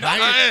beach. Yeah,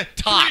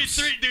 tops.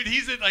 Three, dude,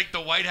 he's at like the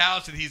White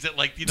House and he's at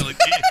like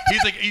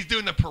he's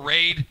doing the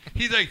parade.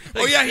 He's like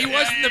oh yeah, he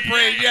was in the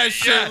parade. Yeah,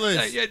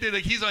 shirtless. Yeah, dude,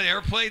 like he's on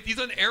airplanes. He's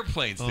on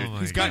airplanes, dude.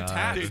 He's got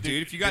tats,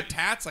 dude. If you got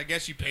tats, I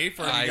guess you pay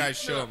for it. You guys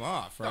show him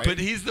off, right? But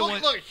he's the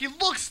one. Look, he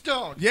looks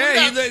stoned.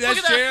 Yeah,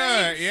 that's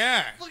JR. face.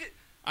 Yeah. Look at,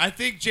 I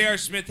think J.R.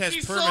 Smith has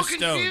he's perma so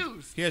stone.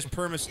 confused. He has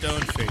perma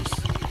stone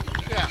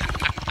face. Yeah.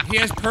 He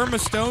has perma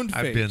stone face.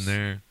 I've been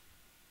there.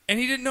 And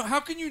he didn't know. How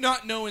can you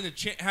not know in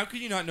How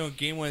can you not know in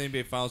Game 1 of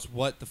the NBA Finals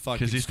what the fuck?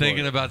 Because he's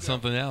thinking about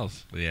something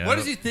else. Yeah. What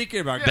is he thinking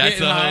about? That's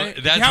Getting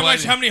high?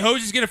 How many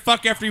hoes he's gonna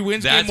fuck after he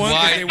wins Game 1?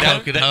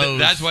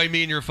 That's why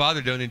me and your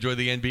father don't enjoy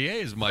the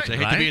NBA as much. I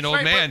hate to be an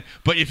old man,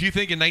 but if you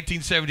think in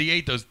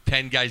 1978 those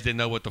 10 guys didn't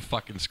know what the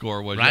fucking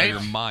score was, right? You're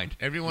out of your mind.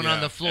 Everyone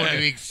on the floor knew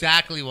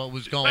exactly what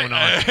was going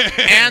on,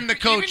 and the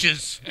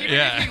coaches.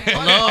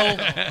 Hello.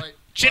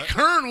 Chick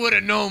Hearn would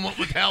have known what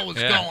the hell was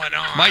going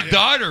on. My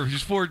daughter,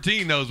 who's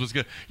 14, knows what's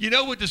good. You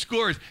know what the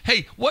score is?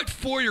 Hey, what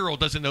 4-year-old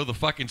doesn't know the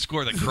fucking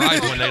score that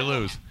cries when they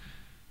lose?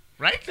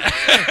 Right?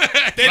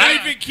 They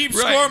don't even keep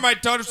score. My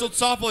daughter's old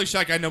softball. She's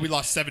like, I know we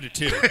lost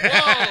 7-2. Whoa.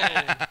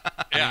 Yeah.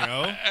 You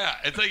know? Yeah.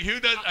 It's like, who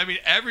does? I mean,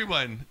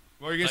 everyone.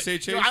 What are you gonna say,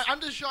 Chase?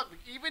 I'm just shocked.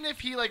 Even if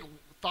he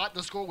thought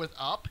the score was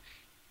up,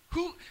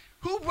 who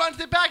runs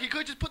it back? He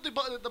could just put the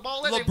ball in.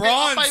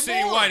 LeBron's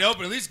sitting wide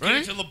open. At least give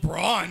Right? it to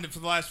LeBron for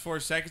the last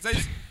 4 seconds.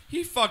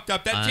 He fucked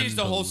up. That changed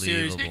the whole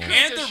series. And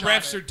Unbelievable. the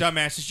refs are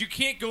dumbasses. You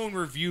can't go and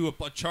review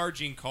a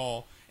charging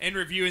call and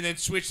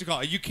switch the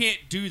call. You can't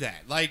do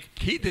that. Like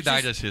He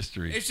denied us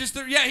history. It's just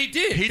he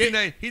did. He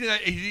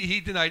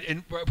denied,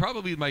 and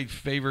probably my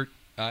favorite.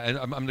 And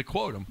I'm going to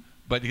quote him,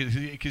 but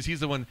because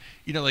he's the one.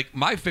 Like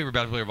my favorite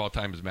basketball player of all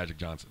time is Magic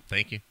Johnson.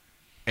 Thank you.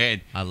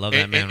 And I love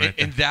that man right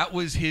there. And that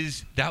was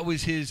his.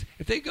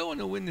 If they go on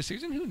to win the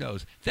season, who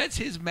knows? That's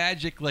his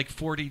Magic, like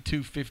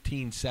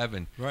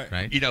 42-15-7. Right.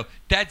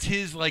 That's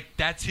his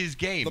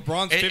game.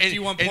 LeBron's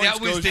 51 points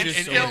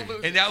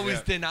and that was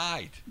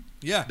denied.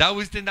 Yeah, that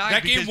was denied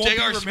that because game won't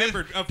J.R. be Smith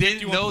remembered of didn't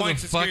 51 know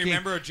points. the It's gonna fucking.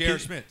 remember of J.R.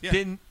 Smith. Yeah.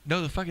 Didn't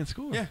know the fucking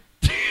score. Yeah.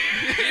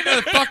 He didn't know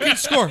the fucking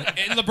score.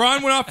 And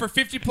LeBron went off for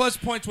 50-plus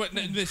points.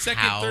 The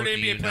second, third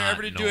NBA player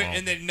ever to do it,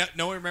 and then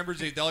no one remembers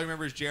it. All he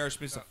remembers is J.R.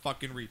 Smith's a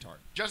fucking retard.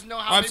 Just know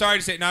how. I'm sorry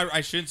to say. No, I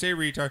shouldn't say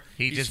retard.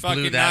 He's just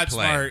fucking blew that not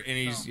play. Smart, and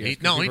he's he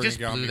just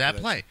blew that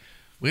play.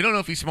 We don't know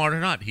if he's smart or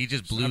not. He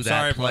just blew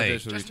that play.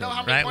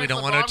 Right? We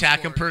don't want to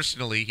attack him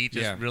personally. He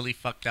just really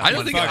fucked up. I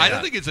don't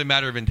think it's a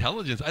matter of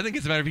intelligence. I think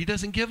it's a matter of he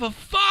doesn't give a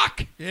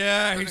fuck.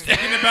 Yeah, he's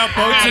thinking about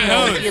boats and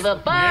hoes. Give a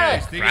fuck. Yeah,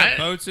 he's thinking about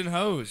boats and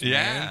hoes.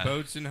 Yeah, man.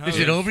 Boats and hoes. Is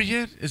it over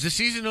yet? Is the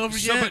season over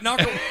yet? But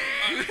not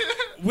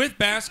with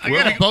basketball.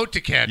 I got a boat to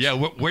catch. Yeah,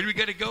 where do we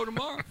got to go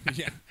tomorrow?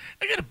 Yeah,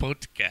 I got a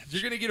boat to catch.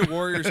 You're gonna get a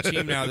Warriors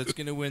team now that's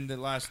gonna win the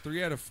last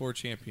 3 out of 4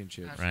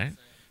 championships. Right.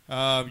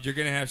 You're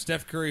going to have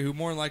Steph Curry, who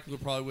more than likely will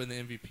probably win the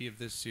MVP of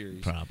this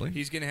series. Probably.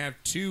 He's going to have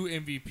 2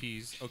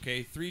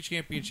 MVPs, 3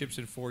 championships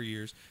in 4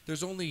 years.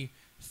 There's only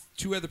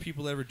 2 other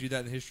people that ever do that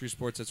in the history of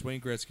sports. That's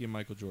Wayne Gretzky and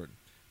Michael Jordan.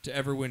 To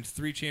ever win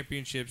 3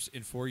 championships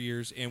in 4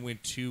 years and win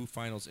 2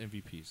 finals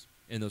MVPs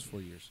in those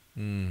 4 years.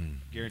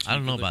 Guarantee I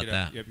don't know about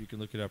that. Yep, you can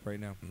look it up right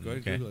now. Go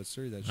ahead and Google it.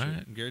 Search that shit.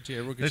 Right. Guarantee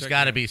everyone can There's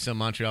got to be some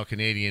Montreal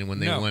Canadian when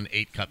they won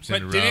 8 cups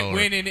in a row. But didn't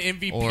win an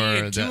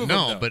MVP in 2 of them,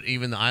 though. But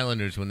even the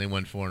Islanders, when they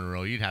won 4 in a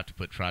row, you'd have to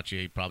put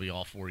Trottier probably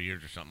all 4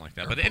 years or something like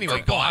that. But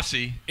anyway, or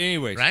Bossy.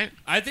 Anyways, right?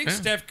 I think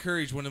Steph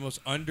Curry is one of the most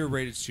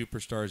underrated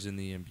superstars in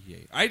the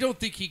NBA. I don't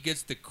think he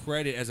gets the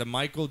credit as a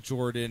Michael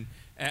Jordan,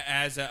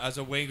 as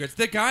a Wayne Gretzky.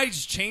 The guy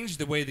just changed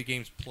the way the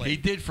game's played. He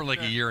did for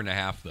like a year and a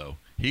half, though.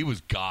 He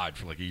was God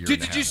for like a year Dude,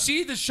 and a half. did you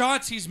see the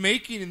shots he's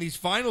making in these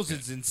finals?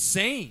 It's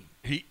insane.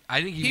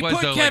 I think he put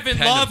though, Kevin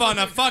like Love on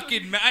a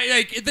fucking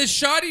the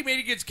shot he made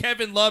against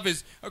Kevin Love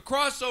is a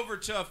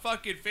crossover to a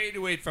fucking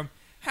fadeaway from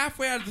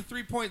halfway out of the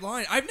 3-point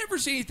line. I've never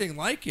seen anything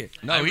like it.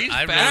 No, he's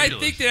fabulous. And I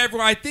think that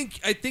everyone, I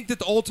think that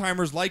the old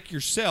timers like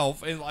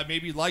yourself and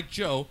maybe like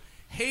Joe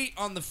hate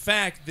on the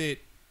fact that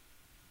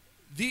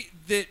the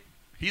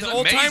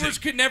old timers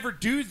could never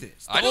do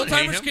this. The old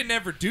timers could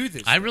never do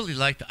this. I really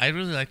like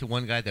the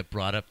one guy that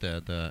brought up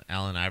the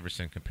Allen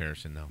Iverson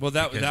comparison though. Well,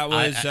 that was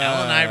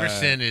Allen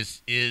Iverson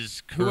is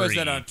Curry. Who was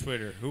that on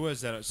Twitter? Who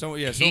was that?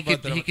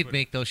 He could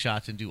make those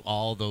shots and do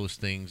all those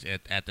things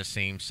at the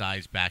same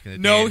size back in the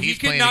day. No, and he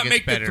could not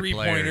make the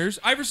 3-pointers.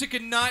 Iverson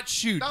could not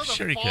shoot.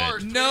 Sure he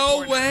could.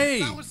 No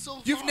way. That was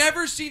so You've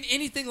never seen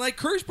anything like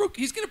Curry's broke.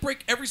 He's going to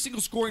break every single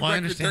scoring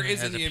record there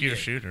is in the NBA. Pure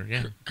shooter,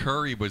 yeah.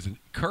 Curry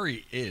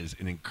is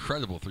an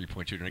incredible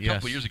 3-point shooter. And a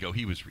couple years ago,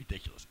 he was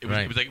ridiculous. It was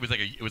like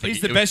he's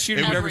the best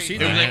shooter you've ever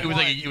seen. It was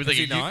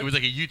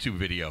like a YouTube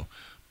video,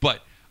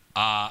 but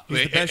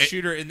he's the best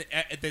shooter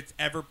that's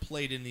ever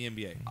played in the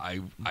NBA. I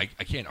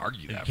can't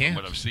argue that from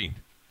what I've seen.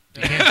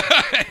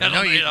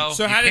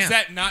 So how does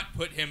that not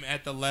put him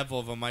at the level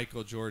of a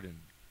Michael Jordan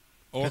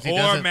or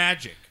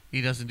Magic?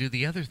 He doesn't do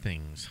the other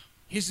things.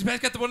 He's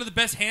got one of the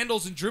best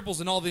handles and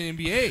dribbles in all the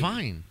NBA.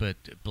 Fine, but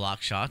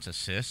block shots,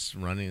 assists,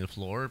 running the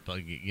floor,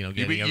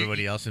 getting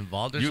everybody else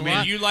involved. There's a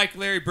lot. You like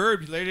Larry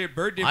Bird? Larry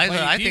Bird didn't play any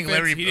I defense. think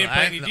Larry. He didn't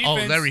play any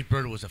defense. Larry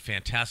Bird was a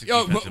fantastic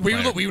defensive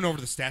player. We went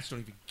over the stats. Don't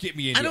even get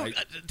me into it.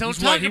 Don't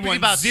talk to me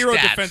about zero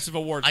stats. defensive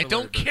awards. I for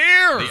don't Larry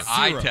care. Bird.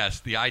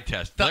 The eye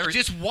test.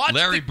 Just watch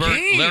Larry the Bird.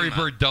 game. Larry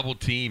Bird double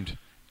teamed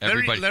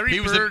everybody. Larry he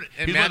was Bird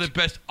and he's one of Magic- the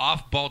best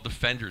off-ball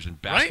defenders in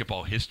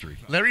basketball history.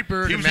 Larry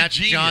Bird He and was a Magic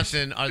genius.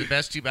 Johnson are the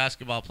best two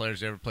basketball players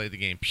to ever play the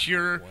game.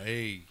 Pure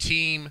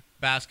team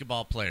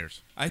basketball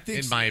players. I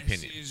think, in my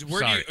opinion.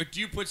 Where do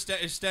you put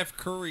Steph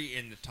Curry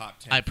in the top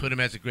 10? I put him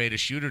as the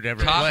greatest shooter to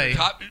ever play.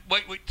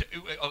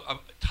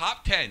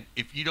 Top 10.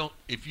 If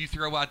you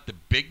throw out the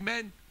big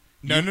men,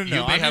 No. You may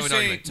I'm have just an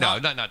saying argument.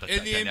 top, No, not the in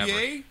top the 10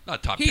 NBA. ever.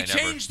 Not top he 10 ever.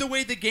 changed the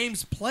way the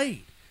game's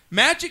played.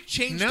 Magic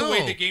changed the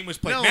way the game was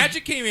played. No.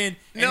 Magic came in.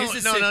 And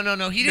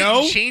No. He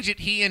didn't change it.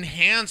 He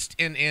enhanced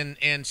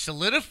and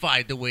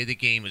solidified the way the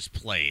game is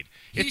played.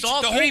 It's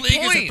all the 3 whole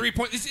league point. is a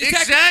 3-point.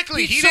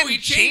 Exactly. He didn't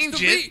changed change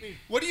the it. league.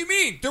 What do you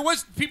mean?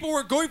 People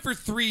weren't going for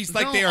threes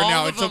like No, they are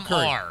now. all It's of so them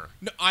Curry. are.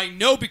 No, I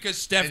know because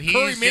Steph And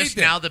Curry he's made just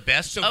them. now the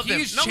best so of them.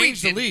 he's No,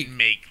 changed he the league. didn't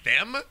make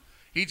them.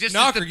 He just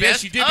Knocker, is the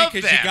best yes, you did of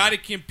because them. you got to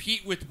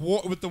compete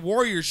with the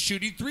Warriors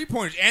shooting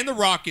 3-pointers and the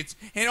Rockets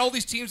and all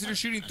these teams that are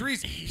shooting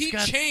threes. He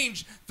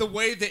changed the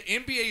way the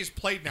NBA is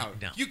played now.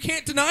 No. You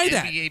can't deny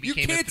that. NBA You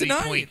became can't a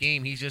deny 3-point it.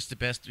 game. He's just the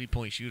best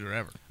 3-point shooter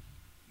ever.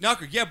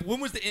 Knocker, yeah, but when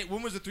was the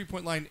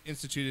 3-point line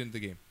instituted in the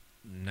game?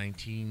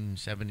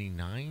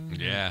 1979.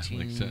 Yeah,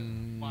 like so.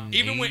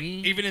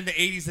 Even in the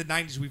 80s and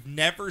 90s, we've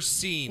never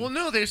seen. Well,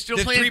 no, they're still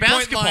the playing 3-point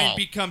basketball. line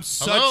become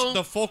such Hello?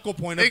 the focal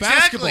point of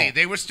Exactly. basketball.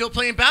 They were still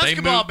playing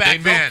basketball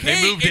back then.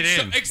 They moved it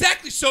in.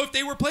 Exactly. So if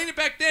they were playing it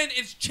back then,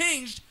 it's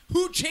changed.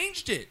 Who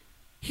changed it?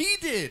 He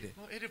did.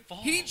 Well, it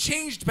evolved. He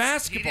changed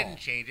basketball. He didn't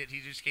change it. He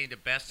just became the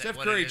best Steph at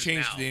what Curry it is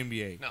changed now. the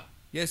NBA. No.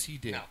 Yes, he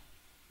did. No.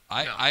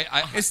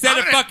 Instead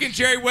of fucking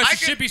Jerry West, I it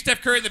should be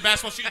Steph Curry in the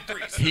basketball shooting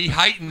threes. He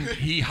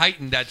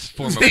heightened that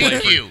form of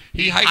Thank play. you.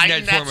 He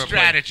heightened that form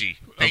strategy.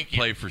 of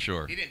play for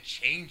sure. He didn't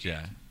change it.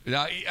 Yeah.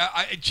 Now,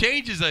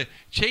 change is a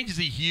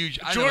huge.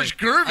 George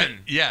Gervin,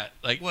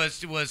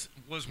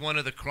 was one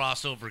of the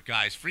crossover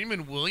guys.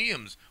 Freeman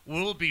Williams,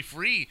 Will Be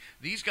Free.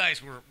 These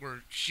guys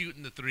were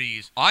shooting the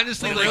threes.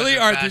 Honestly, really?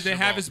 Or did they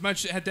have had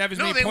to have as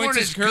many they points weren't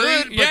as as Curry?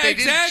 good, but yeah, they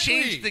exactly.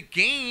 didn't change the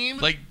game.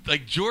 Like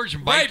George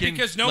Mikan, Right,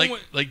 because no one-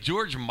 like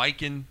George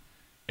Mikan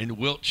and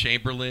Wilt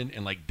Chamberlain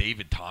and like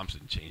David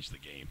Thompson changed the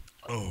game.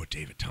 Oh,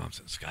 David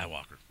Thompson,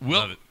 Skywalker.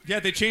 Love it. Yeah,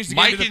 they changed the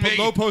game to the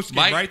low post game,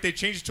 Mike- right? They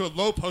changed it to a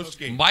low post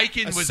game.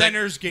 Mikan a was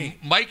center's game.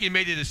 Mikan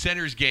made it a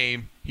center's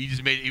game. He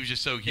was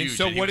just so huge. And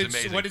so and he what was did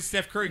amazing. what did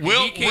Steph Curry do?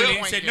 Will- He came Will- in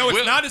and said, "No, it's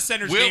Will- not a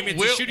center's Will- game. It's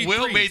Will- a shooting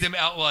Will threes." made them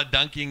outlaw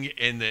dunking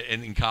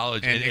in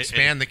college And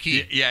expand the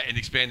key. Yeah, and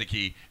expand the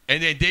key.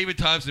 And then David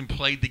Thompson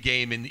played the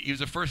game, and he was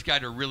the first guy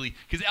to really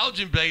because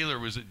Elgin Baylor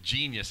was a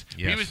genius. But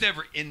Yes. he was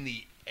never in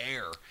the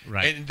air,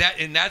 Right. And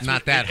that's Not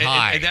what, that and-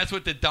 high. And that's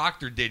what the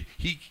doctor did.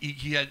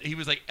 He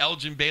was like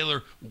Elgin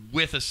Baylor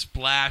with a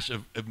splash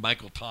of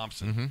Michael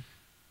Thompson. Mm-hmm.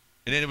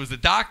 And then it was the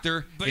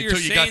doctor But until you're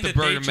you saying got the that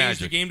bird they of changed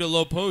the magic. game to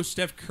low post.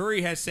 Steph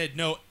Curry has said,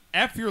 "No,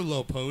 F your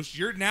low post.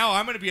 I'm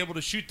going to be able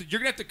to shoot.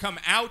 You're going to have to come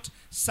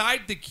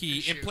outside the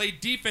key and play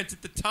defense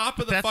at the top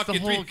of the That's fucking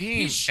the whole three." game.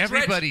 He's stretched-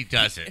 Everybody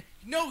does it.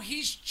 No,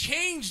 he's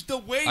changed the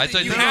way I that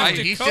thought you that- have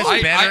to he's coach.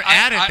 just better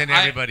at it than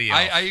everybody else.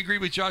 I agree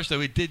with Josh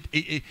though. It did.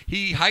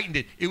 He heightened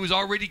it. It was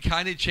already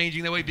kind of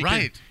changing that way. Because,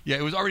 Right. Yeah,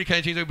 it was already kind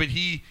of changing that way. But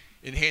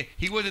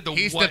he wasn't the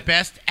He's one. the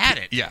best at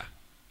it. Yeah,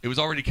 it was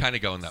already kind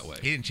of going that way.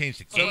 He didn't change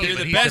the So game, you're but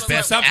the he's best the at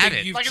best something. at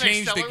it. You've Like an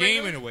changed the accelerator?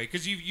 game in a way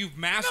because you've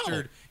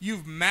mastered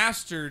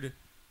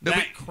No,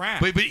 that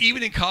crap. But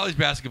even in college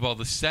basketball,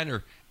 the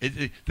center,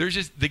 there's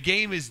just the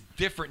game is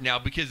different now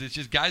because it's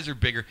just guys are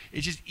bigger.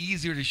 It's just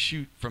easier to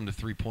shoot from the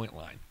 3-point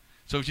line.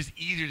 So it's just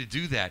easier to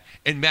do that.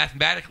 And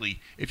mathematically,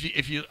 if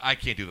you I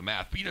can't do the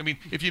math, but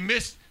if you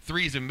miss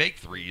threes and make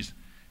threes,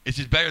 it's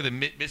just better than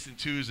missing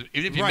twos.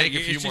 Even if you make a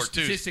few it's more just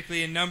twos.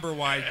 Statistically and number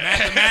wise,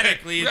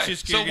 mathematically, it's Right.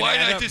 just So gonna why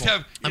add not up just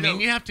more.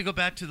 have? You have to go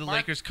back to the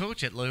Lakers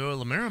coach at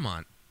Loyola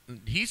Marymount.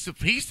 He's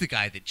the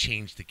guy that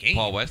changed the game.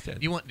 Paul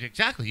Westhead. You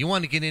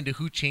want to get into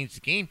who changed the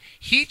game.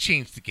 He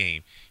changed the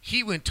game.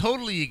 He went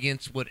totally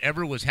against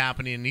whatever was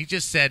happening, and he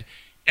just said,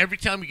 every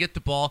time we get the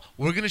ball,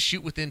 we're going to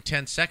shoot within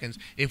 10 seconds.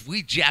 If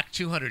we jack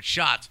 200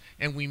 shots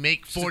and we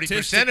make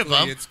 40% of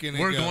them, Statistically,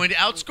 we're going to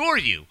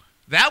outscore you.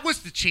 That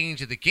was the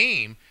change of the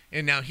game,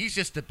 and now he's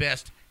just the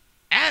best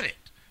at it.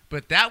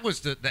 But that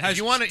was the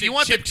you want the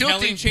Chip Kelly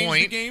tilting change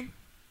point. the game?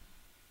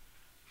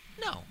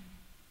 No.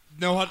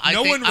 No, I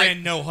no think one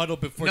ran no huddle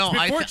before. No,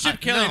 before Chip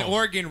Kelly in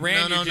Oregon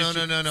ran.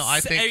 No. I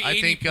think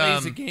 80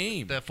 plays a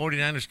game. The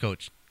 49ers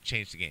coach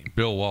changed the game.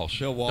 Bill Walsh.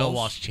 Bill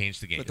Walsh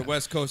changed the game. But the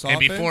West Coast and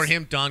offense? before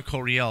him, Don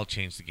Coryell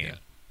changed the game.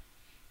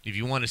 If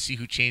you want to see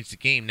who changed the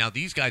game, now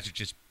these guys are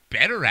just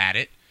better at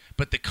it.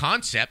 But the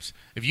concepts,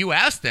 if you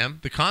ask them,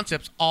 the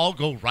concepts all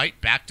go right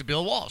back to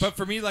Bill Walsh. But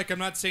for me, I'm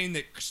not saying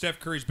that Steph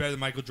Curry's better than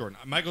Michael Jordan.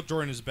 Michael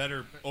Jordan is a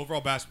better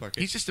overall basketball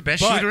player. He's just the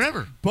best shooter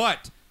ever.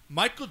 But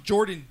Michael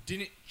Jordan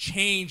didn't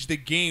change the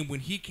game when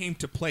he came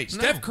to play. No.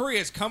 Steph Curry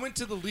has come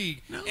into the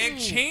league and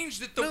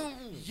changed it.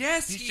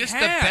 Yes, He's he just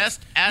has. the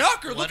best at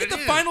Knocker, what look at it the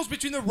is. finals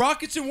between the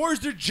Rockets and Warriors.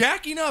 They're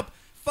jacking up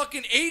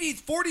fucking 80,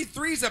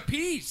 43s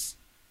apiece.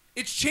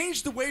 It's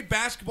changed the way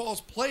basketball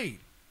is played.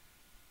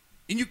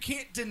 And you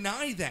can't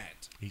deny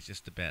that. He's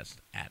just the best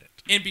at it.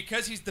 And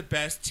because he's the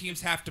best,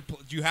 teams have to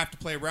you have to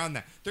play around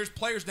that. There's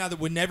players now that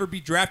would never be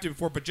drafted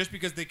before, but just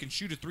because they can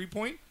shoot a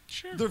 3-point,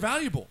 they're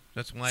valuable.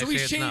 That's why So I say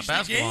he's it's not changed the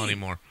basketball game.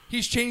 anymore.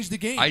 He's changed the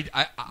game.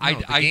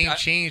 The game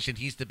changed, and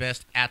he's the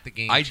best at the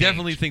game. I changed.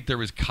 definitely think there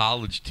was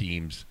college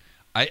teams.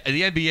 The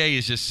NBA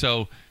is just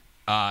so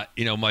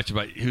much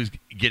about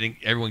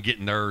everyone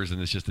getting nerves,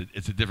 and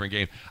it's a different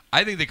game.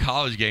 I think the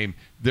college game,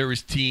 there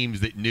was teams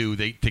that knew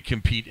to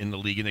compete in the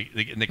league,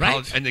 and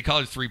the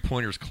college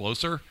 3-pointers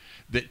closer,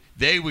 that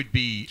they would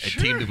be a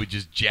team that would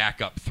just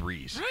jack up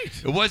threes.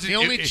 Right. It wasn't the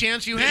only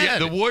chance you had.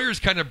 The Warriors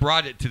kind of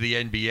brought it to the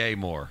NBA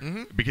more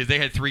because they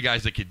had 3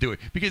 guys that could do it.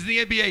 Because in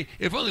the NBA,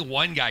 if only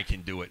one guy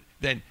can do it,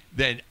 then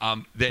they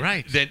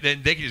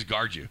can just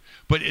guard you.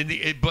 But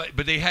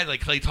but they had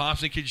like Klay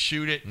Thompson could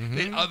shoot it.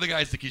 They had other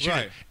guys that could shoot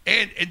it.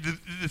 And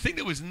the thing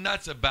that was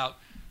nuts about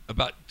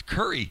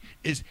Curry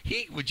is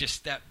he would just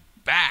step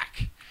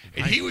back.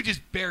 And he would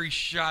just bury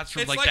shots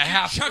from It's like like the you're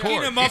half chucking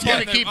court. him up He's got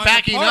to keep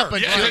backing up.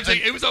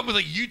 It was almost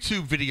like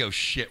YouTube video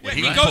shit. Yeah,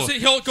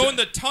 he'll go in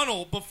the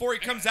tunnel before he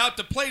comes out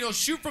to play. He'll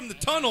shoot from the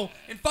tunnel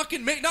and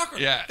fucking make knocker.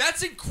 Yeah.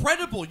 That's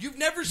incredible. You've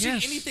never seen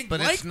anything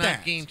but like it's not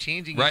that. game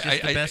changing. Right, He's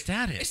just the best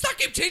at it. It's not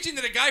game changing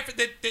that a guy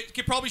that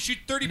could probably shoot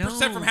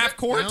 30% from half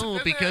court. No,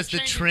 because the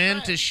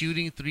trend to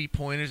shooting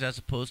 3-pointers as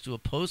opposed to a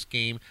post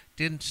game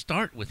didn't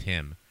start with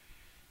him.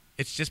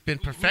 It's just been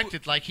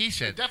perfected, like he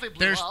said. It definitely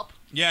blew up.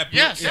 Yeah,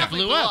 it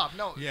blew up.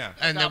 No, yeah.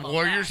 And the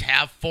Warriors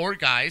have 4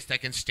 guys that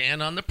can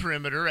stand on the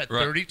perimeter at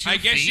 32 I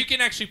guess feet. you can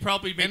actually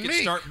probably make and it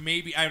make. start.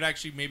 I would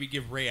actually maybe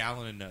give Ray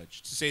Allen a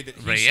nudge to say that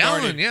he Ray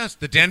started. Allen, yes,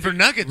 the Denver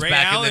Nuggets Ray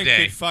back Allen in the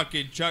day. could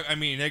fucking chuck. I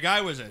mean, that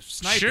guy was a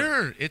sniper.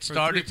 Sure, it for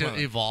started to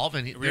three-point. evolve,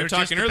 and We they're were just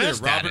talking the earlier.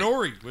 best at Robert it.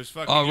 Horry was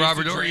fucking. Oh, used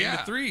Robert to Horry, drain yeah.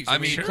 the threes. I I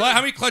mean, mean,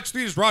 how many clutch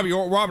threes does Robert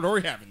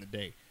Horry have in the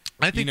day?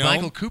 I think You know?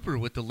 Michael Cooper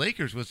with the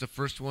Lakers was the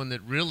first one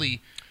that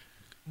really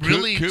Coop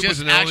was just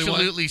the only one?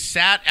 absolutely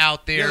sat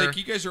out there. Yeah, like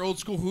you guys are old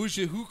school.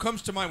 Who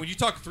comes to mind when you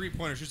talk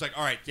 3-pointers? Who's like,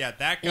 all right, yeah,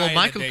 that guy. Well, in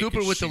Michael the day Cooper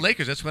could with the shoot.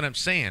 Lakers, that's what I'm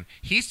saying.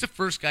 He's the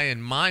first guy in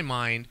my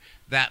mind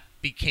that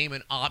became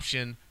an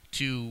option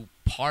to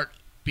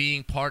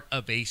being part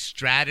of a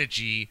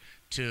strategy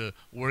to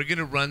we're going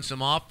to run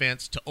some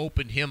offense to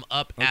open him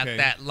up at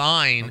that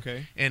line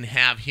and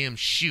have him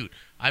shoot.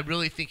 I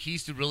really think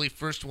he's the really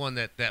first one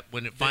that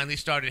when it finally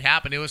started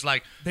happening, it was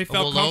like They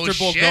felt well,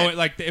 comfortable oh, shit. going.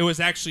 Like it was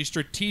actually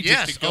strategic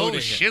Yes, to go to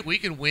him. shit, we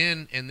can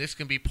win, and this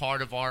can be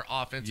part of our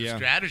offensive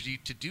strategy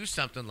to do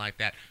something like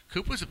that.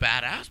 Coop was a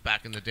badass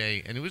back in the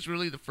day, and it was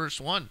really the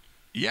first one.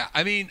 Yeah,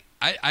 I mean,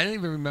 I don't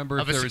even remember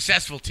of if a there was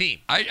successful team.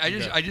 I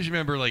just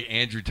remember like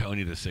Andrew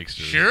Toney, the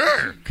Sixers.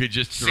 Sure, could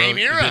just throw same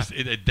era. just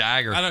a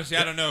dagger. I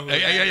don't know. Who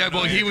Yeah.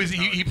 Well,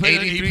 he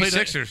played. He played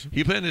Sixers.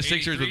 He played in the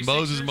Sixers with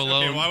Moses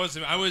Malone. Okay, well,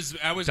 I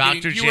was Dr.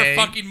 getting, you J.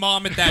 were fucking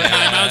mom at that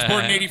time. I was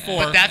born in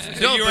 '84. But that's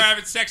so you were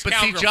having sex. But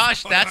see, cowgirls.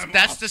 Josh,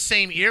 that's the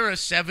same era,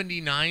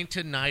 79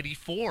 to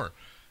 94.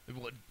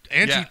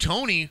 Andrew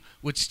Toney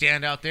would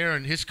stand out there,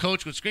 and his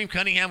coach would scream.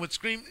 Cunningham would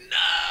scream,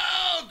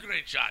 "No,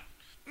 great shot!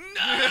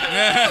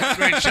 No,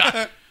 great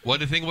shot!" Well,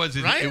 the thing was,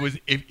 Right? it was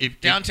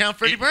if Downtown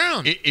Freddie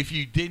Brown. If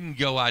you didn't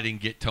go out and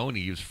get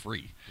Toney, he was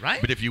free. Right.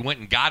 But if you went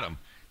and got him,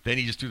 then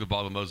he just threw the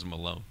ball to Moses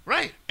Malone.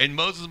 Right. And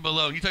Moses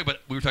Malone, we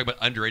were talking about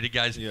underrated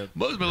guys. Yeah.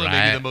 Moses Malone may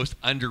Right. be the most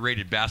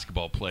underrated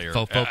basketball player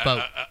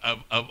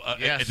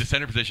Yes. at the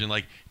center position.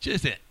 Like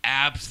just an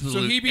absolute.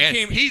 So he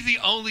became- and he's the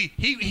only.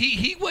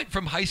 He went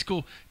from high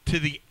school to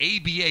the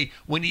ABA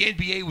when the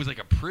NBA was like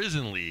a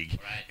prison league,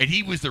 and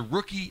he was the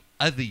rookie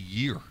of the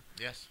year.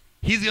 Yes.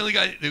 He's the only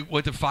guy that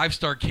went to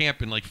 5-star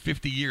camp in like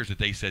 50 years that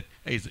they said,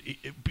 hey,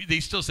 they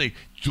still say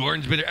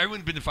Jordan's been there.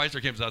 Everyone's been to 5-star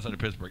camps outside of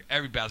Pittsburgh.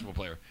 Every basketball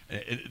player.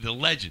 The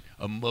legend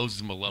of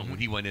Moses Malone, when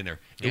he went in there,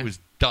 it was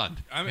done.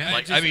 I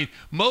mean,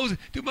 Moses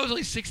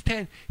only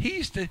 6'10". He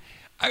used to,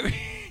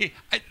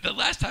 the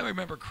last time I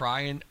remember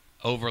crying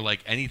over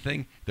like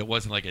anything that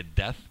wasn't like a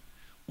death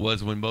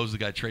was when Moses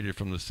got traded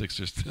from the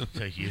Sixers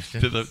to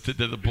Houston. to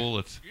the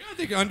Bullets. I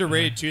think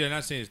underrated too. I'm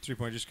not saying it's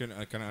 3-point, just kind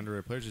of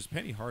underrated players. Just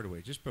Penny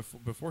Hardaway, just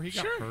before he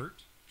got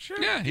hurt. Sure.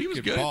 Yeah, he was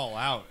could good. Ball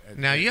out.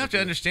 Now you have to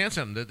understand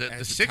something.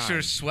 The Sixers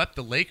time. swept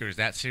the Lakers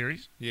that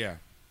series. Yeah.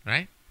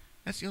 Right?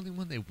 That's the only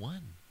one they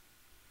won.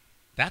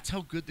 That's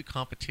how good the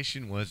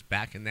competition was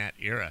back in that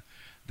era.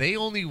 They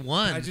only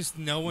won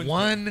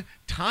one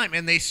time,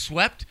 and they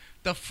swept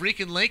the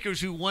freaking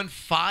Lakers, who won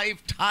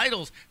 5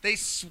 titles. They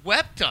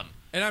swept them.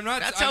 And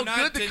That's how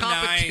good the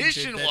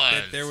competition was.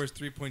 That there was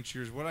 3-point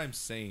shooters. What I'm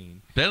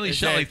saying, They only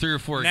shot like 3 or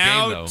 4 a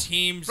now game, though.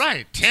 Teams,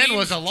 Right, 10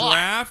 was a lot.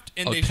 Draft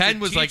and they 10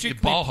 was like the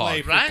strategically ball play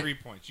hog, for right? 3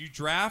 points. You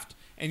draft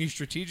and you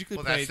strategically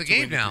Well, play. that's the to game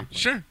win now. 3 points.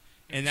 Sure.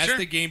 And that's Sure.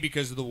 the game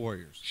because of the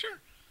Warriors. Sure.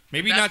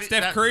 Maybe That not be-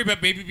 Steph that- Curry, but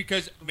maybe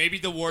because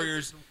the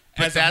Warriors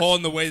as a whole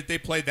in the way that they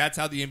play. That's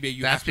how the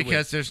NBA. That's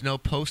because there's no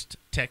post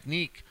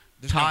technique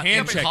There's no taught hand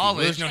in checking.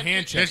 college. There's no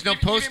hand checking. There's no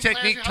Even post players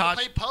technique who taught.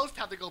 play post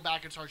have to go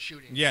back and start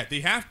shooting. Yeah,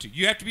 they have to.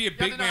 You have to be a have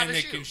big to know how man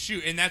to that can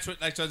shoot, and that's what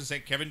like I was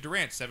saying. Kevin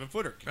Durant,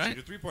 7-footer, can Right.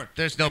 shoot a 3-pointer.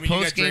 There's no I mean, you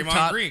got post game Draymond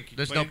taught. Green, can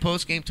There's play no in-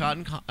 post game taught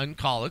in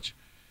college,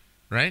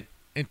 right?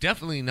 And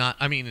definitely not.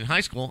 I mean, in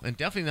high school, and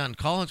definitely not in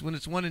college when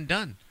it's one and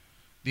done.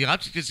 The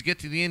object is to get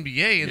to the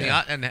NBA,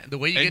 and, and the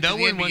way you get to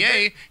the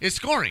NBA is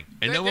scoring.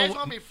 And They no just one,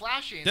 want me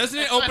flashing. Doesn't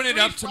it It's open like it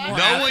up free to flash. more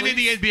no one in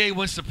athletes? the NBA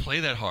wants to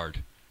play that hard.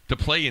 To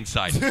play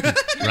inside.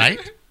 Right?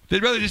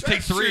 They'd rather just take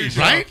That's true, threes.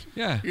 Joe. Right?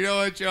 Yeah. You know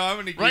what, Joe? I'm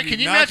going to give Right? you Can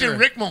you Knocker. imagine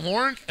Rick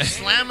Mahorn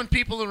slamming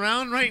people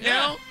around right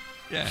now?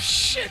 Yeah.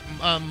 Shit.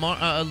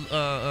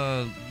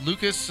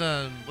 Lucas.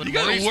 You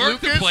got to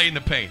work to play in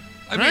the paint.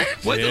 I mean, Right?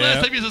 when's the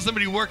last time you saw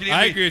somebody working in the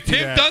I NBA? agree with you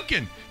Tim that.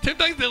 Duncan. Tim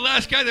Duncan's the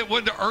last guy that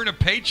wanted to earn a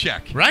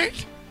paycheck.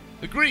 Right?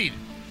 Agreed.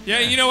 Yeah,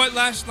 you know what?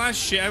 Last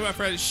shit. I went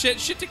for shit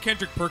to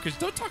Kendrick Perkins.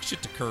 Don't talk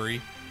shit to Curry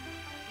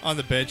on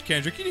the bench.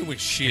 Kendrick, you didn't win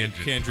shit,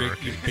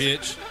 Kendrick, you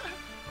bitch.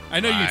 I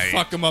know Right. you'd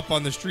fuck him up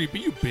on the street,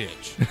 but you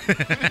bitch.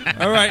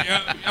 All right,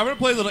 I'm going to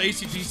play a little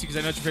ACDC because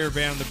I know it's your favorite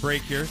band on the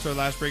break here. So our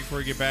last break before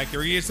we get back here.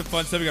 We're going to get some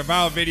fun stuff. We got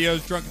viral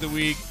videos, drunk of the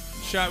week,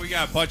 shot. We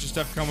got a bunch of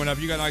stuff coming up.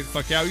 You got to knock the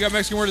fuck out. We got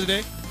Mexican word of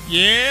the day.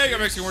 Yeah, we got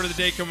Mexican word of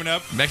the day coming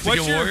up. Mexican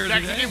What's your warrior of the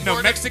day?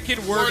 No,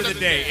 Mexican word of the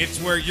day.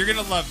 It's where you're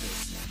going to love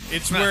this.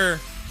 It's where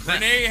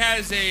Renee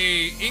has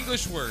a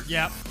English word.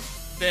 Yep.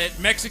 That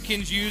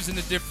Mexicans use in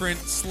a different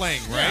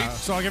slang, right? Yeah.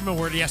 So I'll give him a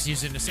word he has to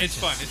use in a sentence.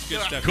 It's fun. It's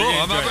good stuff. Cool.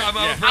 You're gonna I'm enjoy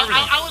up it. for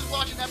everything. I was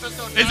watching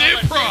episode. It's my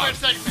improv. favorite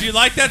segment. Do you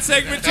like that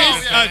segment, No,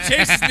 Chase? yeah.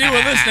 Chase is new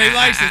and listening. He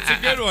likes it. It's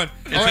a good one.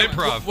 It's All right,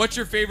 improv. What's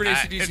your favorite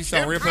ACDC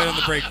song? We're going to play it on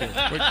the break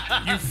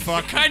here. You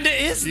fuck.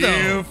 Kinda is though.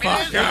 You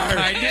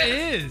fucker. Kinda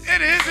is.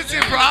 It is. It's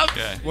improv.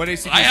 Okay. What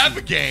ACDC? I have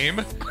a game.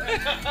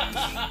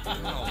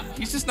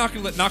 He's just not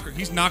going to let Knocker.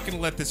 He's not going to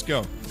let this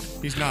go.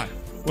 He's not.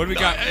 What do we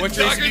got? No, What's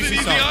your Knocker, ACDC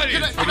he's the song?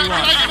 audience. What do you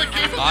want? Can I give a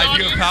game from the I do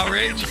audience? a Power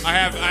Rage. I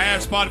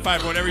have Spotify,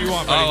 but whatever you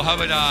want, buddy. Oh, how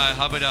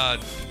about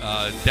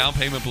Down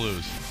Payment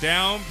Blues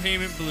Down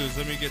Payment Blues.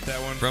 Let me get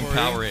that one from for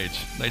Power you. Rage.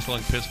 Nice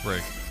long piss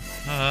break.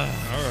 All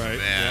right.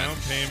 Man. Down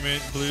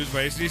Payment Blues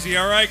by ACDC.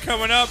 All right,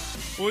 coming up.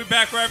 We'll be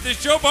back right after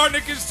this. Joe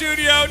Bartnick in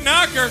studio.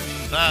 Knocker.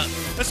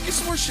 Let's get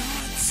some more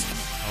shots.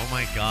 Oh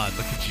my God!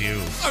 Look at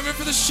you. I'm in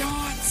for the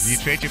shots. Did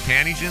you trade your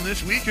panties in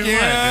this week or what? Yeah,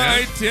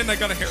 Man? I did. I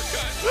got a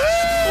haircut.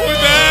 We'll be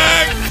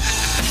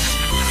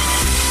back.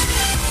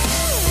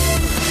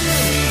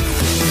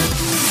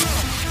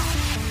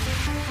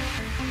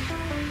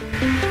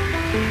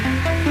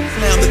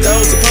 Slam the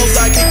doors, suppose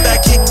I kick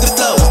back, kick the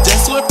flow,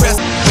 just to impress.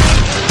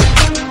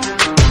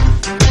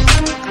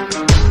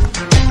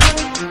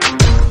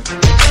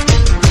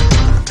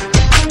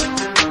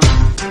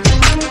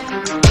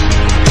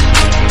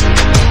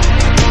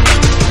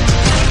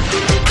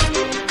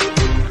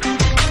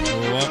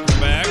 Welcome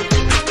back.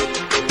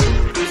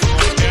 This is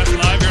Sportscast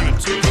Live here on a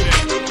Tuesday.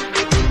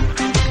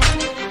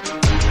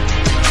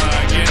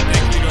 Again,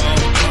 thank you to all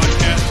the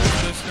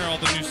podcasters, listeners, all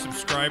the new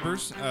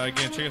subscribers.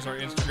 Again, check us our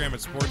Instagram at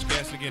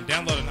Sportscast. Again,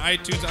 download on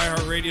iTunes,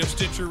 iHeartRadio,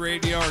 Stitcher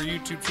Radio, our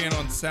YouTube channel,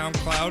 and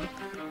SoundCloud.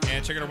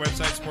 And check out our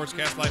website,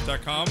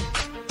 sportscastlife.com.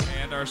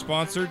 And our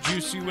sponsor,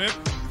 Juicy Whip,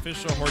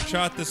 official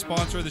horchata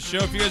sponsor of the show.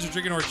 If you guys are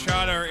drinking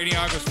horchata or any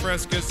aguas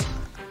frescas,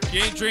 if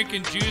you ain't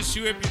drinking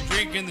Juicy Whip, you're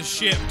drinking the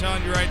shit. I'm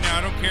telling you right now,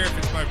 I don't care if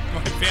it's my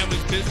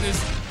family's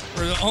business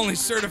or the only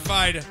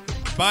certified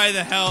by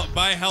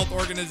health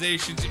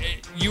organizations,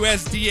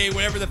 USDA,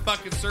 whatever the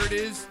fucking cert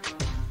is.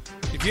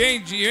 If you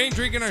ain't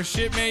drinking our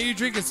shit, man, you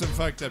drinking some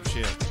fucked up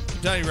shit.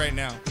 I'm telling you right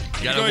now.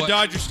 You Gotta go to what-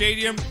 Dodger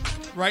Stadium,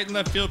 right and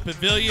left field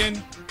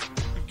pavilion.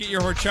 Get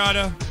your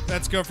horchata.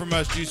 That's go from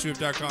us,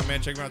 juicewhip.com,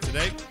 man. Check them out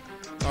today.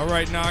 All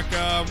right, Knock.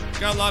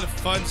 Got a lot of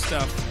fun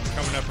stuff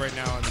coming up right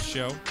now on the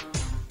show.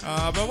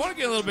 But I want to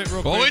get a little bit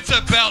real quick. Oh, it's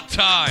about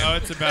time. Oh,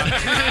 it's about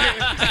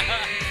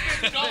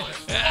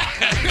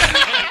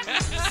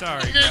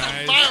Sorry, You get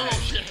some guys.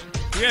 viral shit.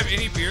 Do we have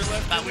any beer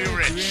left? Thought we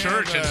were at Do we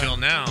church have, until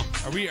now.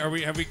 Have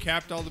we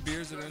capped all the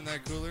beers that are in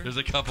that cooler? There's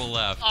a couple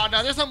left. Oh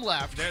no, there's some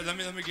left. There, let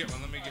me get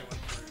one. Let me get one.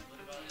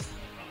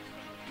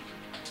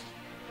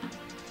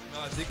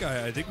 No,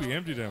 I think we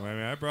emptied them. I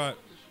mean,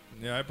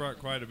 I brought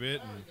quite a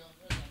bit.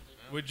 And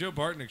when Joe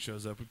Bartnick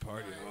shows up, we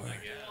party.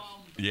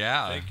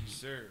 Yeah. Thank you,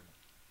 sir.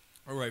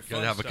 All right,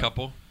 Gotta have a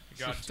couple.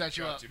 Set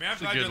you up. Man, I'm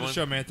It's a glad good you're on the one.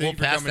 show, man. We'll Thank you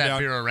for pass coming that down.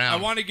 beer around. I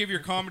want to give your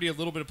comedy a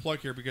little bit of plug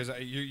here because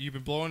you've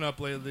been blowing up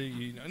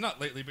lately. Not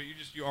lately, but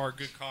you are a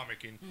good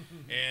comic, and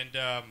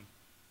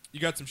you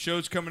got some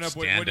shows coming up.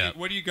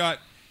 What do you got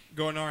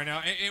going on right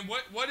now? And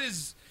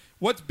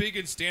what's big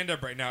in stand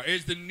up right now?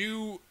 Is the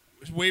new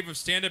wave of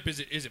stand up? Is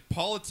it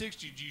politics?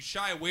 Do you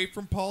shy away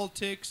from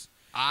politics?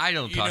 I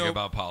don't talk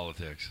about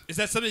politics. Is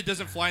that something that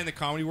doesn't fly in the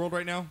comedy world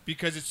right now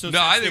because it's so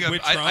No, I sensitive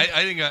think with Trump?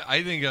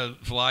 I think it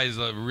flies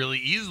really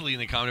easily in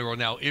the comedy world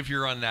now if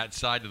you're on that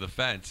side of the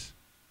fence.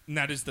 And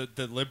that is the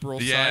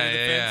liberal side of the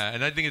Yeah, fence. yeah,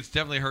 and I think it's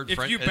definitely hurt.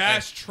 If you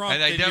bash Trump,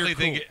 and I then definitely you're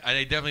think, cool. and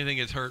I definitely think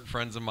it's hurt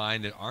friends of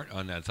mine that aren't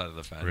on that side of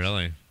the fence.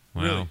 Really?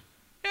 Wow. Really?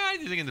 Yeah, I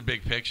do think in the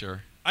big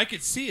picture. I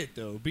could see it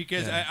though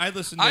because I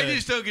listen to I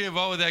just don't get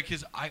involved with that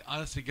because I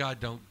honestly, God,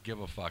 don't give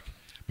a fuck.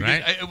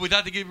 Because Right.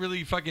 Without to get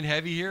really fucking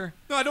heavy here.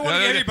 No, I don't want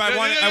to get heavy, but I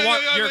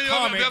want your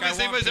comic.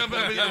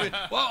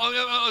 Well,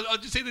 I'll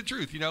just say the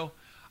truth.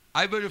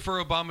 I voted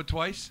for Obama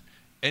twice,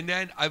 and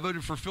then I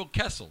voted for Phil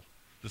Kessel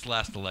this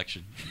last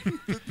election.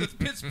 the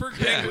Pittsburgh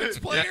Penguins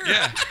player.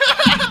 Yeah.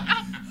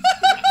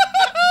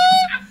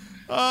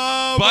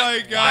 Oh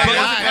my God!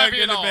 That's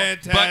fucking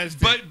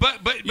fantastic.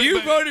 But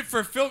you voted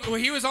for Phil. Well,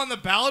 he was on the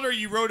ballot, or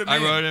you wrote him in? I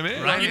wrote him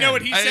in. Right. You know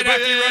what he said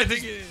after you wrote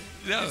it?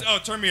 No. Oh,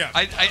 turn me up.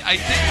 I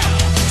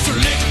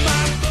think.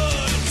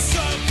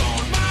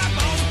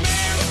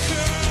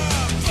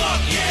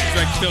 It's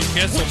like Phil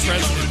Kessel,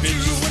 president,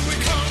 bitch.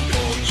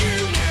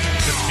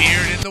 The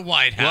beard in the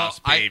White House,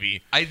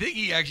 baby. I think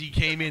he actually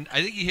came in.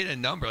 I think he hit a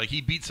number. Like he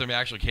beat some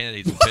actual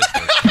candidates in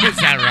Pittsburgh. Is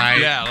that right?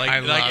 Yeah, I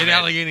like love in it.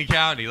 Allegheny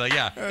County. Like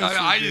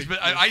I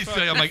just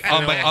feel like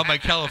on my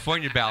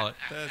California ballot.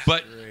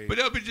 But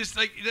just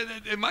like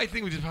and my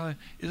thing was just probably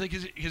is like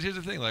because here's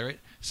the thing, like right.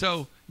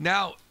 So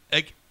now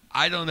like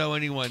I don't know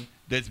anyone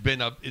that's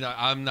been up.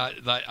 I'm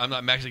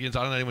not Mexican, so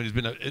I don't know anyone who's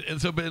been up. And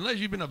so, but unless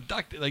you've been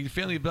abducted, like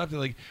family abducted,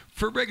 like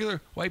for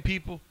regular white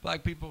people,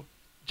 black people,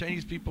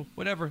 Chinese people,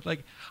 whatever,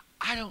 like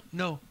I don't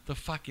know the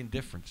fucking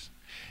difference.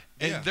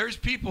 And there's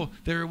people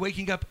that are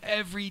waking up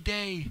every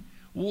day,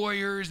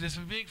 warriors. This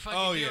big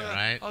fucking deal,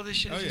 right. all this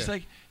shit is just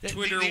like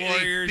Twitter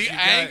warriors. The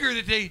anger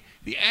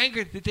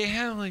that they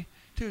have, like.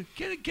 Dude,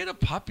 get a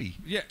puppy.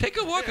 Yeah. Take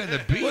a walk on the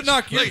beach. Well,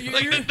 Knock, like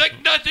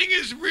nothing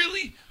is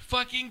really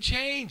fucking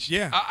changed.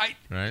 Yeah.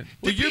 Right.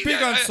 Well, you're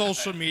big on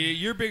social media.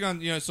 You're big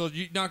on so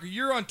Knocker.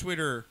 You're on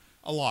Twitter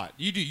a lot.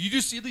 You do. You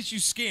just at least you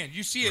scan.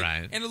 You see it,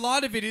 Right. and a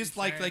lot of it is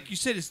like you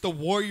said. It's the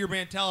warrior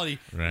mentality.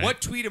 Right. What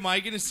tweet am I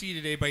going to see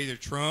today by either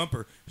Trump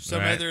or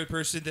some Right. other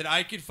person that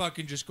I could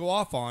fucking just go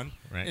off on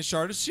Right. and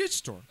start a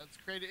shitstorm? Let's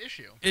create an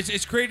issue.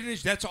 It's creating an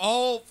issue. That's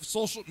all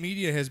social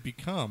media has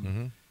become.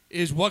 Mm-hmm.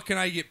 Is what can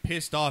I get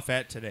pissed off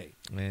at today?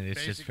 Man,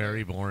 it's just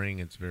very boring.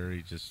 It's very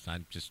I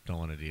just don't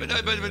want to deal with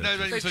it.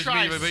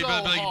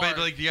 But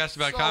like you asked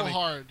about comedy.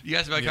 Hard. You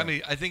asked about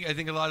comedy. I think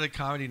a lot of the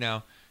comedy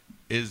now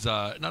is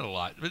not a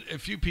lot, but a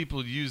few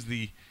people use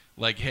the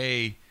like,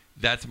 hey,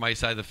 that's my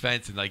side of the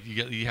fence, and like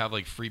you have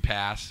like free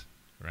pass,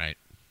 right?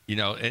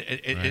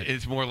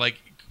 It's more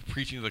like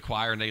preaching to the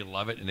choir, and they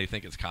love it, and they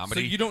think it's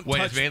comedy. So you don't when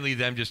touch- it's mainly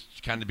them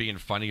just kind of being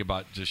funny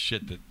about just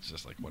shit that's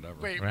just like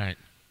whatever. Wait. Right.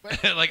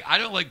 Like I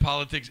don't like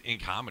politics in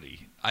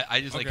comedy.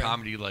 I just like Okay.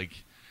 comedy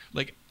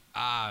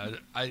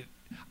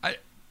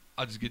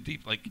I'll just get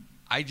deep. Like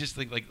I just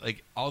think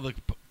like all the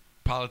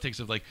politics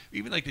of like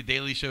even like the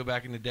Daily Show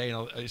back in the day and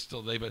all,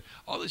 still they but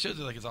all the shows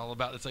are like it's all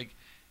about it's like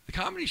the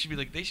comedy should be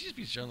like they should just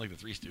be showing like the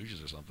Three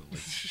Stooges or something.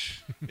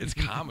 Like it's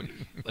comedy.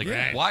 Like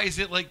Right. why is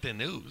it like the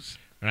news?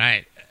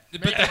 Right.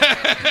 But Right?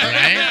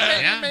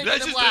 Yeah.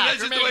 That's just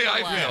the way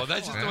I feel.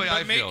 That's just the way I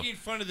But feel. making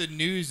fun of the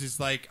news is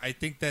like I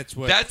think that's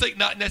what That's like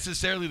not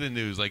necessarily the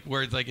news, like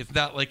where it's like it's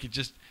not like it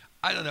just.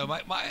 I don't know.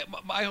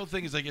 My whole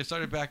thing is like it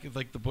started back with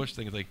like the Bush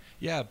thing. It's like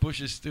yeah,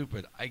 Bush is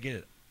stupid. I get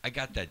it. I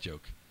got that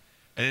joke,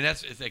 and then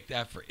it's like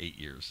that for 8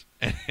 years.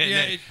 And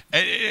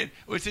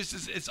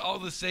it's all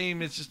the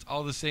same. It's just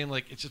all the same.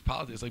 Like it's just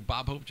politics, like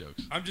Bob Hope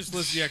jokes. I'm just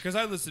listening, because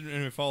I listen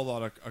and I follow a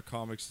lot of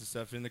comics and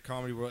stuff in the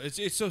comedy world.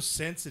 It's so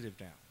sensitive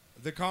now.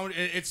 The comedy,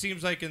 it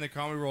seems like in the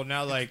comedy world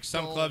now, like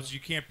some clubs you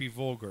can't be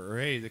vulgar, or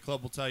hey, the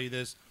club will tell you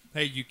this.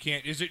 Hey, you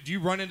can't. Do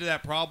you run into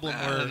that problem?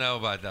 I don't know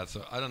about that.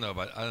 So I don't know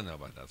about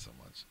that so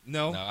much.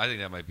 No, I think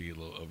that might be a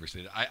little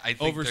overstated. I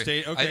think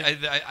overstated. Okay.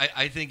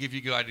 I think if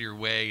you go out of your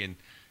way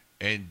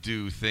and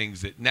do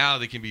things that now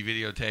they can be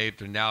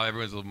videotaped and now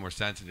everyone's a little more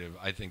sensitive,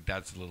 I think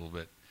that's a little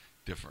bit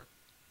different.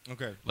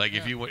 Okay. Like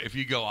if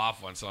you go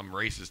off on some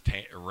racist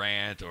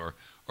rant or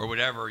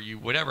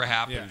whatever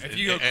happens. Yeah. If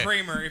you go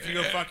Kramer, if you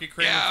go fucking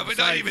Kramer. Yeah, but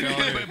not even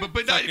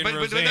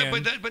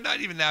Roseanne. but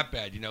not even that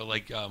bad. You know,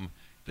 like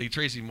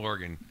Tracy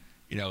Morgan.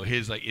 You know,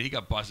 his like he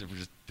got busted for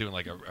just doing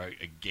like a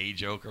gay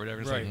joke or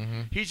whatever. It's right. like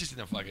he's just in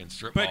a fucking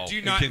strip but mall do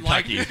you in not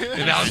Kentucky, like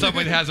and now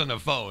someone has on the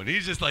phone.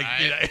 He's just like,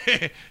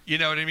 you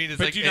know what I mean? It's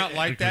but like, do you not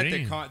like that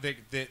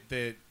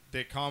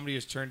that comedy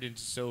has turned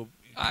into so?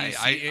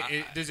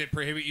 PC? Does it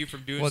prohibit you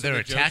from doing? Well, they're some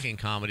of the attacking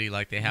jokes? comedy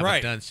like they haven't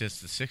Right. done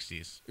since the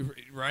 '60s.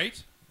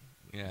 Right.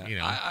 Yeah, You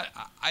know.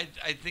 I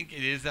think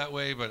it is that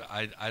way, but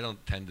I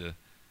don't tend to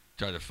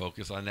try to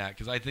focus on that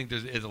because I think there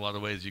is a lot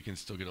of ways you can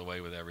still get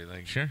away with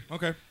everything. Sure.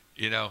 Okay.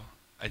 You know,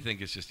 I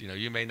think it's just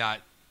you may not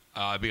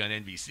be on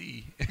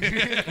NBC.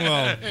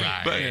 Well,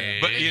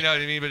 but you know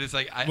what I mean. But it's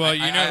like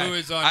who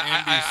is on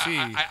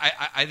NBC?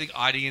 I think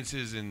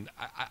audiences and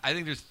I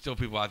think there's still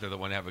people out there that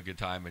want to have a good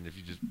time, and if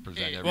you just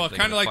present everything, Well,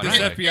 kind in of a like funny this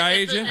way. FBI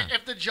agent.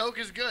 If the joke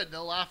is good,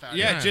 they'll laugh at it.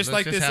 Yeah, just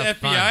like let's this just have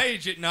FBI fun.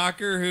 agent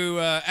Knocker who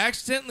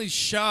accidentally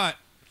shot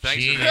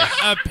Thanks for Genius.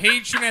 that. a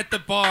patron at the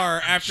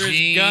bar after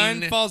his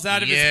gun falls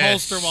out of his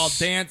holster while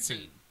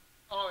dancing.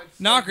 Oh, it's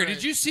so Knocker, great.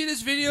 did you see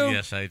this video?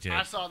 Yes, I did.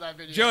 I saw that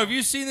video. Joe, have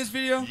you seen this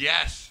video?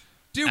 Yes.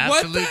 Dude,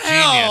 Absolute what the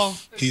hell?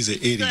 genius. He's an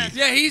idiot.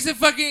 Yeah, he's a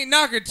fucking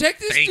Knocker. Check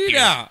this Thank dude you.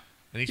 out.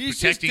 And he's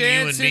just protecting you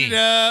and dancing me. it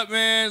up,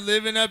 man,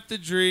 living up the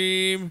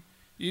dream.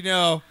 You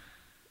know,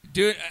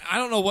 doing. I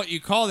don't know what you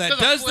call that.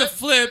 Does the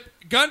flip?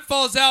 Gun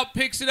falls out,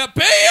 picks it up,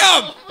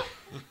 bam!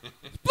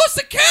 Plus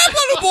the cab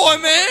on the boy,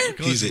 man.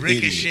 Goes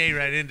ricochet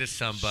right into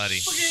somebody.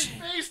 Look at his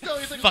face, though.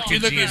 He's like, Fucking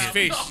Dude, look at his genius.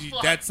 face. Oh,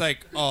 fuck. That's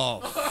like, oh,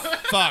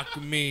 fuck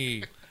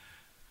me.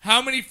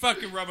 How many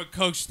fucking rubber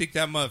coats think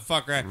that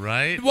motherfucker had?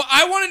 Right? Well,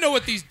 I want to know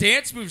what these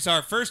dance moves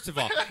are, first of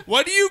all.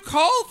 What do you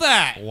call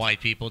that?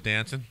 White people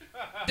dancing.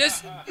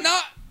 That's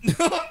not...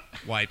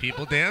 White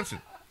people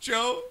dancing.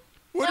 Joe,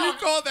 what do you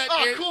call that?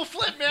 Oh, dance? cool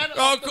flip, man.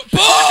 Oh,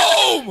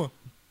 boom!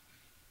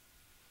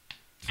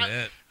 That's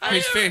it.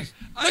 His face.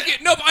 Look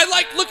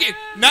at.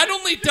 Not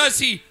only does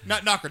he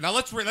not Knocker. Now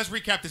let's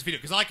recap this video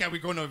because I like how we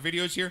go into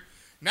videos here.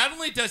 Not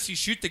only does he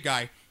shoot the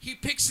guy, he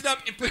picks it up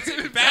and puts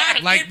it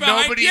back Like in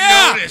behind. nobody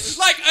Yeah! noticed.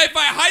 Like if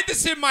I hide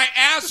this in my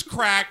ass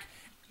crack,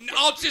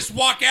 I'll just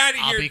walk out of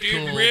I'll here, be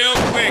dude, cool. real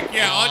quick.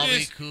 Yeah, I'll be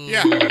just cool.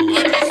 yeah,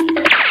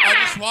 I'll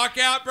just walk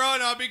out, bro,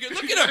 and I'll be good.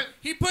 Look at him.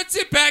 He puts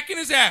it back in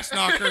his ass,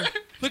 Knocker.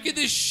 Look at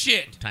this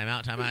shit. Time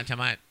out.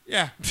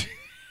 Yeah.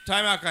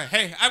 Timeout guy.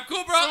 Hey, I'm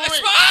cool, bro. Wait,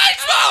 wait.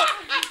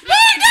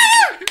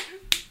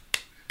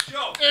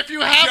 If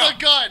you have a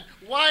gun,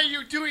 why are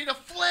you doing a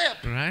flip?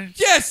 Right?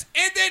 Yes,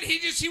 and then he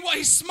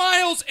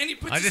smiles and he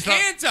puts I his just thought-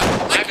 hands up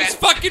like My he's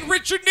bad. fucking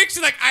Richard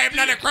Nixon. Like I am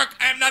not a crook.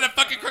 I am not a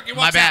fucking crook. He My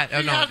walks bad. out.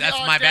 Oh, no, has the that's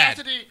my bad.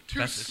 audacity to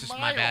That's just my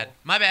smile. bad.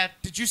 My bad.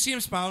 Did you see him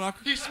smile,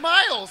 Knocker? He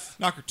smiles.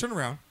 Knocker, turn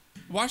around.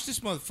 Watch this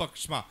motherfucker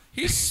smile.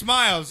 He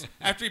smiles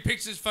after he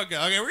picks his fucking.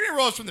 Okay, we're gonna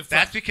roll this from the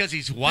front. That's because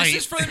he's white This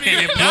is for the and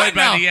media. employed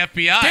by Now, the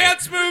FBI.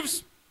 Dance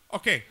moves.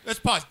 Okay, let's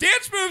pause.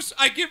 Dance moves.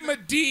 I give him a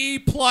D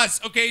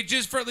plus. Okay,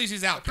 just for at least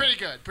he's out. Pretty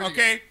good. Pretty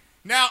Okay,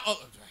 now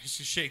let's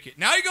just shake it.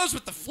 Now he goes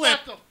with the flip.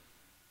 What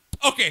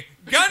the- Okay,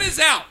 gun is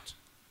out.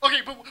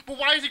 Okay, but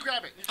why is he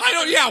grabbing? I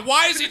don't. Yeah,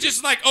 why is he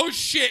just like, oh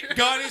shit,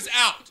 gun is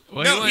out?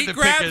 Well, no, he he wanted to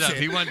grabs pick it up. it.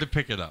 He wanted to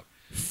pick it up.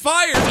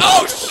 Fires.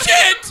 Oh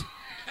shit!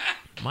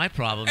 My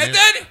problem And is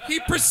then he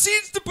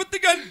proceeds to put the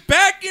gun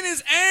back in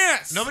his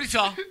ass. nobody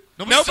saw.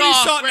 Nobody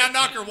saw it. Wait, Now,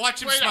 Knocker,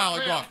 watch him wait smile up, and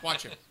wait go up. off.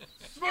 Watch him.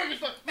 Smirk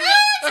is like,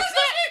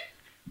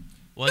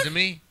 Wasn't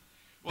me.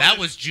 That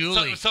was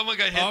Julie. Someone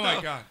got hit. Oh my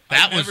though. god.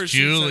 That I've was never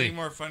seen Julie. something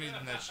more funny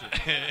than that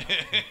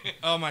shit.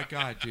 Oh my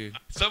god, dude.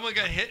 Someone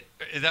got hit.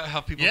 Is that how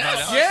people Yes.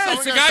 got out?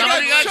 Yes, the guy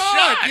somebody got got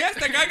shot. shot. Yes,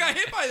 the guy got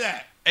hit by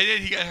that. And then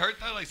he got hurt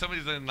though. Like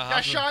somebody's in the got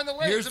hospital. shot in the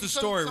legs. Here's the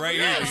story right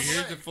here. Yeah.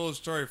 Here's the full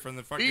story from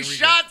the fucking. He recap.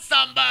 shot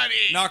somebody.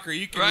 Knocker,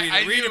 you can Right, read I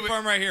it. Read knew it it-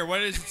 from right here. What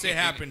does it say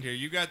happened here?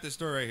 You got the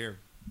story right here.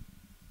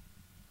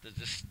 The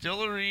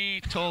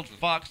distillery told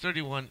Fox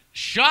 31,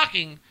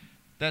 shocking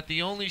that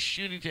the only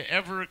shooting to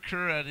ever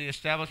occur at the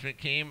establishment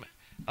came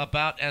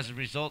about as a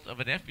result of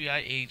an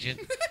FBI agent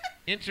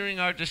entering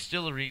our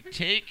distillery,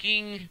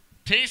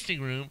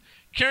 tasting room,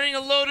 carrying a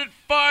loaded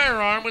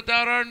firearm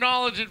without our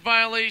knowledge in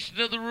violation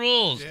of the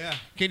rules. Yeah.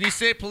 Can you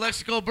say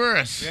Plexico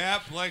Burris? Yeah,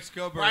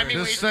 Plexico Burris. Well, I mean,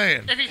 Just wait,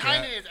 saying. if he's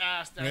hiding his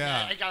ass, then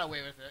Yeah. I got away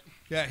with it.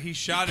 Yeah, he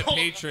shot a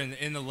patron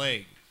in the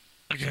leg.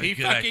 He Good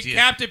fucking idea.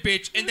 capped a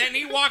bitch, and then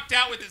he walked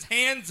out with his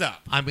hands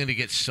up. I'm going to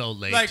get so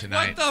laid Like,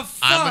 tonight. what the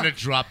fuck? I'm going to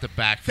drop the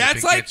backflip. That's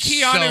and like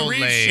get Keanu so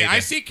Reeves laid. shit. I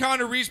see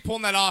Keanu Reeves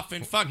pulling that off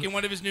in fucking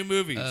one of his new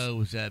movies. Oh,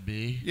 was that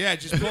me? Yeah,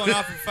 just pulling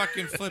off and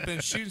fucking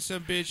flipping, shooting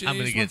some bitch. and I'm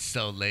going to he's get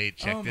so laid.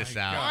 Check Oh this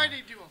my out. God. Why did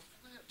he do a flip?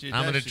 Dude,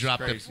 I'm that's going to just drop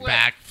crazy. the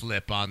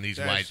backflip on these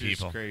That's white just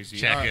people. Crazy.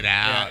 Check All it right.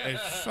 out. Yeah,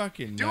 it's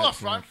fucking Do a nuts,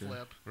 front Knocker.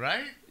 flip.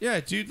 Right?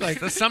 Yeah, dude, like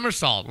The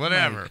somersault,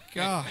 whatever. Oh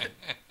my God,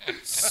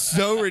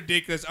 so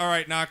ridiculous. All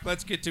right, Knock.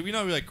 Let's get to. We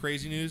know we like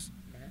crazy news.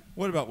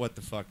 What about what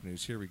the fuck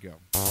news? Here we go.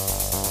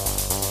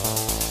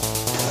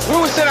 We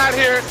were sent out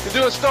here to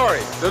do a story.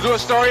 To do a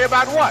story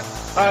about what?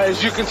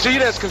 As you can see,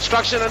 there's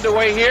construction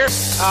underway here.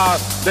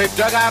 They've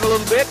dug out a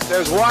little bit.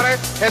 There's water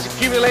has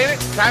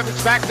accumulated.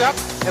 Traffic's backed up.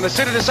 In a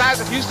city the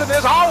size of Houston,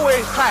 there's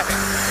always traffic.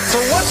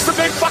 So what's the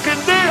big fucking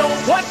deal?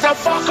 What the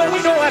fuck are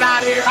we doing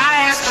out here?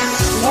 I ask you,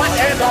 what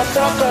in the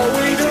fuck are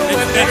we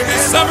doing here?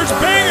 This summer's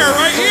banger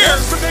right here.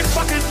 What's the big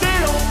fucking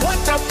deal? What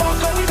the fuck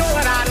are we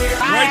doing out here?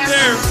 Right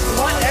there.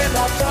 What in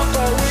the fuck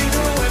are we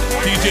doing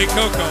here? DJ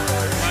Coco.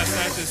 Last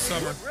night this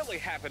summer. What really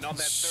happened on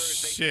that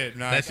Thursday? Shit,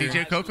 no. That's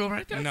DJ Coco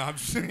right there? No, I'm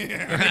just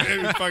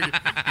yeah, fucking,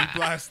 you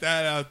blast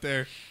that out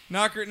there.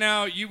 Knocker.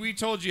 Now we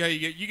told you how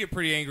you get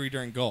pretty angry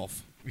during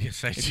golf.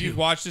 Yes, I If do. you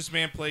watch this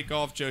man play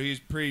golf, Joe, he's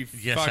pretty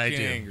Yes, fucking I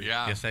do. angry.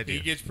 Yeah. Yes, I do. He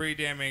gets pretty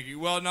damn angry.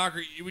 Well,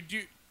 Knocker,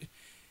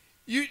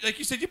 you like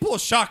you said, you pull a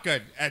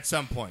shotgun at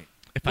some point.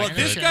 If I Well,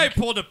 this could. guy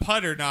pulled a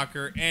putter,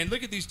 Knocker, and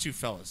look at these two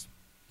fellas.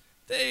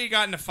 They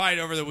got in a fight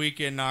over the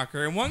weekend,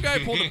 Knocker, and one guy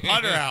pulled a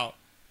putter out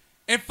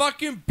and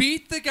fucking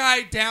beat the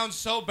guy down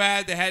so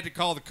bad they had to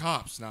call the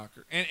cops,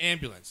 Knocker, and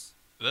ambulance.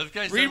 Those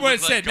guys Read don't what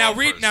it look said. like Now,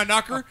 golfers.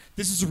 Knocker,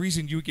 this is the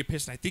reason you would get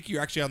pissed, and I think you're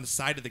actually on the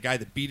side of the guy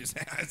that beat his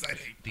ass, I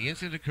think. The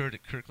incident occurred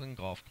at Kirkland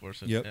Golf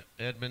Course in Yep.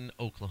 Edmond,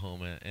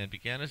 Oklahoma, and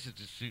began as a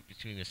dispute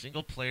between a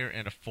single player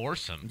and a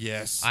foursome.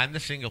 Yes. I'm the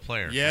single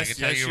player. Yes, I can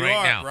tell yes, you you right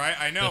are, now. right?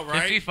 I know, the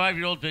right?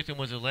 55-year-old victim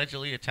was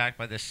allegedly attacked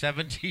by the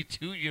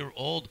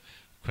 72-year-old.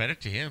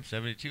 Credit to him,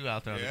 72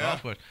 out there on the Yeah.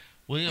 golf course.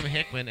 William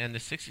Hickman and the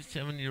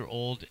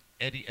 67-year-old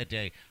Eddie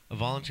Ade, a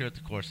volunteer at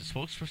the course. A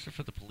spokesperson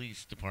for the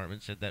police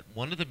department said that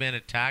one of the men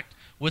attacked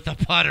with a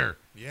putter.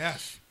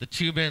 Yes. The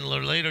two men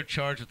were later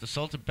charged with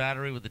assault and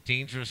battery with a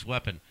dangerous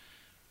weapon.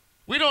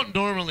 We don't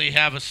normally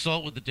have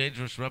assault with the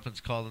dangerous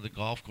weapons called on the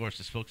golf course,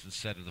 the spokesman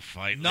said of the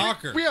fight.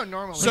 Knocker. We don't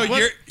normally.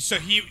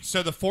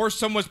 So the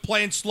foursome was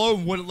playing slow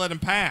and wouldn't let him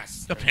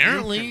pass.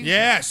 Apparently.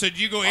 Yeah. So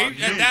you go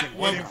eight at that.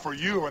 Waiting for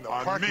you in the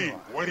parking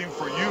lot. Waiting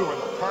for you in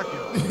the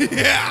parking lot.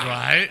 Yeah.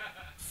 Right.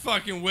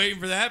 Fucking waiting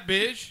for that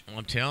bitch.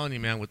 I'm telling you,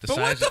 man, with the But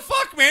size what the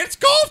fuck, man? It's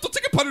golf. Don't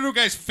take a putter to a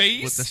guy's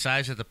face. with the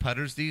size of the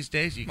putters these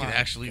days, you can My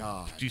actually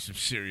God. do some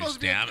serious It's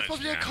damage.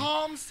 supposed to be a man.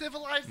 calm,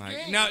 civilized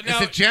game. Now,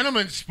 It's a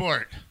gentleman's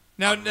sport.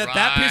 Now that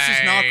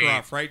pisses Knocker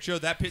off, right, Joe?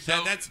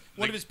 That's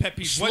one of his pet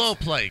peeves. slow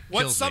play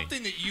What's kills me.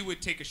 something that you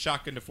would take a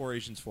shotgun to 4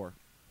 Asians for?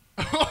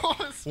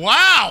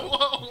 Wow,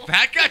 Whoa.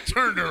 that got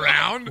turned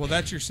around. Well,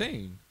 that's your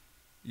saying.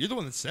 You're the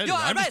one that said Yo, it.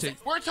 I'm just amazing.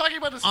 We're talking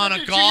about a On a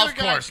 52-year golf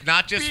guy course,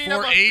 not just beating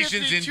for up a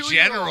Asians in 52-year-old.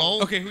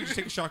 general. Okay, who would you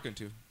take a shotgun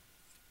to?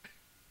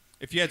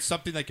 If you had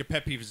something like your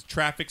pet peeve is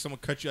traffic, someone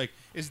cut you, like,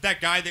 is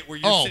that guy that where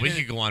you're Oh, sitting we in-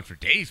 could go on for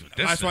days with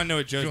this. I just want to know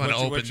what Joe's You want to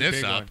what's open your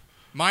this big up? one?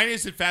 Mine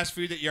is in fast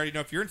food that you already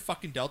know. If you're in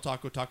fucking Del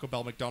Taco, Taco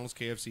Bell, McDonald's,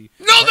 KFC.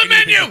 Know or the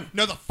anything- menu!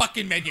 Know the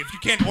fucking menu. If you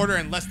can't order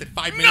in less than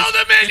 5 minutes.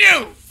 Know the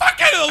menu! Fuck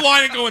out of the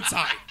line and go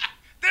inside.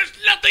 There's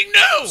nothing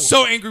new.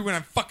 So angry when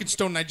I'm fucking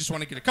stoned and I just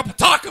want to get a couple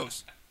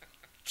tacos.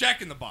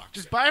 Jack in the Box.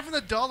 Just buy it from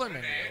the dollar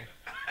menu.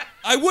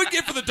 I would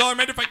get for the dollar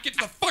menu if I get to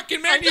the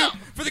fucking menu. know.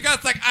 For the guy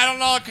that's like, I don't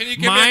know, can you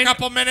give me Mine- a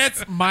couple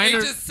minutes? mine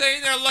He's are- just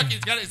sitting there looking.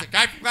 He's a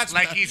guy from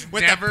Like he's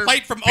with never a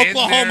plate from been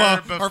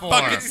Oklahoma there or before.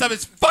 fucking some.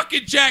 It's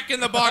fucking Jack in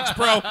the Box,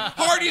 bro.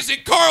 Hardee's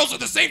and Carl's are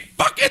the same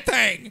fucking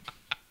thing.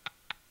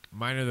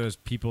 Mine are those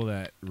people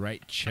that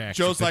write checks.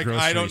 Joe's at the like,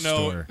 grocery I don't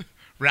know. store.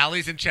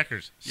 Rallies and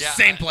checkers. Yeah.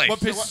 Same place. What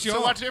pisses you So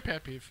off? what's your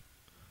pet peeve?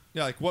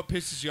 Yeah, like what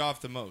pisses you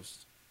off the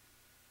most?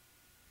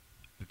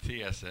 The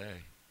TSA.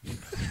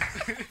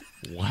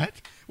 What?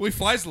 Well, he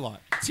flies a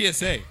lot.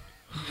 TSA.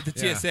 The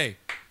Yeah. TSA.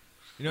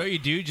 You know what you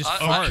do? Just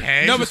Okay. fart.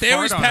 No, but Just they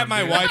always fart on pat them,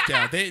 my dude. wife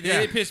down. They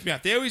Yeah. piss me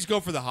off. They always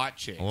go for the hot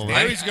chick. Well, They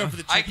I- always go for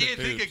the chick I with can't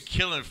think boobs. of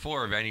killing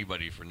 4 of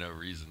anybody for no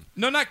reason.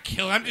 No, not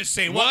kill. I'm just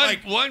saying. What,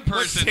 like, one what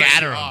person, pisses you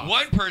Scatter 'em. off?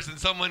 one person,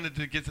 someone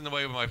that gets in the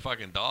way with my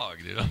fucking dog,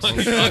 dude. I'll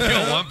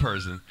kill one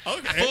person.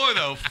 Okay. 4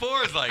 though,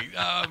 4 is like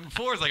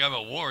I'm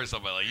at war or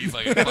something. Like you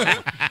fucking.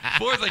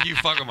 4 is like you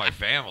fuck with my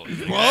family.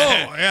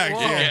 Whoa,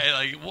 yeah.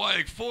 Like what?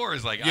 Like 4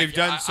 is like You've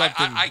done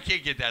something- I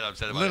can't get that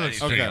upset about Little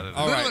anything. extreme. Other than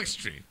All that. right. Little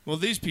extreme. Well,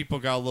 these people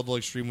got a little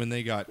extreme when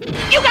they got. You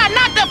got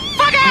knocked the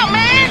fuck out,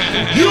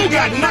 man! You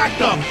got knocked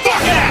the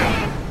fuck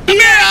out!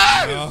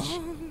 Yeah!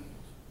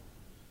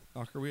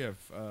 Knocker, we have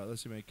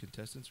let's see how many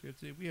contestants we have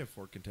today. We have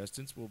 4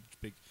 contestants.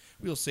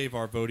 We'll save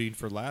our voting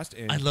for last.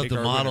 And I love pick the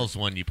our models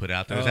one you put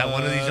out there. Is that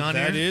one of these on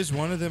That here? is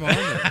one of them on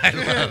there. I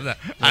love that.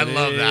 I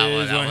love that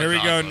one. is That Here we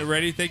one's go. awesome.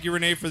 Ready? Thank you,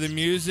 Renee, for the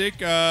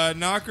music.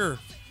 Knocker.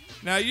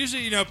 Now,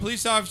 usually,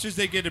 police officers,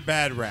 they get a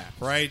bad rap,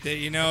 right?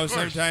 They,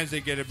 sometimes they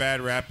get a bad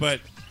rap, but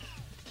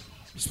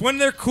just when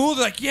they're cool,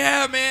 they're like,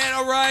 yeah, man,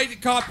 all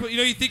right. Cop,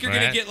 you think you're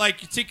going Right. to get, like,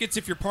 tickets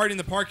if you're partying in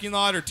the parking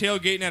lot or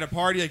tailgating at a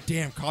party. Like,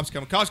 damn, cops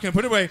coming. Cops coming.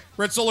 Put it away.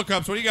 Red Solo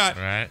Cups. What do you got?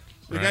 Right.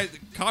 The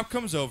cop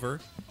comes over.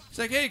 He's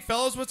like, hey,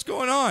 fellas, what's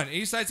going on? And he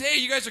decides, hey,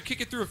 you guys are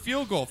kicking through a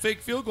field goal,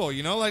 fake field goal,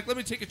 Like, let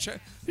me take a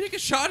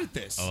shot at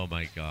this. Oh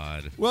my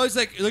God. Well, he's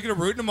like, look at him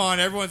rooting him on.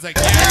 Everyone's like,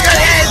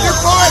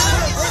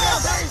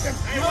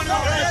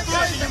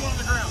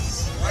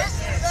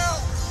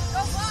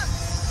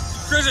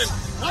 Prison.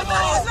 I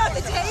thought it was about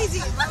the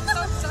daisy. I'm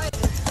so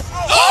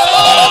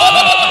excited.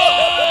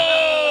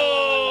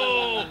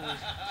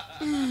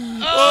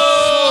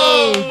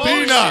 Oh,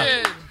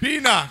 Bullshit.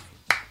 B-knock.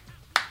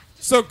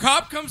 So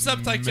cop comes up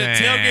to like the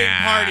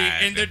tailgate party,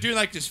 and they're doing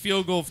like this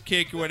field goal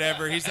kick or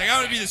whatever. He's like, I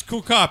want to be this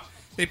cool cop.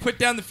 They put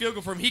down the field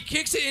goal for him. He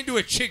kicks it into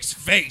a chick's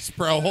face,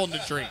 bro, holding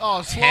a drink.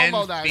 Oh,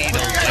 slow-mo that. feet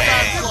Forget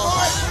about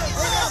slow-mo.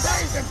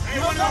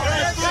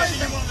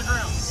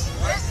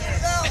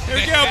 Here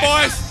we go,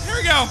 boys. Here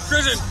we go.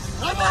 Prison.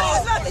 I thought it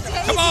was about the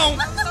daisy. Come on.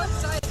 I'm so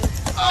excited.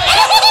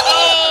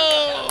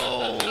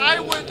 I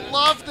would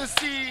love to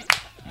see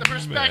the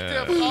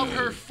perspective of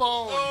her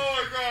phone.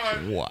 Oh, my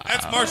God. Wow.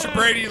 That's Marsha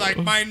Brady, like,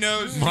 my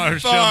nose is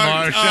Marsha.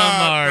 fucked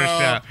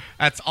up, bro.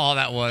 That's all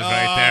that was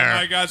right there. Oh,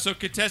 my God. So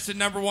contestant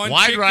number 1,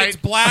 Wide chick right. gets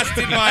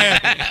blasted by a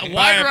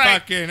Wide right.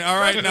 fucking, all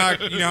right, knock.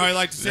 You know how I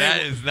like to say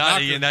That it? is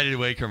not a Knocker. United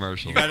Way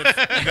commercial. You got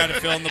to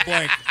fill in the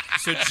blank.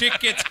 So chick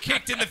gets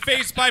kicked in the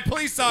face by a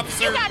police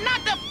officer. You got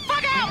knocked the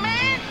fuck out,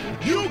 man!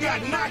 You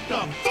got knocked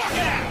the fuck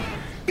out!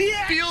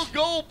 Field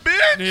goal,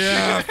 bitch.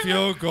 Yeah,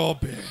 field goal,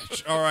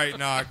 bitch. All right,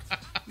 knock.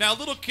 Now,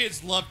 little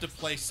kids love to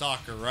play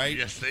soccer, right?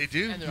 Yes, they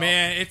do.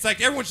 Man, it's like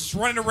everyone's just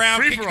running around.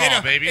 Free kicking. for They all,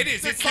 don't- baby. It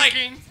is. They're It's like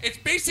kicking. it's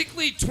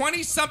basically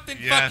 20-something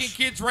Yes. fucking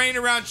kids running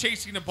around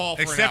chasing the ball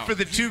for an Except hour. for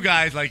the 2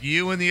 guys like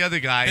you and the other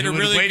guy That who are would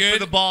really wait for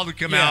good. the ball to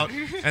come Yeah. out,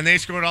 and they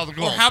scored all the Or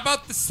goals. how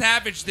about the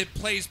savage that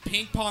plays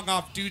ping pong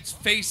off dudes'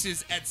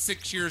 faces at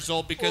 6 years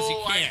old because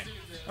Oh, he I can't? see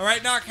that. All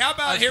right, knock. How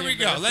about I've here seen we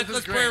go? this. Let's This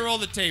is play great. roll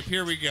the tape.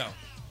 Here we go.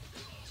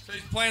 So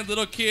he's playing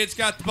little kids,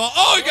 got the ball.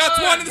 Oh, he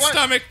got one in the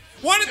stomach,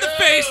 one in the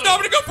face. No, I'm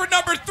going to go for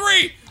number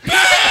 3. Bam!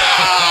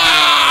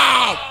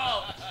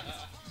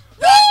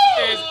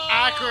 That is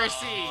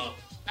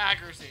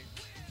accuracy.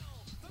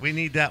 We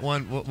need that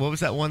one. What was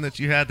that one that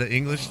you had? The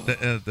English,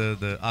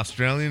 the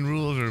Australian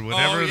rules or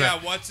whatever. Oh yeah,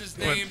 what's his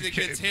name that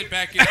gets hit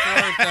back and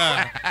forth?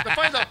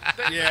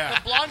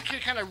 The blonde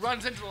kid kind of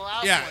runs into the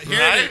last one.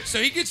 Here it is.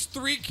 So he gets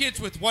 3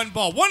 kids with one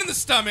ball. One in the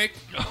stomach,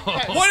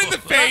 one in the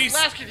face.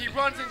 Last kid, he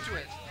runs into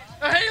it.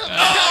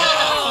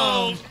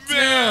 Oh,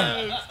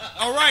 man.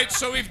 All right,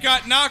 so we've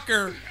got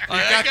Knocker. We've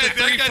got the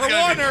 3 for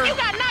Warner. You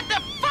got knocked the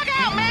fuck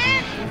out,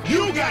 man!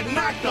 You got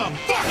knocked the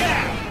fuck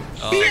out!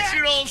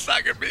 6-year-old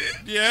soccer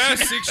bitch. Yeah,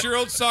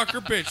 6-year-old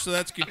soccer bitch. So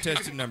that's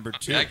contestant number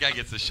 2. That guy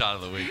gets the shot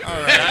of the week. All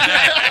right.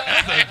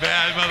 That's a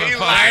bad motherfucker. He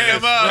lined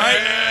him up. Right?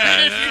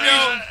 And if you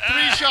know,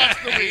 3 shots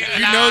of the week.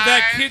 You know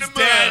that kid's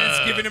dad is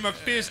giving him a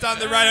fist on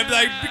the right. I'm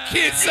like,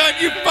 kid, son,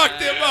 you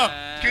fucked him up.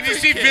 Can you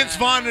see Vince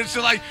Vaughn and it's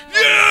like,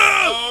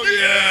 Oh,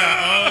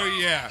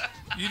 yeah.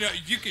 You know,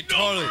 you could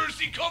totally.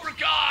 mercy, Cobra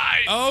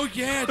Kai. Oh,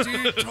 yeah,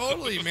 dude,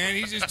 totally, man.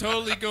 He's just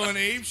totally going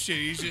ape shit.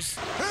 He's just.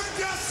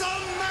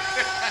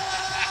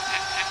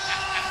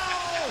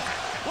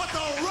 What the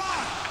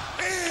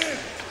Rock is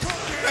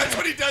cooking? That's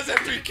what he does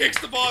after he kicks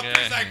the ball.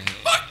 He's like,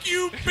 fuck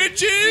you,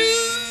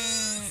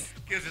 bitches.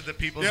 Gives it the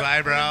people's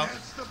eyebrow.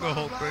 The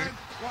whole thing.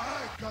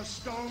 Why? Because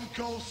Stone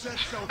Cold said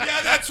so.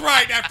 Yeah, that's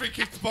right. After he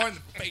kicks the ball in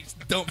the face.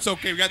 It's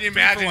okay. We got Can you the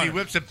 3 for imagine he one.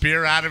 whips a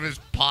beer out of his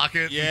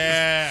pocket?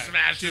 Yeah. And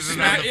smashes it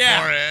on the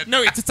forehead.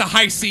 No, it's a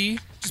high C.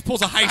 Just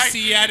pulls a high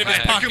C out of his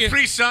pocket.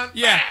 Capri Sun.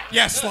 Yeah,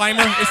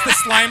 Slimer. It's the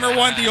Slimer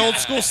one, the old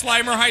school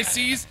Slimer high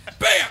C's.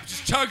 Bam!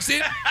 Just chugs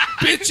it.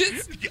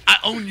 Bitches. I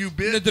own you,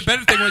 bitch. The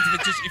better thing was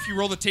if you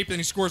roll the tape, then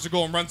he scores a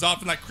goal and runs off,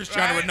 and like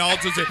Cristiano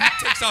Ronaldo does it,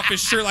 takes off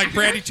his shirt like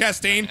Brandy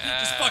Chastain,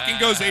 just fucking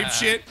goes ape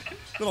shit.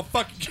 Little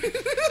fucking.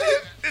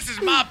 This is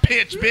my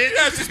pitch, bitch.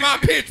 Yeah, this is my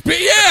pitch,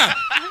 bitch. Yeah.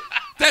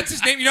 That's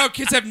his name. You know how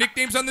kids have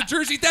nicknames on the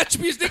jersey? That should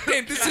be his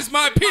nickname. This is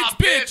my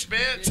pitch,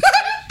 bitch.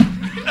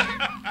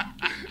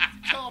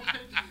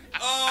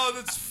 Oh,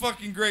 that's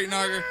fucking great,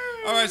 Knocker.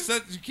 All right, so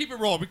keep it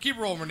rolling. Keep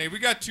it rolling, Renee. We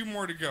got 2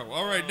 more to go.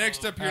 All right,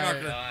 next up here,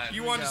 Knocker.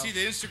 You want to see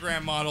the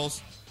Instagram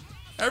models.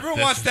 Everyone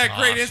This wants is that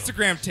great awesome.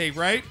 Instagram tape,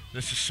 right?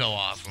 This is so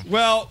awesome.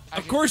 Well,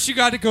 of course, you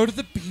got to go to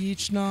the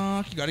beach,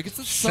 Knock. You got to get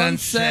the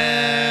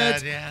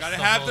sunset. Yeah, Got to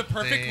the have whole the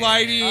perfect thing.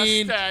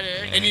 lighting.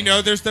 Aesthetic. And you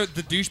know, there's the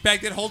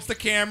douchebag that holds the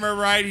camera,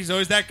 right? He's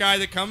always that guy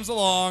that comes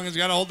along. He's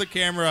got to hold the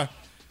camera.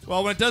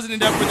 Well, when it doesn't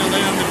end up when they're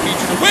laying on the beach,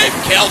 and the wave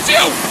kills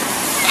you.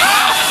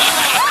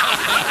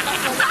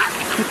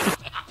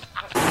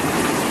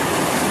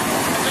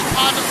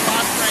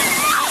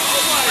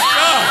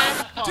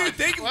 Dude,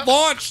 they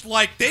launch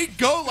like they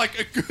go like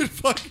a good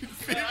fucking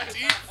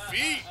 15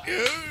 feet,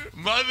 dude.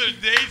 Mother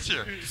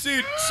Nature. Dude, so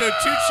 2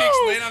 chicks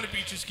laying on the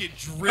beach just get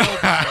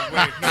drilled by a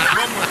wave. No,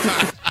 one more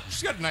time.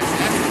 She's got a nice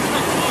ass.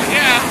 Oh,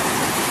 yeah.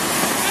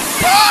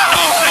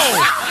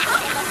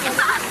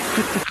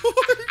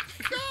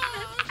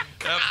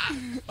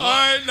 All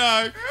right,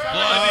 no. All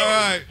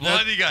right.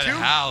 Blondie got a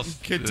house.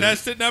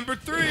 Contestant number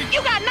 3.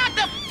 You got knocked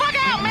the fuck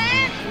out,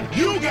 man!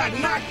 You got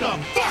knocked the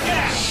fuck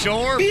out!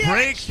 Shore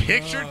break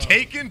picture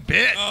taken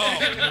bitch. Oh,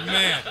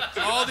 man.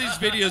 All these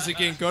videos,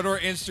 again, go to our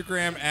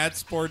Instagram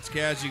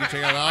 @SportsCast. You can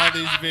check out all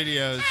these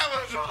videos. That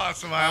was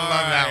awesome. I love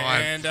that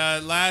one.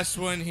 And last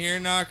one here,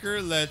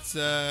 Knocker. Let's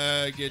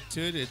get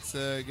to it. It's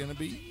going to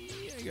be...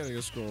 I got to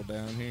go scroll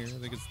down here. I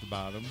think it's the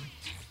bottom.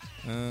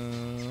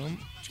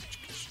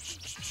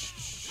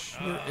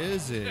 Where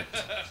is it?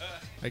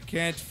 I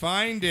can't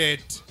find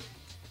it.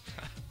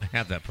 I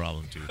have that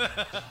problem too.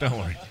 Don't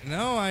worry.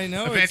 No, I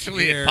know.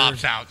 Eventually it's it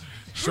pops out.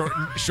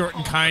 Short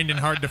and kind and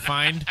hard to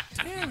find.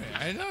 Damn it!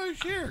 I know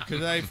it's here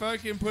because I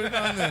fucking put it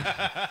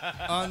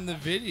on the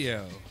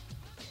video.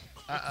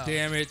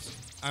 Damn it!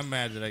 I'm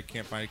mad that I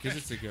can't find it because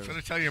it's a good I'm one.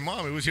 gonna tell your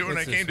mom it was here when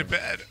I What's came this to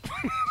bed.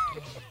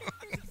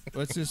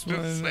 What's this Just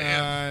one?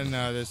 saying.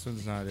 No, this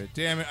one's not it.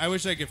 Damn it! I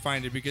wish I could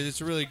find it because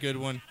it's a really good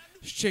one.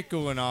 This chick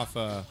going off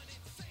a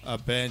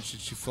bench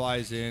and she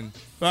flies in.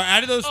 But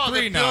out of those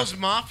 3 the now. Bills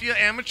Mafia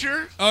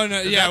amateur? Oh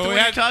no! Is Yeah, that the we one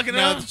you're had- talking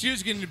no, about? she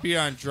was going to be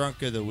on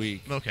Drunk of the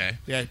Week. Okay.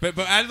 Yeah, but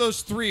out of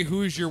those 3,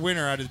 who is your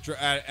winner out of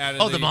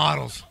The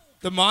models.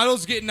 The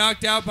models get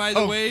knocked out by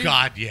the wave.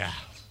 God, yeah.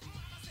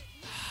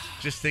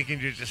 Just thinking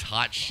you're just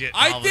hot shit.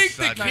 I all of a think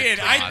the sudden. kid.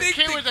 I think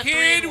the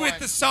kid with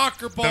the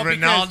soccer ball. The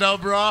because-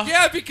 Ronaldo, bro.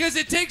 Yeah, because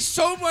it takes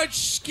so much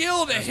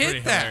skill to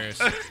hit that.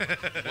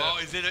 Well,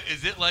 is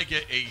it like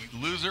a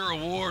loser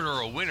award or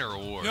a winner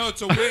award? No,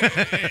 it's a win.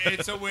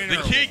 It's a winner.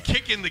 The kid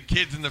kicking the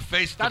kids in the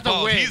face with the That's a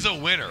ball, win. he's a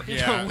winner.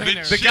 He's a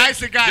winner. The guys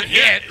that got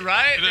hit,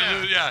 right?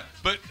 Yeah.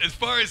 But as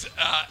far as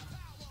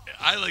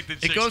I like the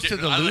chicks goes to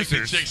getting, the I like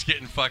losers. the chicks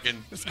getting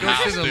fucking This goes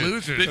housed, to the dude.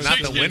 losers, The not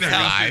chicks the getting winner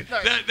housed,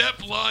 guy. dude. That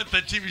blonde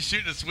that she was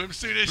shooting a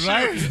swimsuit issue,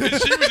 Right. and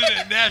she was in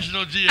a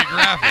National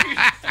Geographic.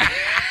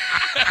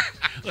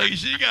 Like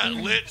she got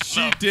lit.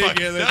 She did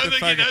get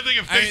lit. Nothing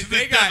affects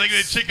they the got like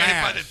the chick got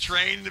hit by the smashed.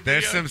 train. in the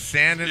There's video. some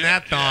sand in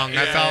that thong.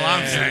 That's all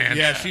I'm saying.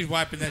 Yeah, she's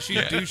wiping that. She's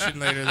douching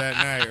later that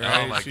night,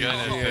 right? Oh my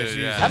goodness, dude, she's-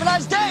 yeah. Have a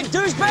nice day,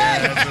 douchebag!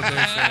 Yeah, that's what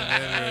they're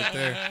saying right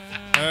there.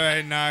 All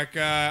right, Knock.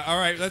 All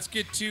right, let's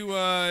get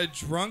to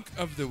Drunk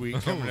of the Week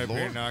coming up here,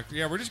 Lord. Knock.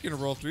 Yeah, we're just going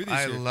to roll through these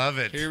I here. love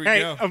it. Here we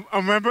Hey, go.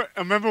 remember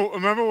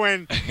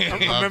when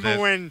Love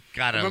this.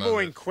 God, I love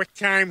this.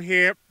 QuickTime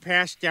here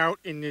passed out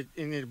in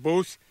the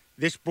booth,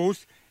 this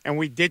booth, and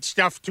we did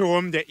stuff to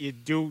him that you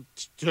do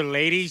to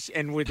ladies,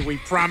 and we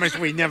promised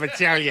we'd never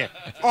tell you.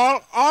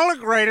 All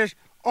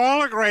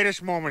the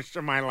greatest moments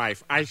of my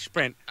life I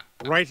spent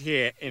right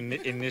here in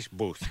this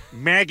booth.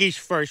 Maggie's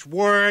first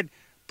word,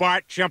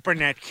 Bart jumping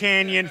that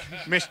canyon,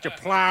 Mr.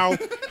 Plow,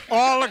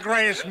 all the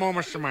greatest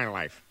moments of my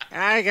life.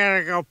 I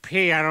gotta go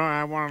pee. I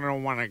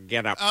don't want to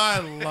get up. I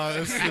love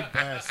this. Is the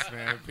best,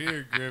 man.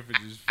 Peter Griffin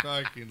just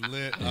fucking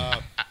lit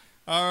up.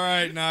 All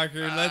right,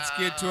 Knocker. Let's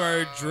get to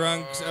our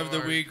drunks of the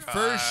week.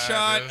 First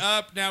shot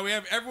up. Now we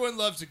have everyone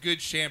loves a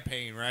good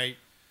champagne, right?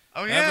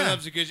 Oh Everyone yeah.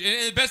 loves a good.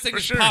 And the best thing For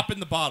is sure. popping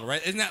the bottle,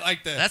 right? Isn't that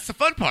like the? That's the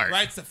fun part.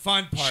 Right, it's the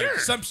fun part.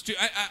 Sure.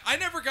 I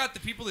never got the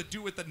people that do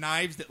it with the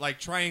knives that like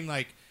try and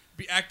like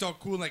act all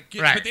cool and like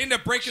get, Right. but they end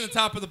up breaking the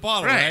top of the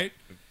bottle, Right. right?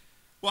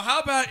 Well, how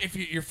about if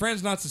your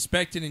friend's not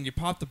suspecting and you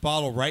pop the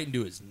bottle right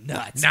into his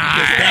nuts? Nice.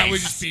 Because that would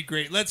just be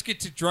great. Let's get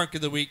to Drunk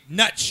of the Week.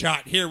 Nut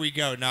shot. Here we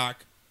go,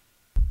 Knock.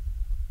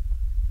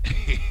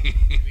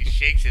 He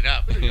shakes it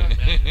up.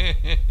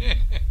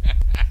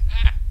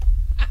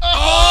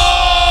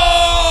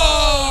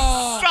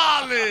 Oh!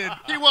 Solid.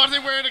 He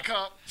wasn't wearing a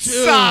cup.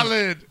 Dude,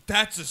 Solid.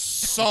 That's a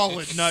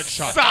solid nut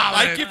shot. Solid.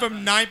 I give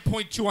him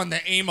 9.2 on the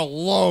aim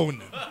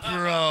alone.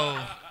 Bro.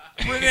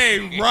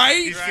 Renee, right?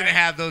 He's going to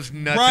have those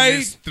nuts Right? in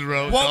his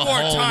throat One the more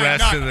whole time. rest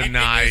Knock. of the And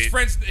night.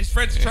 His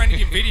friends are trying to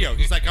get video.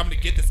 He's like, I'm going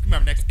to get this. Come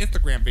on, next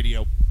Instagram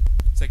video.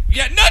 It's like,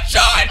 yeah, nut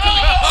shot!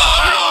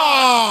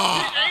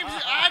 Oh! He aims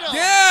it at him.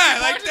 Yeah,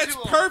 He like pointed that's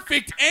to him.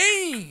 perfect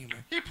aim.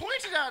 He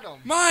pointed at him.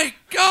 My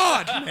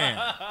God, man.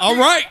 All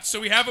right, so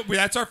we have it.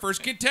 That's our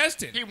first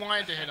contestant. He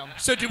wanted to hit him.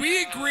 So do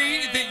we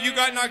agree that you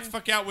got knocked the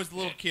fuck out was the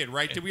little kid,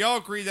 right? Did we all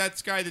agree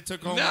that's the guy that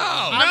took home? No.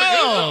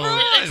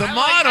 The The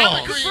model.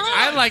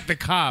 I like the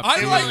cop.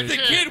 I It like was- the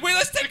kid. Wait,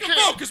 let's take a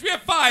vote because we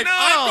have 5. No.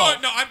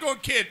 I'm going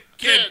kid.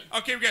 Kid.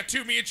 Okay, we got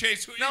 2. Me and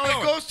Chase. Who No, you it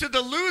going? goes to the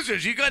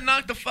losers. You got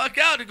knocked the fuck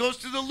out. It goes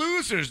to the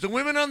losers. The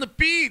women on the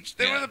beach.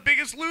 They were the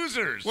biggest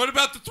losers. What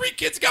about the 3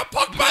 kids that got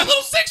punked by a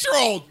little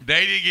 6-year-old?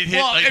 They didn't get hit.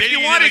 Well, like, if they you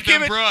didn't wanna get hit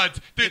give like it- them broads.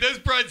 Dude, those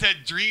broads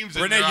had dreams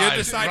in Renee, their you're eyes.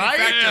 deciding Right?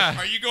 factor. Yeah.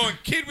 Are you going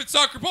kid with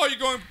soccer ball? Or you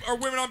going or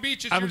women on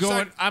beaches? I'm You're going.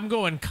 deciding- I'm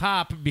going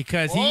cop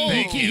because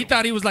Thank he you.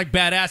 thought he was like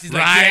badass. He's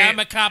like, Right. yeah, I'm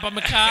a cop. I'm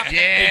a cop.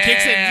 Yeah. He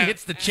kicks it and he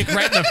hits the chick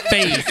right in the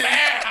face.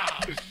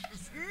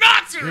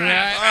 Knocks her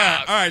ass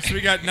out. All right, so we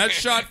got nut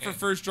shot for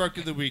first drunk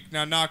of the week.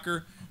 Now,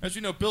 Knocker, as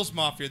we know, Bill's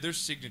Mafia, their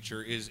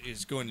signature is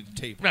going to the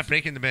table. Right,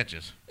 breaking the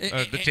benches.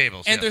 The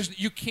tables. And yes. there's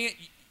you can't.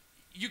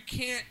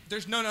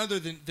 There's none other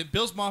than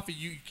Bill's Mafia.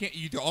 You can't.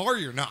 You either are or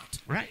you're not.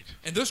 Right.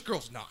 And this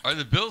girl's not. Are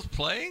the Bills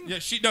playing? Yeah,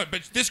 no,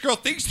 but this girl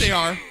thinks they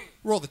are.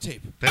 Roll the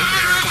tape. Come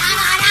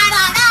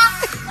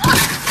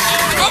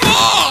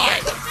on!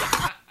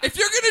 If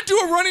you're gonna do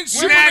a running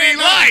Superman, Natty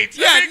Lights.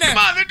 yeah, I mean, come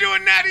on, they're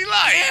doing Natty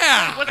Lights.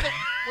 yeah.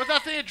 Was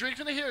that thing a drink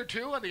in the here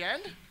too at the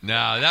end?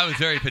 No, that was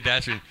very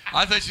pedestrian.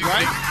 I thought she was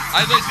gonna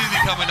be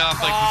coming off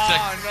like the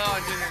second. no,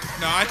 it didn't.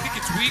 No, I think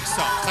it's weak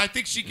sauce. I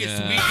think she gets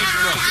Yeah. weak as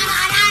drunk.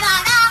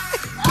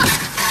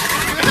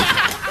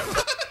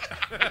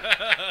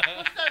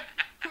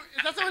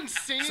 Is that someone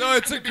singing? So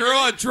it's in a the girl, a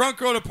beginning? drunk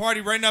girl at a party,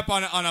 running up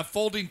on a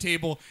folding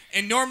table,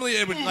 and normally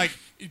it would like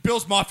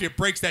Bill's Mafia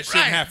breaks that shit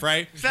in Right. half,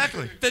 right?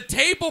 Exactly. The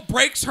table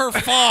breaks her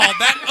fall.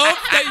 That oomph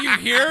that you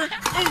hear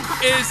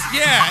is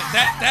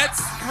that's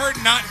her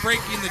not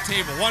breaking the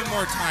table. One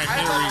more time. I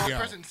Here thought we one go.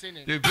 person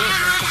singing. Dude, Bill,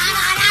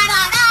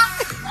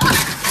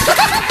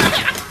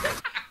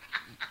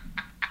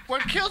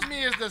 What kills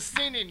me is the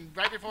singing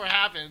right before it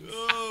happens.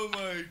 Oh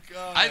my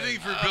God! I think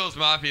for Bill's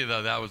Mafia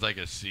though, that was like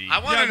a C. I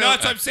want Yeah, to no, know.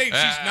 that's what I'm saying.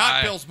 She's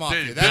not Bill's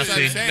Mafia. Dude, That's Bill-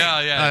 what I'm saying. No,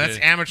 yeah, Oh, that's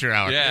dude. amateur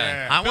hour.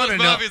 Yeah. I want to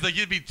Bill's know. Mafia's like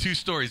you'd be 2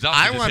 stories up.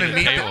 I and just want to hit the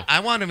meet. table. I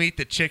want to meet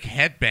the chick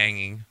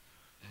headbanging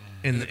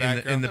in the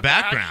background?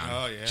 background.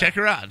 Oh, yeah. Check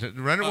her out.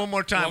 Run it one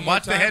more time. One more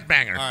Watch time? the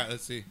headbanger. All right,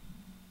 let's see.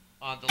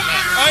 On the left.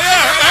 Oh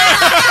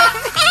yeah!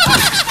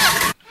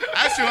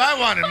 That's who I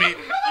want to meet.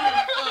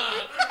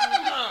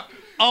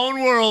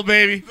 Own world,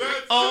 baby.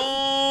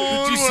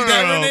 Own Did you see world.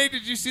 that, Renee?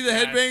 Did you see the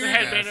headbanger? the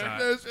headbanger.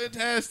 That was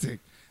fantastic.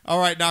 All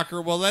right,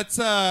 Knocker. Well, let's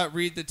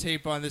read the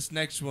tape on this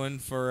next one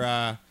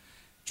for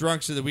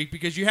Drunks of the Week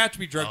because you have to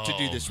be drunk to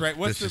do this, right?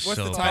 What's this the is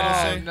so title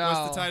bad. say? No.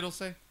 What's the title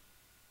say?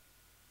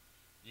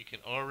 You can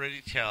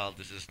already tell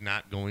this is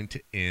not going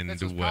to end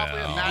This is probably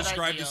a well. bad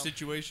Describe idea. the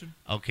situation.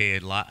 Okay,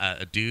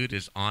 a dude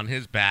is on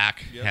his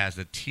back, Yep. has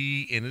a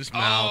tee in his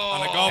mouth,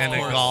 On a golf and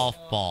course. a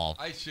golf ball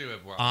I should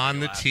have worn on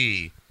the glasses.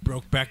 tee.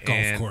 Brokeback Golf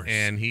and, Course.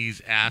 and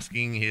he's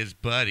asking his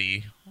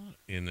buddy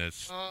in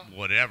this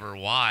whatever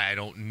why I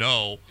don't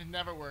know It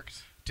never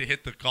works. to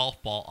hit the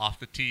golf ball off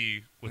the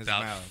tee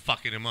without mouth.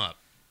 fucking him up.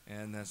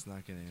 And that's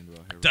not going to end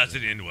well. Here we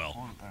Doesn't go. end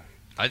well.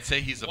 I'd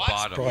say he's a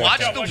bottom. Watch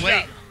the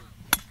weight.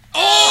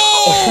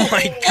 Oh!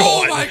 my God.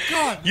 Oh, my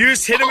God. You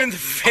just hit him in the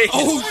face.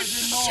 Oh,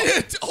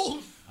 shit.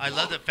 Oh, I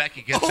love the fact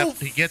he gets up.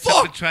 He gets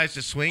up and tries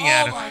to swing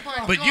at him.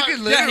 But you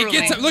can literally. Yeah, he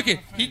gets up. Look at.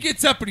 He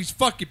gets up and he's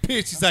fucking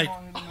pissed. He's like,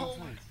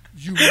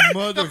 "You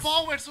mother." The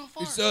ball went so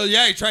far. So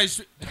yeah, he tries.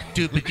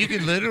 Dude, but you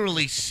can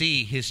literally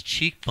see his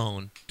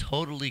cheekbone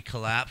totally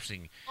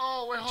collapsing.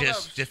 Oh, wait, hold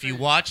Just up. if you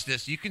watch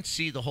this, you can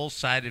see the whole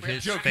side of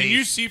his Joe, face. can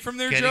you see from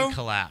there, getting Joe?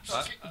 collapsed.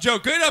 Joe,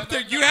 get up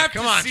there. You have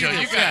Come to on, see Joe.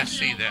 this. You gotta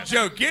see this.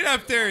 Joe, get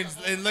up there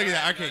and look at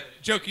that. Okay,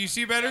 Joe, can you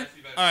see better?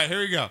 All right, here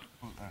we go.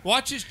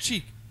 Watch his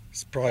cheek.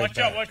 It's probably Watch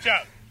bad. out, watch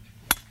out.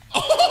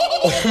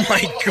 Oh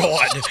my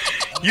God.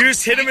 You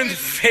just hit him in the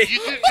face. You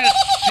can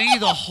just see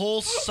the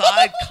whole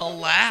side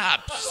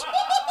collapse.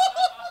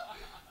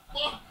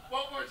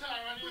 One more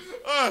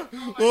time.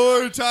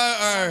 One more time.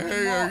 All right, here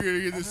we go. We're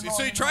gonna get this.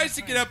 So he tries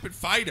to get up and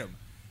fight him,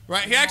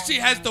 right? He actually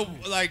has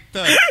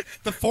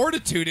the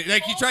fortitude.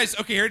 Like he tries.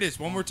 Okay, here it is.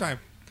 One more time.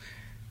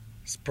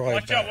 It's probably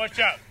Watch bad. out, watch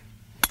out.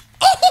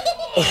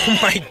 Oh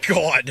my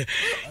God.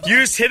 You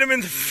just hit him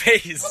in the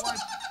face.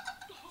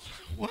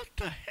 What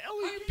the hell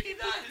are you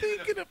people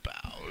thinking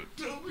about?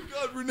 Oh my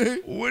God, Renee.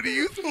 What are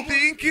you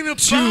thinking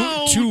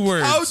about? Two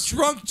words. How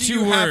drunk do Two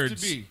you words. have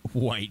to be?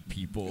 White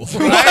people.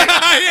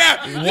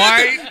 Yeah.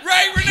 White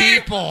right, Renee.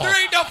 people.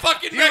 There ain't no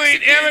fucking You ain't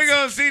Mexicans. ever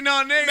gonna see no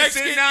niggas Mexican,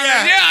 sitting down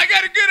yeah. there. Yeah, I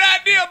got a good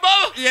idea,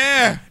 Bubba.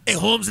 Yeah. Hey,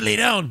 Holmes, lay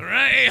down.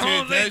 Right, hey, Dude,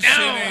 Holmes, lay that shit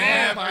down, ain't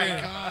man.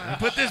 happening.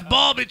 Put this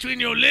ball between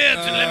your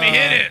lips and let me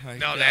hit it. my No,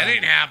 God. that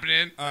ain't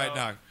happening. All right,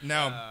 knock.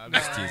 Now,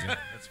 just teasing.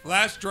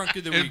 Last drunk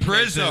of the In week.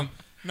 prison. So,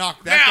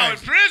 knock. Now That in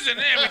guy's. prison,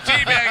 man, we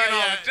teabagging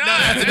all the time.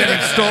 That's a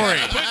different story.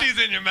 Put these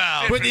in your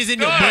mouth. Put these in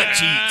your butt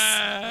cheeks.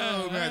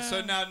 Oh man.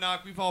 So now,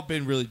 knock. We've all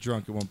been really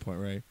drunk at one point,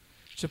 right?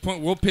 To the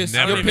point we'll piss.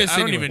 Never You'll been- piss I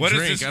don't anywhere. even What is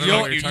drink. this I don't know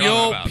joke what you're you're talking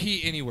You'll about.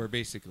 pee anywhere,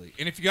 basically.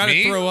 And if you got to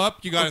Me? throw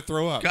up, you got to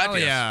throw up. God, Oh,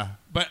 yes. yeah.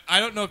 But I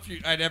don't know if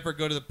I'd ever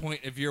go to the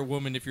point if you're a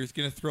woman if you're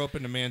going to throw up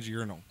in a man's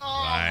urinal.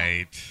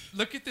 Right.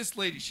 Look at this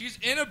lady. She's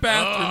in a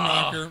bathroom,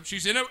 knocker.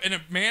 She's in a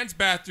man's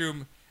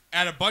bathroom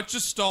at a bunch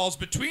of stalls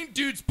between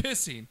dudes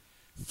pissing,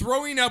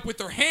 throwing up with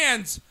her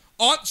hands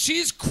on.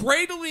 She's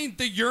cradling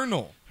the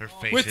urinal. Her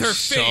face with is her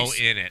so face.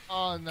 in it.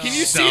 Oh, no. Can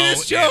you So see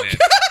this joke? in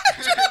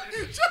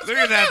Look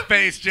at that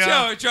face,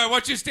 Joe. Joe, I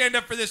want you to stand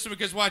up for this one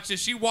because watch this.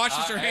 She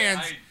washes her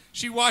hands.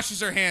 She washes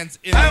her hands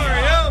in Are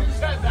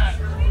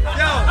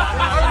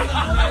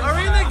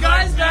we in the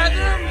guys'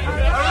 bathroom? Are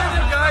we in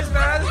the guys'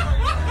 bathroom?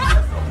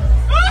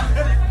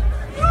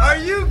 Are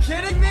you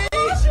kidding me?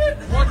 What the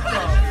fuck?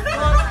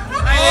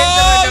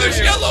 Oh, there's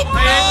yellow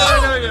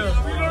blood.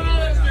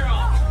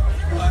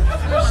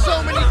 There's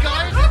so many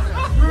guys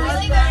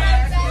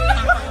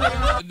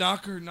in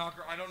Knocker.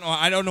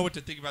 I don't know what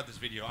to think about this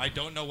video. I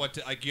don't know what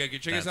to. Like, you can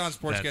check us out on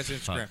Sportscast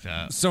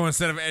Instagram. So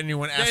instead of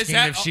anyone Yeah, is asking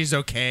that- if she's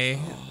okay,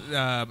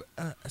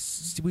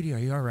 sweetie, are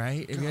you all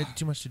right? Have you had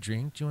too much to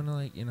drink? Do you want to,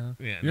 like, Yeah,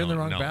 you're in the no,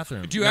 wrong no.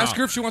 bathroom. Do you ask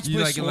her if she wants to You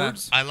play like it loud?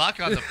 swords? I like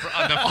on the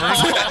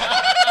first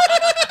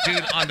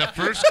dude on the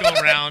first go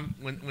round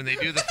when they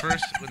do the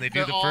first They're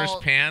first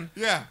all- pan.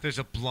 Yeah. There's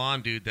a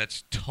blonde dude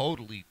that's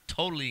totally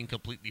and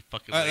completely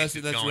fucking Let's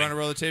wasted run going, a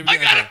roll of tape. I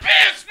gotta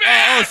piss,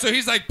 man. Oh, so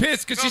he's like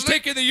pissed because No, she's look-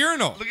 taking the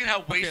urinal. Look at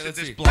how wasted let's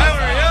this see. blonde.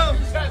 Are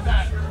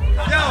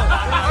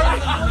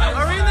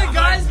we in the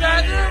guys'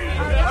 bathroom?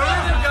 Are we in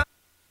the guys'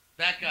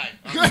 That guy.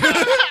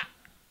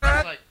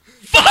 I'm like,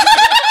 fuck! Fuck!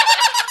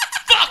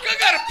 I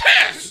gotta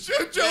piss.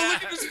 Joe,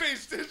 look at his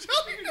face.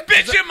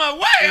 Bitch in my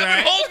way. I've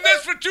been holding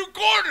this for 2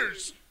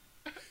 quarters.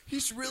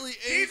 He's really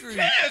He's angry.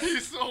 pissed.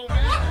 He's so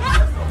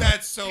mad.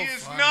 That's so. He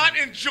is funny. not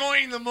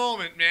enjoying the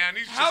moment, man.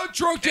 He's How just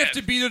drunk do you have to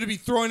pissed. be though to be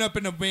throwing up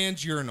in a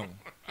man's urinal?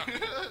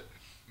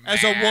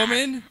 As a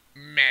woman,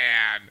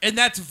 Man. and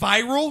that's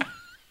viral.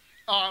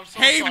 Oh, I'm so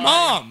Hey, sorry.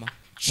 mom,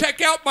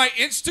 check out my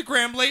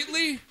Instagram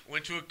lately.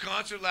 Went to a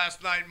concert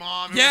last night,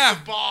 Mom. It Yeah, was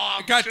the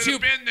bomb. I got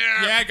Should've been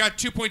there. Yeah, I got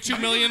 2.2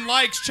 million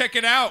likes. Check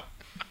it out.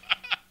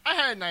 I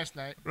had a nice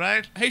night.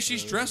 Right? Hey,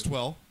 she's dressed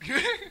well.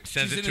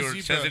 Sends She's it in to a her.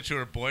 zebra. Sends it to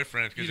her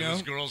boyfriend because You it was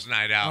know? girls'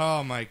 night out.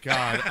 Oh my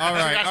God! All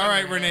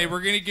right, Renee.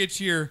 We're gonna get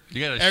your.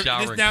 You got a ev-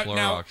 shower this- in now,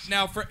 Clorox.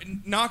 now for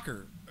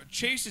Knocker.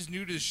 Chase is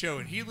new to the show,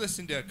 and he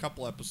listened to a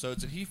couple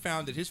episodes, and he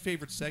found that his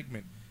favorite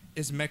segment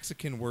is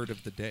Mexican word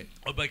of the day.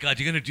 Oh my God!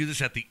 You're gonna do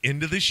this at the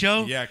end of the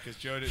show? Yeah, because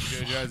Joe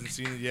hasn't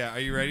seen it yet. Are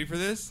you ready for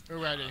this? We're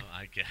ready.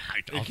 I'll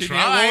Can you- try.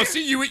 well,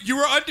 see, you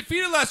were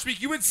undefeated last week.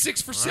 You went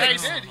 6 for 6.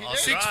 Yeah, he did. He did.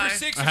 6 for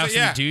 6. I have so,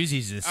 some yeah.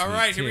 doozies this All week,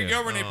 right, here we too.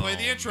 go, Renee. Play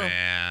the intro.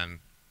 Man,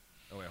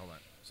 Oh, wait, hold on.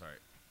 Sorry.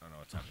 I don't know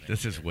what's happening.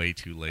 this is way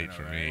too late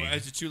for me. Well,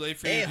 is it too late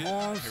for you? Hey, to do this?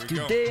 Holmes, Here we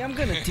go. today I'm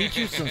gonna teach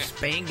you some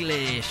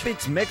Spanglish.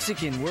 It's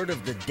Mexican word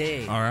of the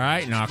day. All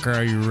right, Knocker,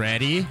 are you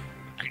ready?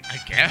 I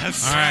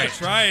guess. All right.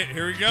 Try it.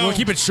 Here we go. We'll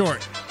keep it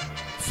short.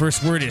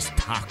 First word is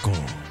taco.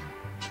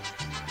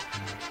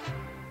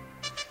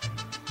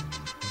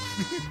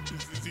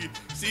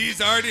 See,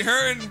 he's already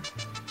hurting.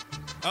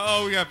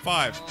 Uh-oh, we got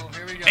 5. Oh,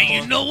 here we go. Hey,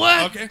 you know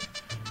what? Okay.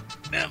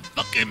 That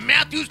fucking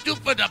Matthews do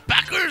for the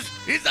Packers?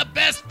 He's the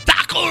best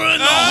tackler in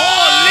the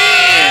whole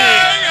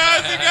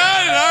league. You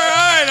got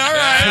it. All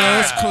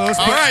right. Close.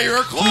 All right, you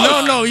were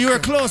close. No, you were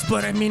close.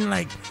 But I mean,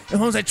 like,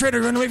 Holmes, I tried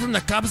to run away from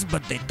the cops,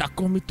 but they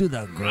tackle me to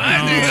the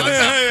ground.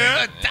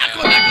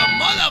 Tackle like a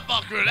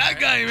motherfucker, that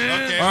guy,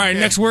 man. Okay, All right,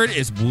 next word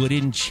is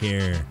wooden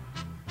chair.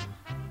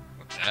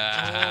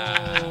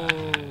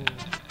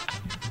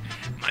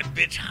 My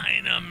bitch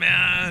Heina,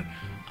 man.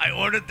 I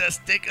ordered the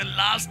steak and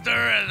lobster,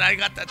 and I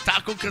got the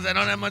taco because I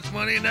don't have much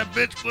money, and that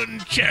bitch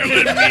wouldn't share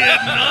with me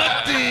at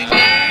nothing,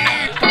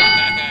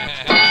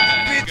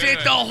 bitch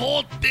ate the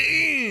whole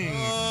thing.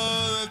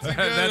 Oh, that's a good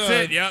That's one.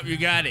 it. Yep, you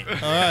got it. All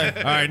right.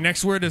 All right,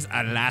 next word is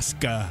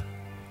Alaska.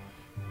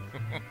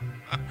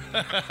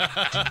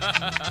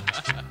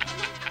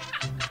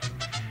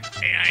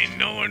 Hey, I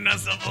know we're not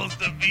supposed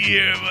to be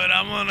here, but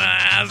I'm gonna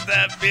ask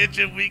that bitch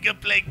if we can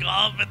play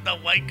golf at the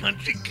White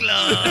Country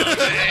Club.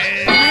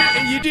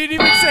 You didn't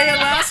even say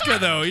Alaska,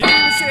 though. You didn't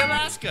even say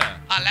Alaska.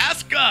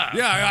 Alaska.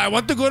 Yeah, I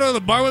want to go to the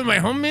bar with my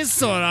homies,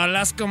 so I'll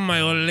ask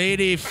my old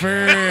lady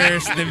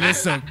first if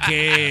it's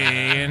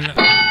okay. And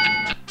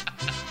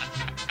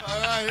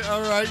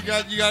All right.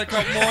 You got a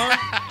couple more?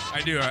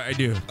 I do.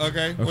 Okay.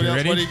 Okay,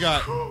 ready? What do you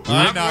got? All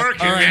I'm Knock.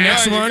 working, All right, man.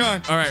 next You're one.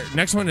 going. All right,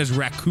 next one is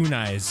raccoon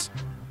eyes.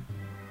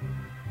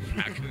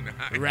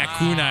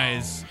 Raccoon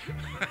eyes.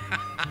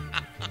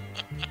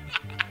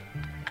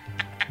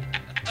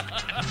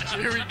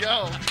 Here we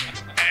go.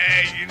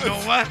 Hey, you know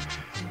what?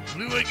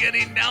 We were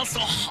getting down so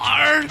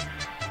hard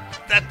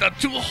that the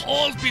two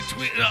holes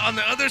between on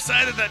the other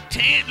side of the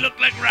tent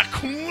looked like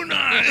raccoon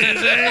eyes.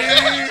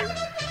 Eh?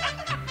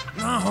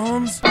 No,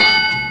 Holmes.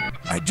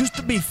 I used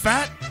to be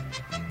fat,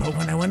 but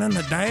when I went on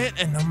the diet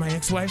and now my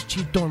ex-wife,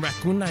 she don't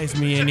raccoonize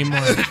me anymore.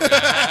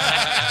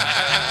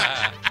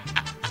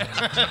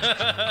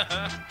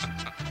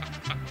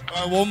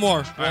 All right, one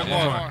more.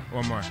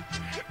 One more.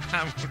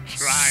 I'm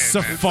trying.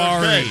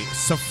 Safari. Okay.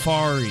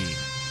 Safari.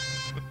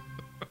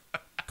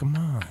 Come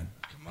on.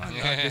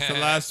 It's the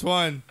last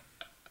one.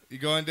 You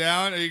going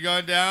down? Are you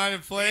going down in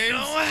flames? You know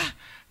what?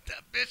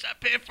 That bitch I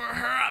paid for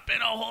her, I paid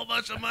a whole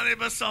bunch of money,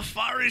 but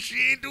Safari,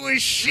 she ain't doing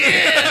shit.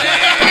 All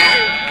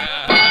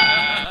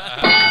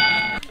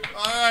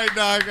right,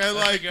 Knock. I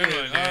like it. Good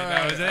one, dude.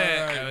 That was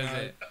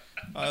it.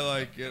 I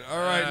like it. All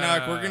right,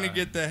 Knock. We're gonna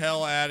get the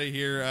hell out of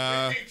here.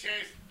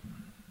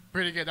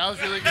 Pretty good. That was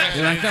really good.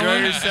 You like that Enjoy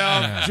one?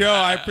 yourself, Yeah. Joe.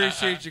 I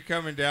appreciate you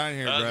coming down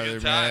here, That was a brother.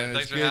 good time. Man,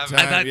 Thanks it's for good having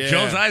time. me. I thought yeah.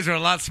 Joe's eyes are a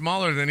lot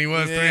smaller than he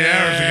was 3 hours ago.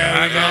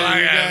 Yeah, That's all I gotta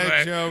we got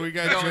say. Joe. We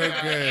got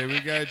Joe good. We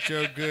got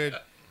Joe good.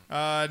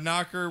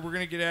 Knocker, we're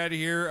gonna get out of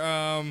here.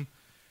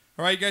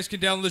 All right, you guys can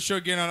download the show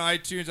again on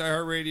iTunes,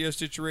 iHeartRadio,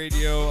 Stitcher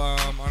Radio, on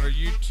our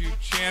YouTube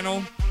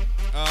channel.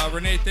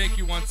 Renee, thank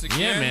you once again.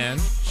 Yeah, man.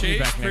 We'll be Chase,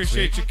 back next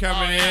appreciate week. you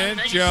coming in.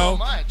 Thank you Joe, so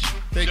much.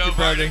 thank you,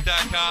 brother.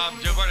 JoeBartnick.com.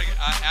 Joe Bartnick,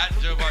 at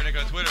Joe Bartnick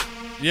on Twitter.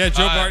 Yeah,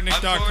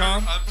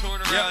 JoeBartnick.com. I'm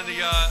touring around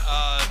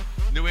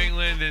the New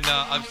England and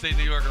upstate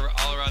New York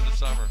all around the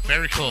summer.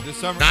 Very cool. This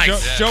summer,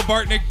 Nice.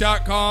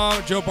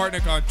 JoeBartnick.com. Joe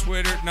Bartnick on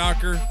Twitter.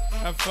 Knocker,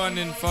 have fun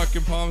in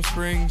fucking Palm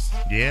Springs.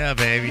 Yeah,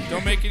 baby.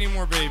 Don't make any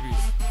more babies.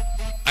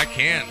 I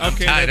can't. I'm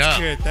Okay, tied that's up.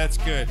 good. That's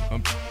good.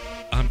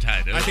 I'm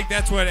tied up. I think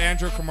that's what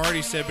Andrew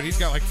Camardi said, but he's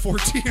got like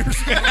 14 or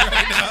something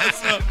right now.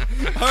 So,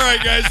 all right,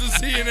 guys, we'll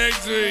see you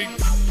next week.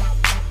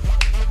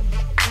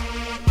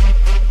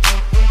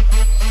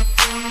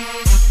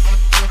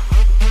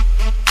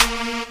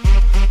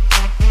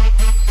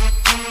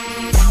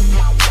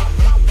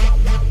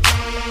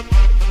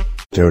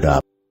 Dude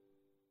up.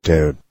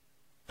 Dude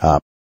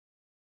up.